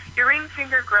your ring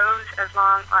finger grows as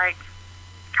long, like,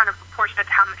 kind of proportionate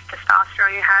to how much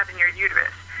testosterone you have in your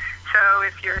uterus. So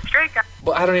if you're a straight guy...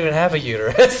 Well, I don't even have a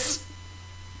uterus.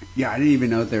 Yeah, I didn't even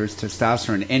know there was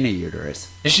testosterone in a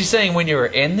uterus. Is she saying when you were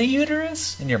in the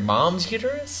uterus? In your mom's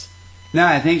uterus? No,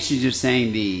 I think she's just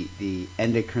saying the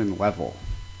endocrine level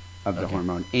of the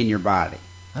hormone in your body.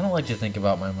 I don't like to think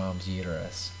about my mom's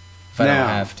uterus. If I don't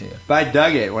have to. But I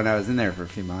dug it when I was in there for a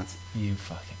few months. You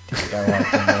fucking dick. I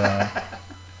walked into that.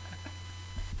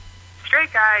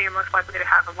 Straight guy, you're most likely to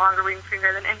have a longer ring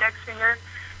finger than index finger.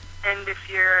 And if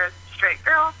you're a straight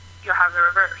girl, you'll have the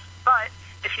reverse. But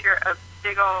if you're a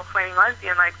big old flaming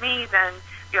lesbian like me, then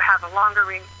you'll have a longer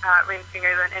ring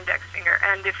finger than index finger.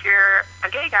 And if you're a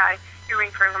gay guy, your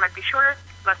ring finger might be shorter,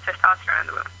 less testosterone in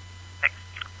the womb. Thanks.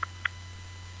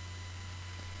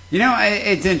 You know,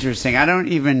 it's interesting. I don't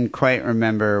even quite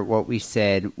remember what we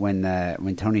said when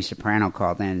Tony Soprano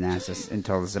called in and asked us and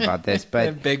told us about this.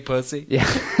 But big pussy. Yeah.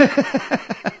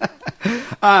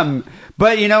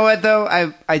 But you know what though?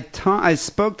 I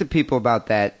spoke to people about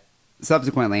that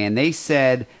subsequently, and they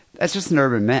said that's just an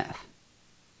urban myth.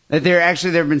 That there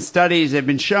have been studies that have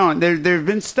been shown. There have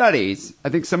been studies. I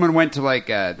think someone went to like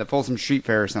the Folsom Street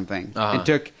Fair or something and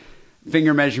took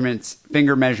finger measurements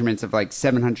of like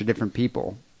 700 different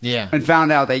people. Yeah. And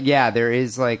found out that there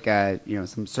is like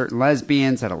some certain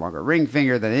lesbians had a longer ring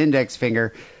finger than index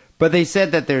finger, but they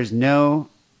said that there's no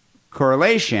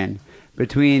correlation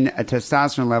between a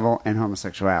testosterone level and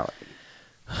homosexuality.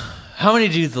 How many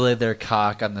dudes laid their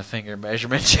cock on the finger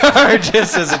measurement chart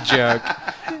just as a joke?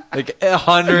 Like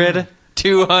 100,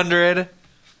 200?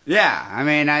 Yeah, I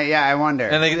mean, I wonder.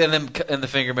 And the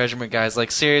finger measurement guy's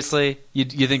like, seriously?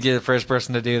 You think you're the first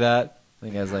person to do that?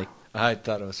 And the guy's like, I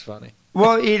thought it was funny.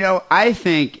 Well, I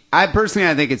think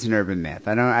it's an urban myth.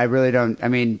 I really don't. I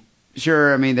mean,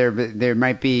 sure. I mean, there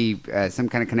might be some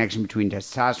kind of connection between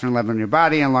testosterone level in your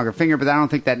body and a longer finger, but I don't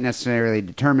think that necessarily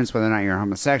determines whether or not you're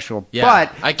homosexual. Yeah,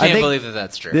 but I can't believe that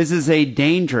that's true. This is a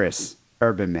dangerous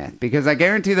urban myth because I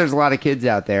guarantee there's a lot of kids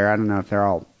out there. I don't know if they're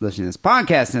all listening to this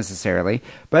podcast necessarily,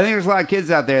 but I think there's a lot of kids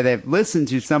out there that have listened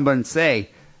to someone say,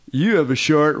 "You have a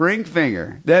short ring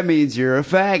finger. That means you're a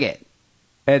faggot."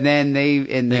 And then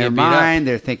in their mind,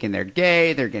 they're thinking they're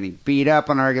gay. They're getting beat up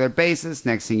on a regular basis.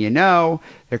 Next thing you know,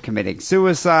 they're committing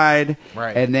suicide.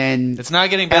 Right. And then it's not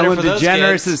getting better Ellen for those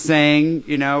DeGeneres kids. is saying,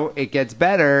 it gets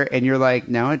better. And you're like,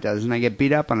 no, it doesn't. I get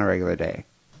beat up on a regular day.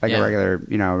 Like a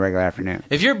regular afternoon.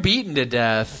 If you're beaten to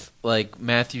death like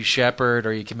Matthew Shepard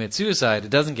or you commit suicide, it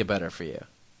doesn't get better for you.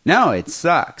 No, it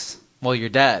sucks. Well, you're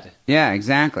dead. Yeah,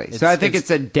 exactly. So I think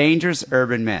it's a dangerous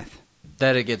urban myth.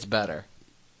 That it gets better.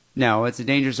 No, it's a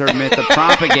dangerous urban myth to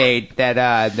propagate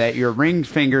that your ring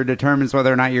finger determines whether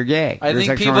or not you're gay. I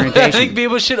think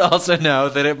people should also know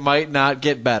that it might not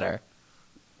get better.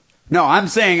 No, I'm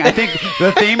saying I think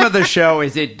the theme of the show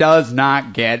is it does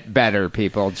not get better,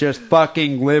 people. Just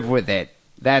fucking live with it.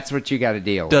 That's what you got to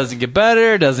deal with. Doesn't get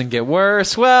better, doesn't get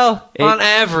worse. Well, on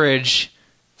average,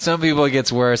 some people it gets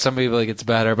worse, some people it gets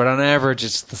better, but on average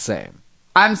it's the same.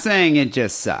 I'm saying it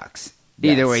just sucks.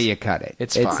 Either way you cut it.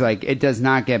 It's fine. Like, it does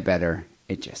not get better.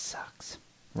 It just sucks.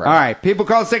 Right. All right. People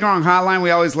call Sick and Wrong Hotline. We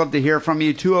always love to hear from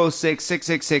you.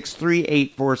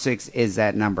 206-666-3846 is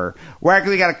that number. We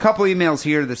actually got a couple emails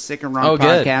here to the Sick and Wrong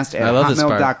podcast at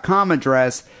hotmail.com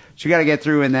address. So you got to get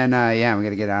through, and then, we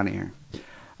got to get out of here.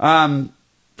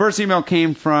 First email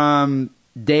came from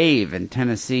Dave in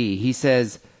Tennessee. He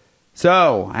says,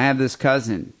 so, I have this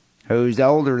cousin who's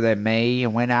older than me,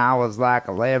 and when I was like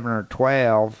 11 or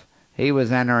 12... he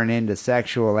was entering into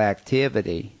sexual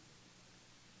activity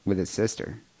with his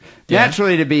sister. Yeah.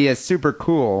 Naturally, to be super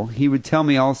cool, he would tell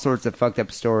me all sorts of fucked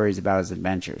up stories about his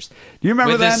adventures. Do you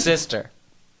remember that? With his sister.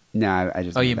 No, I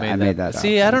just Oh, you I made that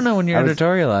See, up. I don't know when you're I was-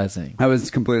 editorializing. I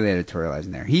was completely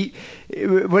editorializing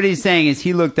there. What he's saying is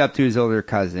he looked up to his older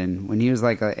cousin when he was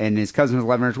and his cousin was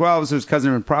 11 or 12, so his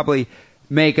cousin would probably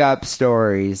make up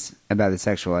stories about his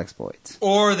sexual exploits.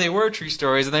 Or they were true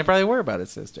stories, and they probably were about his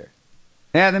sister.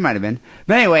 Yeah, they might have been.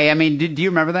 But anyway, I mean, do you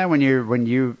remember that when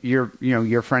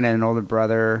your friend had an older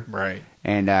brother, Right.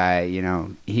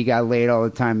 and he got laid all the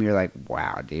time? You're like,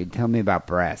 wow, dude, tell me about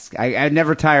breasts. I'd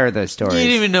never tire of those stories. You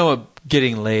didn't even know what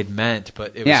getting laid meant,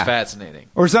 but it was fascinating.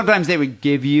 Or sometimes they would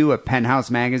give you a Penthouse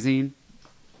magazine.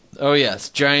 Oh, yes.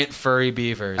 Giant furry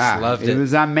beavers. Loved it. It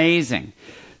was amazing.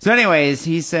 So anyways,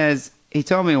 he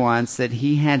told me once that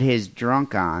he had his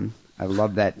drunk on. I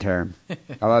love that term.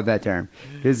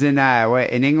 Because in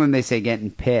England they say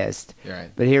getting pissed. Right.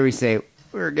 But here we say,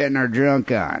 we're getting our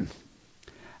drunk on.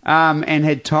 And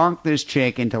had talked this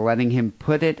chick into letting him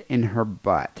put it in her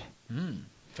butt.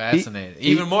 Fascinating.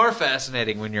 Even more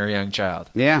fascinating when you're a young child.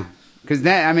 Yeah. Because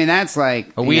that's like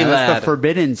A wee that's lad. the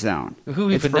forbidden zone. Who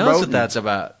It's even knows what verboten. that's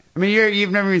about? I mean,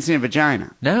 you've never even seen a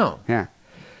vagina. No. Yeah.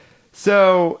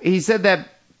 So he said that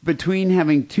between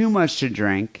having too much to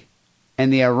drink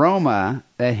and the aroma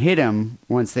that hit him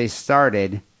once they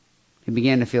started, he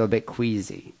began to feel a bit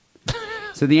queasy.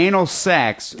 So the anal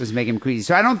sex was making him queasy.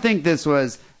 So I don't think this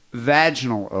was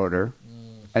vaginal odor.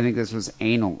 I think this was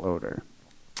anal odor.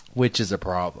 Which is a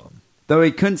problem. Though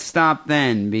he couldn't stop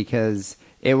then because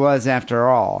it was, after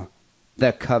all,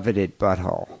 the coveted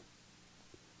butthole.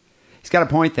 He's got a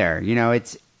point there.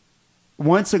 It's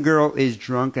once a girl is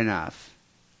drunk enough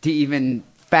to even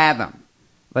fathom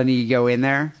letting you go in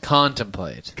there.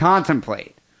 Contemplate.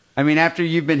 I mean, after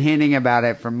you've been hinting about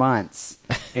it for months,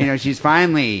 she's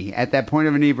finally at that point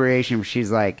of inebriation where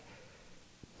she's like,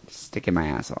 stick in my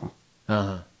asshole.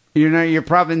 Uh-huh. You're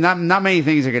probably not many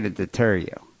things are going to deter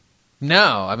you.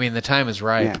 No, I mean, the time is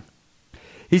ripe. Yeah.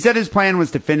 He said his plan was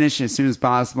to finish as soon as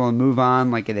possible and move on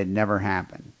like it had never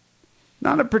happened.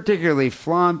 Not a particularly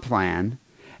flawed plan,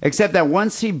 except that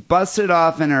once he busted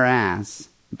off in her ass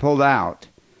and pulled out,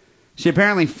 she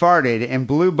apparently farted and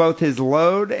blew both his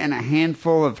load and a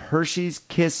handful of Hershey's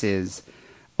Kisses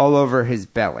all over his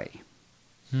belly.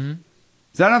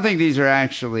 So I don't think these are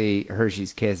actually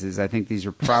Hershey's Kisses. I think these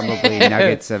are probably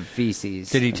nuggets of feces.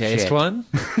 Did he of taste shit. one?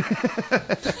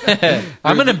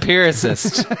 I'm an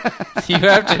empiricist. You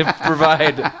have to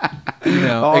provide,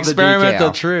 All the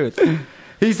experimental detail. truth.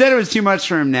 He said it was too much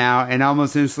for him now and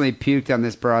almost instantly puked on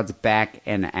this broad's back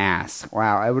and ass.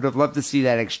 Wow, I would have loved to see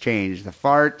that exchange. The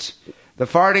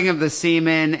farting of the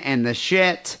semen and the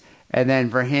shit, and then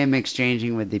for him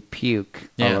exchanging with the puke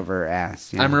all over her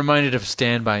ass. I'm reminded of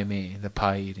Stand By Me, the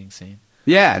pie eating scene.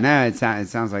 Yeah, no, it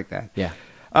sounds like that. Yeah.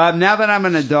 Now that I'm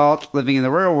an adult living in the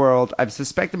real world, I've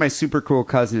suspected my super cool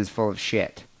cousin is full of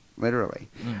shit. Literally.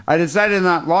 I decided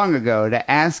not long ago to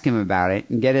ask him about it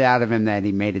and get it out of him that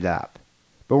he made it up.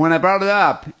 But when I brought it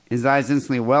up, his eyes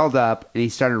instantly welled up and he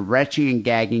started retching and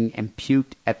gagging and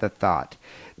puked at the thought.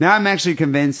 Now I'm actually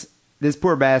convinced this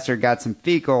poor bastard got some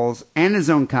fecals and his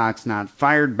own cocksnot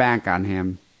fired back on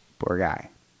him. Poor guy.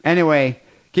 Anyway,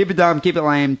 keep it dumb, keep it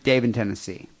lame. Dave in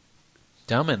Tennessee.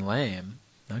 Dumb and lame.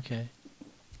 Okay.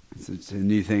 It's a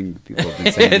new thing people have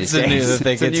been saying It's these a new days.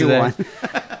 thing It's a new today. one.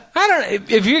 I don't.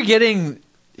 If you're getting,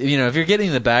 if you're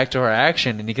getting the backdoor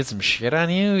action and you get some shit on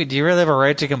you, do you really have a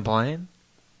right to complain?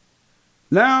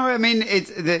 No, I mean it's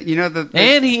the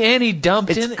And he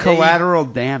dumped it's in collateral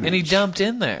damage. and he dumped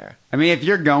in there. I mean, if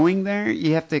you're going there,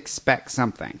 you have to expect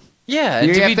something. Yeah,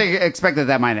 You and have to expect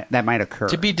that might occur.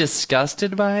 to be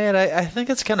disgusted by it, I think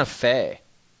it's kind of fey.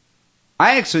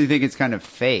 I actually think it's kind of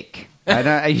fake.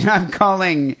 I'm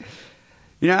calling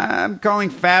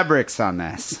fabrics on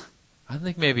this. I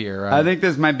think maybe you're right. I think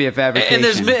this might be a fabrication.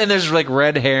 And there's like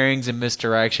red herrings and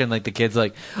misdirection. Like the kid's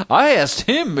like, I asked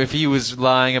him if he was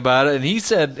lying about it, and he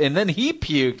said, and then he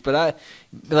puked. But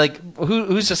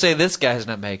who's to say this guy's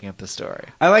not making up the story?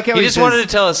 I like how he he just says- wanted to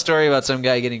tell a story about some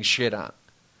guy getting shit on.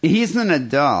 He's an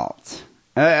adult.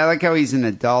 I like how he's an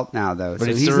adult now, though. But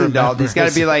So it's he's to an adult. remember He's got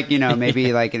to be his- like,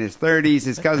 maybe like in his 30s.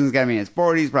 His cousin's got to be in his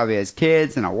 40s. Probably has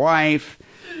kids and a wife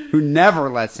who never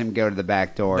lets him go to the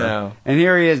back door. No. And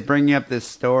here he is bringing up this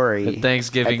story At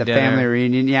Thanksgiving at the dinner. family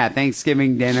reunion. Yeah,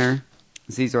 Thanksgiving dinner.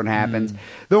 Sees what happens.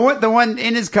 The one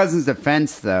in his cousin's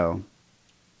defense, though,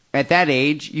 at that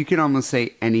age, you can almost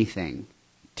say anything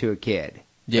to a kid.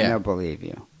 Yeah. And they'll believe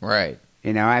you. Right.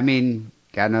 I mean,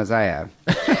 God knows I have.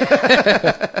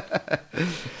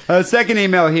 Second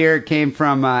email here came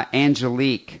from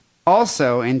Angelique,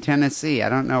 also in Tennessee. I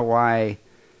don't know why.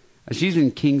 She's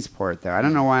in Kingsport, though. I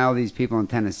don't know why all these people in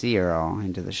Tennessee are all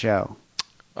into the show.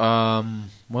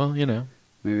 Well,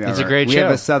 It's a great we show.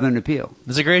 have a Southern appeal.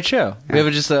 It's a great show. Yeah. We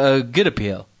have just a good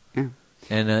appeal. Yeah.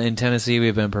 And in Tennessee,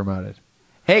 we've been promoted.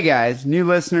 Hey guys, new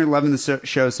listener, loving the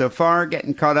show so far.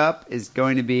 Getting caught up is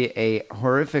going to be a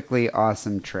horrifically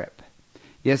awesome trip.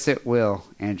 Yes, it will,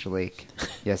 Angelique.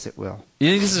 Yes, it will. You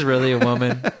think this is really a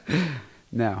woman?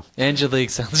 No.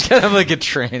 Angelique sounds kind of like a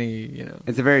tranny, you know.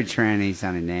 It's a very tranny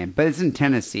sounding name, but it's in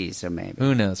Tennessee, so maybe.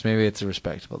 Who knows? Maybe it's a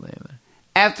respectable name.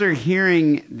 After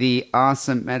hearing the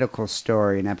awesome medical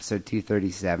story in episode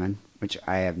 237, which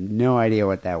I have no idea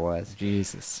what that was,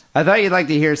 Jesus. I thought you'd like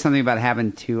to hear something about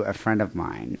happened to a friend of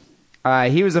mine.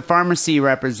 He was a pharmacy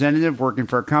representative working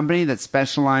for a company that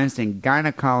specialized in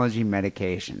gynecology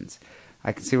medications.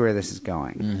 I can see where this is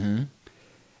going. Mm-hmm.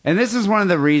 And this is one of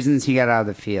the reasons he got out of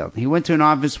the field. He went to an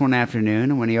office one afternoon,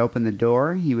 and when he opened the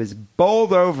door, he was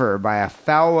bowled over by a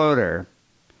foul odor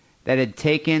that had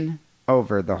taken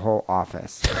over the whole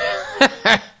office.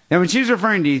 Now, when she's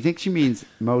referring to, you think she means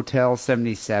Motel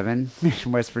 77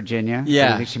 in West Virginia? Yeah. Or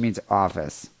do you think she means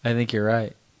office? I think you're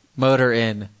right. Motor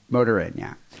Inn. Motor Inn,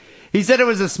 yeah. He said it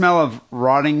was a smell of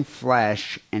rotting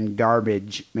flesh and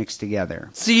garbage mixed together.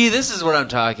 See, this is what I'm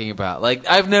talking about. Like,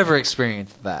 I've never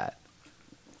experienced that.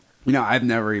 You know, I've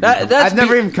never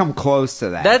even come close to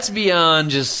that. That's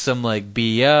beyond just some, like,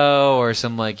 BO or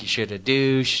some, like, you should have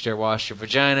douched or washed your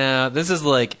vagina. This is,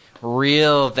 like,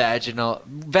 real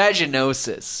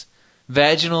vaginosis.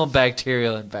 Vaginal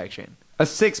bacterial infection. A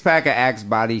 6-pack of Axe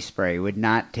body spray would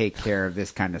not take care of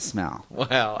this kind of smell.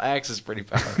 Well, Axe is pretty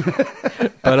powerful.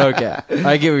 But okay.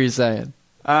 I get what you're saying.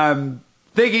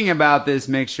 Thinking about this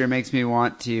mixture makes me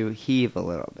want to heave a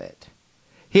little bit.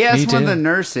 He asked one of the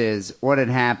nurses what had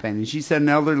happened, and she said an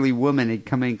elderly woman had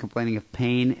come in complaining of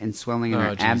pain and swelling in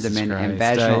her abdomen and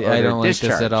vaginal odor I don't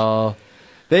discharge. like this at all.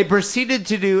 They proceeded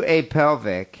to do a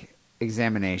pelvic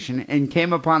examination and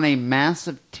came upon a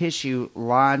massive tissue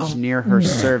lodged near her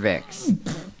cervix.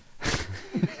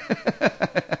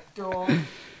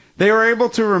 They were able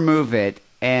to remove it,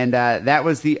 and that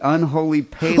was the unholy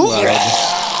payload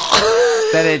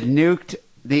that had nuked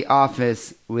the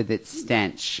office with its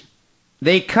stench.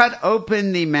 They cut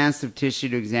open the massive tissue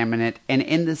to examine it, and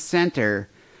in the center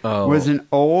was an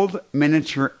old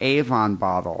miniature Avon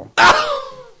bottle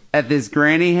that this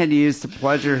granny had used to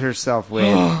pleasure herself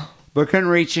with, but couldn't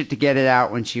reach it to get it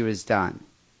out when she was done.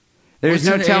 There's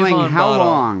no telling how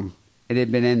long it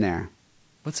had been in there.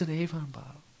 What's an Avon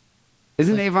bottle?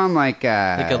 Isn't Avon like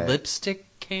a lipstick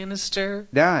canister?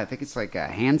 No, I think it's like a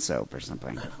hand soap or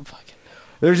something. I don't fucking know.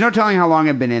 There's no telling how long it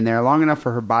had been in there, long enough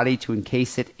for her body to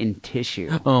encase it in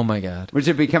tissue. Oh my God. Which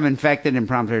had become infected and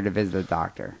prompted her to visit the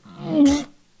doctor.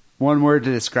 One word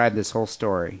to describe this whole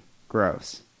story.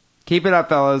 Gross. Keep it up,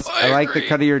 fellas. I like the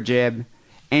cut of your jib.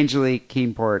 Angelique,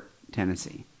 Keenport,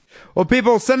 Tennessee. Well,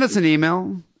 people, send us an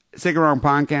email.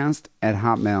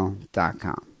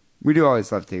 sickandwrongpodcast@hotmail.com. We do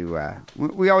always love to,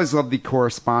 we always love the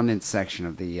correspondence section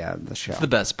of the show. It's the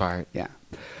best part. Yeah.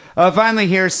 Finally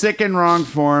here, Sick and Wrong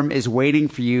Forum is waiting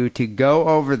for you to go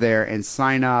over there and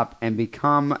sign up and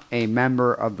become a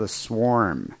member of the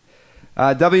Swarm.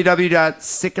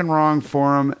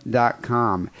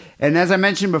 www.sickandwrongforum.com. And as I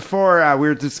mentioned before, we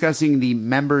were discussing the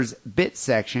members bit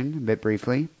section a bit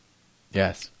briefly.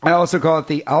 Yes. I also call it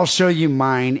the I'll show you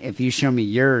mine if you show me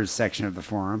yours section of the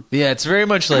forum. Yeah, it's very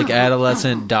much like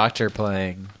adolescent doctor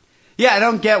playing. Yeah, I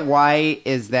don't get why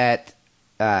is that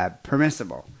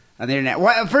permissible on the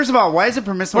internet. First of all, why is it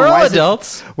permissible? We're all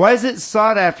adults. Why is it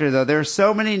sought after, though? There are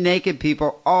so many naked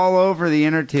people all over the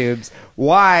inner tubes.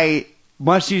 Why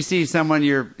must you see someone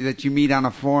that you meet on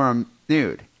a forum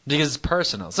nude? Because it's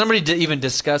personal. Somebody even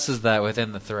discusses that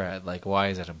within the thread. Like, why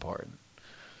is it important?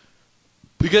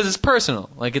 Because it's personal.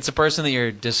 Like, it's a person that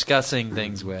you're discussing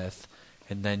things with,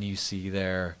 and then you see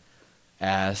their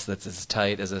ass that's as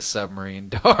tight as a submarine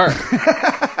door.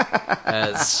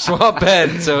 As Swamp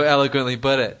Head so eloquently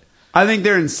put it. I think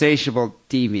they're insatiable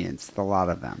deviants, a lot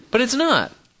of them. But it's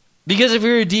not. Because if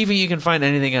you're a deviant, you can find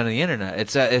anything on the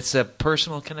internet. It's a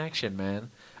personal connection, man.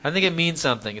 I think it means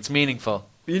something. It's meaningful.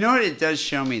 You know what it does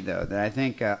show me, though? That I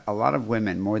think a lot of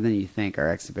women, more than you think, are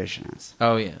exhibitionists.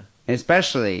 Oh, yeah.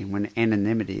 Especially when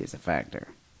anonymity is a factor.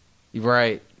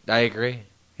 Right. I agree.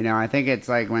 You know, I think it's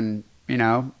like when,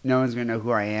 no one's going to know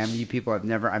who I am. You people I've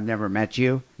never met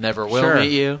you. Never will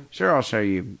meet you. Sure, I'll show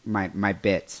you my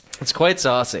bits. It's quite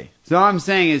saucy. So all I'm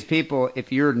saying is, people,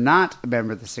 if you're not a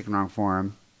member of the Sick and Wrong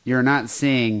Forum, you're not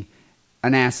seeing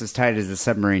an ass as tight as a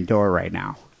submarine door right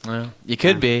now. Well, you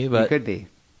could be, but... You could be.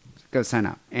 Go sign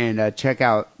up and check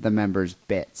out the members'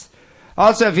 bits.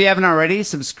 Also, if you haven't already,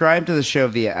 subscribe to the show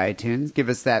via iTunes. Give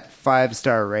us that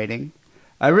 5-star rating.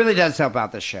 It really does help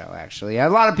out the show, actually. A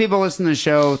lot of people listen to the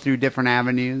show through different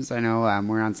avenues. I know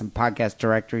we're on some podcast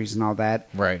directories and all that.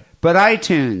 Right. But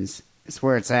iTunes is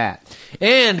where it's at.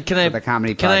 And can I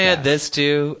podcast. add this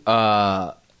too?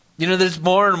 There's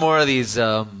more and more of these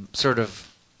sort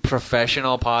of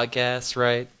professional podcasts,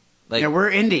 right? Like, yeah,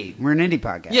 we're indie. We're an indie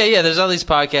podcast. Yeah. There's all these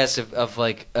podcasts of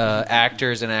like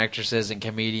actors and actresses and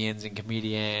comedians and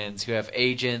comedians who have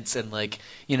agents and like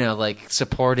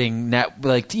supporting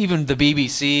like even the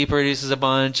BBC produces a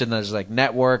bunch, and there's like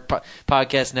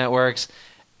podcast networks,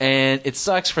 and it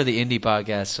sucks for the indie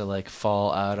podcasts to like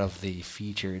fall out of the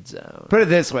featured zone. Put it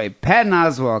this way: Patton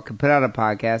Oswalt could put out a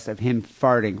podcast of him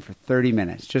farting for 30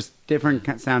 minutes, just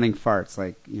different sounding farts,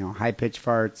 like high pitched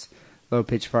farts, low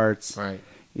pitched farts, right?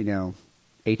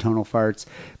 Atonal farts.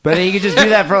 But he could just do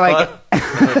that for like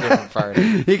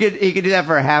he could do that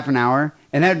for a half an hour,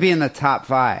 and that'd be in the top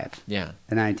 5. Yeah.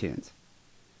 In iTunes.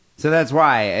 So that's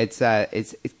why it's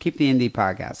keep the indie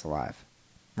podcast alive.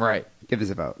 Right. Give us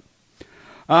a vote.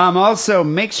 Also,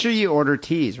 make sure you order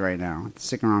tees right now at the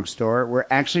Sick and Wrong store. We're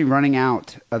actually running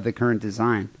out of the current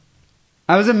design.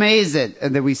 I was amazed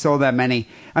that we sold that many.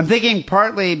 I'm thinking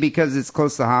partly because it's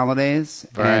close to holidays,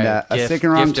 right. And a Sick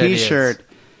and Wrong T-shirt. Ideas.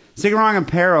 Sick and Wrong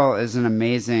apparel is an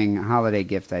amazing holiday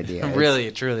gift idea.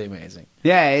 Really, truly amazing.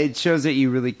 Yeah, it shows that you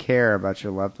really care about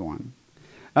your loved one.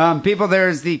 People,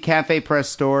 there's the Cafe Press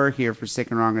store here for Sick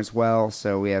and Wrong as well.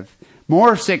 So we have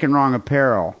more Sick and Wrong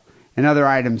apparel and other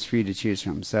items for you to choose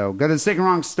from. So go to Sick and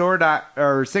Wrong store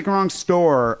Sick and Wrong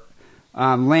store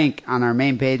link on our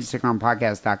main page,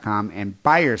 sickandwrongpodcast.com, and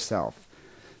buy yourself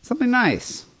something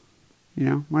nice.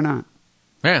 Why not?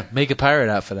 Yeah, make a pirate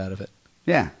outfit out of it.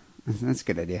 Yeah. That's a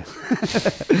good idea.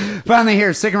 Finally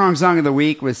here, Sick and Wrong Song of the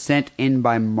Week was sent in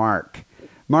by Mark.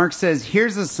 Mark says,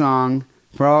 here's a song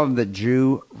for all of the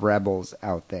Jew rebels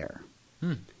out there.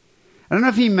 I don't know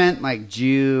if he meant like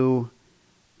Jew,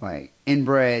 like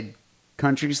inbred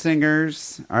country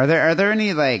singers. Are there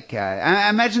any like, I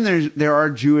imagine there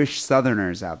are Jewish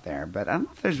Southerners out there, but I don't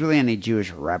know if there's really any Jewish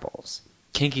rebels.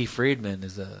 Kinky Friedman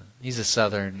he's a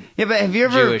Southern. Yeah, but have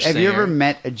you singer. ever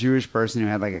met a Jewish person who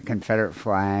had like a Confederate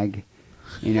flag,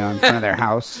 in front of their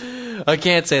house? I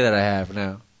can't say that I have.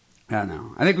 No. I don't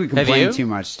know. I think we complain too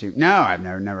much too. No, I've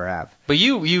never have. But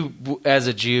you as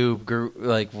a Jew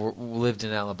lived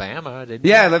in Alabama, didn't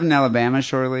you? Yeah, I lived in Alabama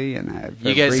shortly, and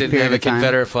you guys didn't have a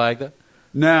Confederate flag though.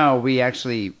 No, we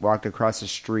actually walked across the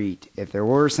street. If there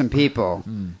were some people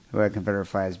who had Confederate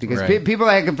flags, because people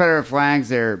that had Confederate flags,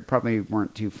 they probably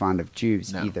weren't too fond of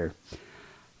Jews either.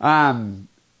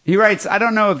 He writes, I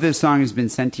don't know if this song has been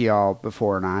sent to y'all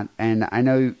before or not, and I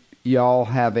know y'all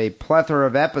have a plethora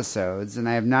of episodes, and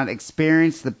I have not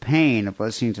experienced the pain of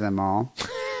listening to them all.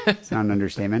 It's not an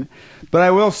understatement. But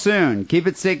I will soon. Keep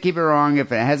it sick, keep it wrong.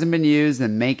 If it hasn't been used,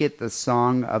 then make it the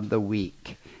song of the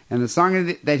week. And the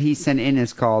song that he sent in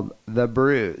is called The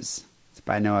Bruise. It's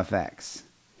by NoFX.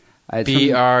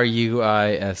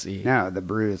 B-R-U-I-S-E. No, The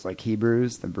Bruise, like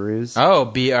Hebrews, The Bruise. Oh,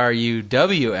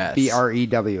 B-R-U-W-S.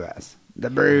 B-R-E-W-S. The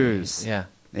Bruise. Yeah.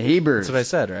 The Hebrews. That's what I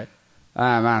said, right?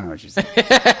 I don't know what you said.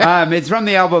 It's from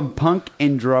the album Punk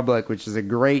in Drublic, which is a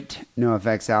great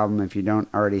NoFX album. If you don't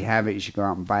already have it, you should go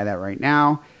out and buy that right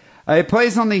now. It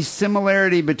plays on the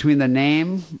similarity between the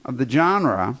name of the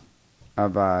genre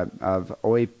of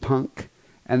oi punk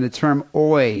and the term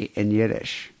oi in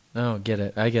Yiddish. Oh, get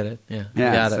it. I get it. Yeah.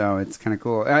 Yeah, so it's kind of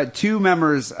cool. 2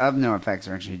 members of NoFX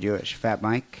are actually Jewish. Fat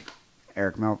Mike,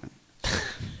 Eric Melvin.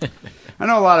 I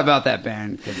know a lot about that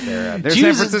band because they're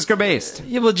San Francisco based.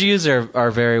 Yeah, well, Jews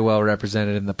are very well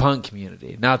represented in the punk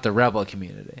community, not the rebel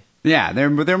community. Yeah, they're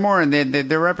more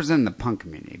they're representing the punk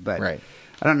community, but right.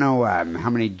 I don't know how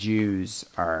many Jews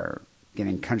are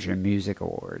getting country music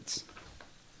awards.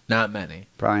 Not many.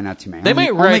 Probably not too many. They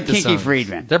might write the Kinky songs.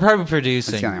 Friedman. They're probably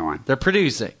producing. That's the only one. They're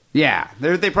producing. Yeah,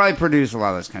 they probably produce a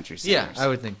lot of those country singers. Yeah, I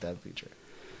would think that would be true.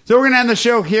 So we're going to end the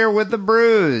show here with The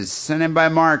Bruise, sent in by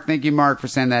Mark. Thank you, Mark, for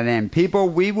sending that in. People,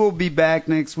 we will be back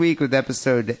next week with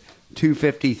episode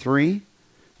 253.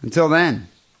 Until then,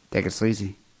 take it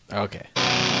sleazy. Okay.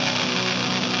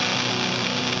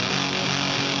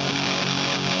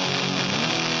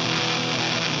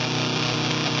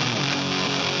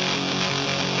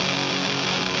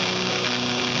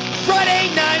 Friday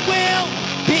night we'll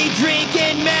be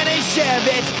drinking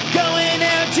Manischewitz, going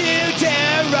out to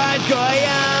terrorize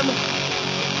Goyam.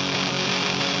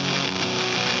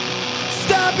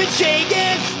 Stomping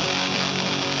Shakers,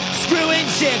 screwing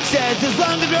chicks as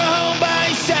long as we're home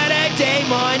by Saturday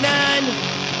morning.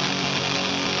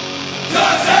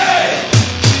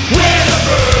 We're the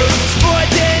Bruise,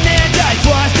 sporting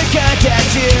anti-swastika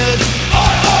tattoos.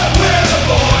 We're the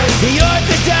boys, the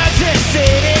Orthodox and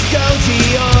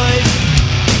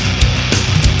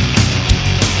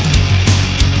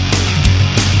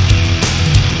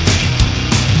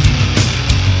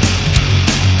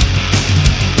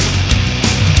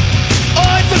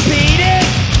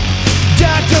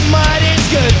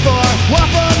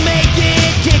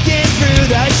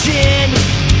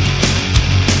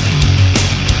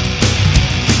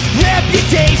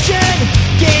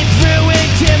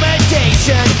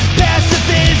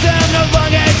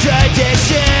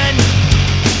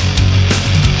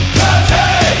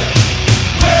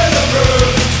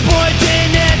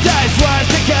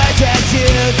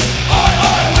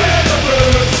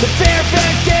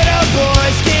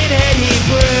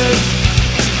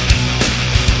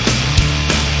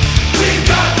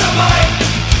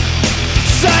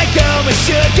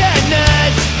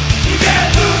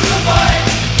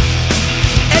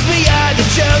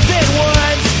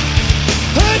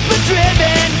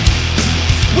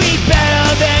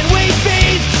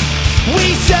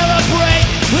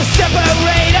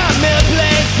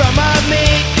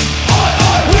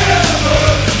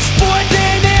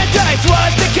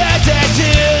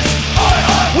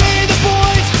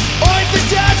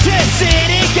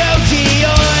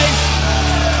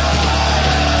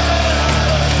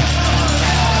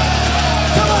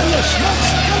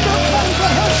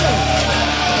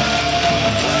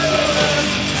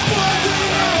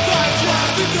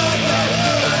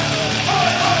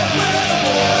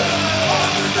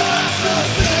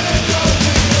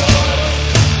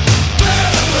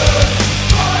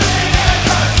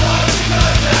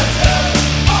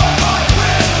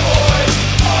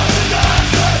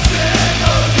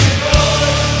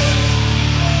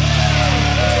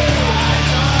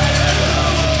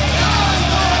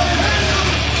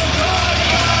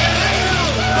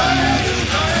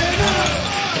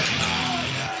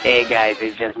Hey guys,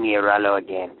 it's just me, Rallo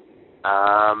again.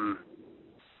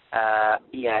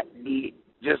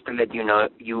 Just to let you know,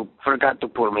 you forgot to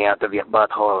pull me out of your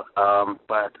butthole.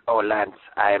 Lance,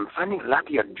 I am finding a lot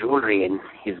of your jewelry in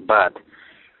his butt.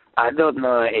 I don't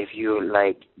know if you,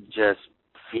 just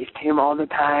fist him all the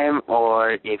time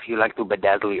or if you like to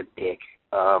bedazzle your dick.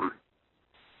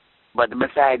 But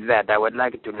besides that, I would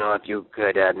like to know if you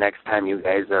could, next time you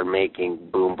guys are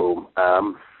making Boom Boom,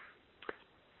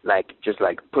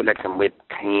 put some whipped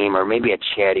cream or maybe a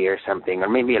cherry or something, or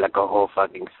maybe a whole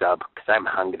fucking sub, because I'm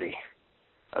hungry.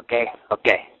 Okay?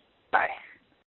 Okay. Bye.